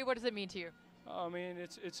victory. What does it mean to you? I mean,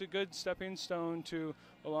 it's a good stepping stone to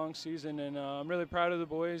a long season, and I'm really proud of the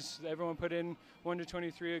boys. Everyone put in 1 to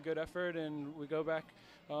 23 a good effort, and we go back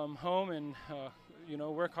home, and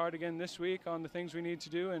work hard again this week on the things we need to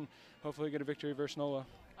do and hopefully get a victory versus NOLA.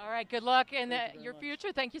 All right, good luck in your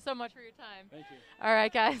future. Thank you so much for your time. Thank you. All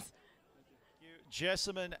right, guys.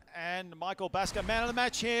 Jessamine and Michael Basker, man of the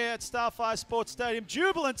match here at Starfire Sports Stadium.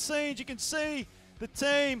 Jubilant scenes. You can see the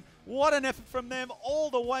team. What an effort from them all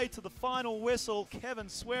the way to the final whistle. Kevin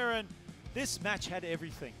Swearin. This match had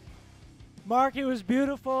everything. Mark, it was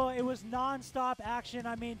beautiful. It was non-stop action.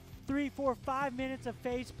 I mean, 3, 4, 5 minutes of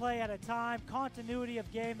phase play at a time, continuity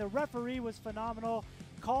of game. The referee was phenomenal,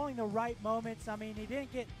 calling the right moments. I mean,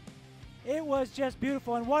 it was just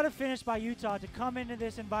beautiful. And what a finish by Utah to come into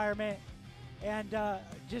this environment. And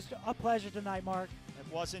just a pleasure tonight, Mark.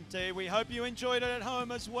 It was indeed. We hope you enjoyed it at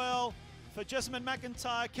home as well. For Jessamine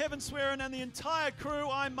McIntyre, Kevin Swearin, and the entire crew,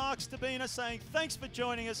 I'm Mark Stabina saying thanks for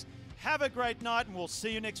joining us. Have a great night, and we'll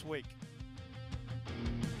see you next week.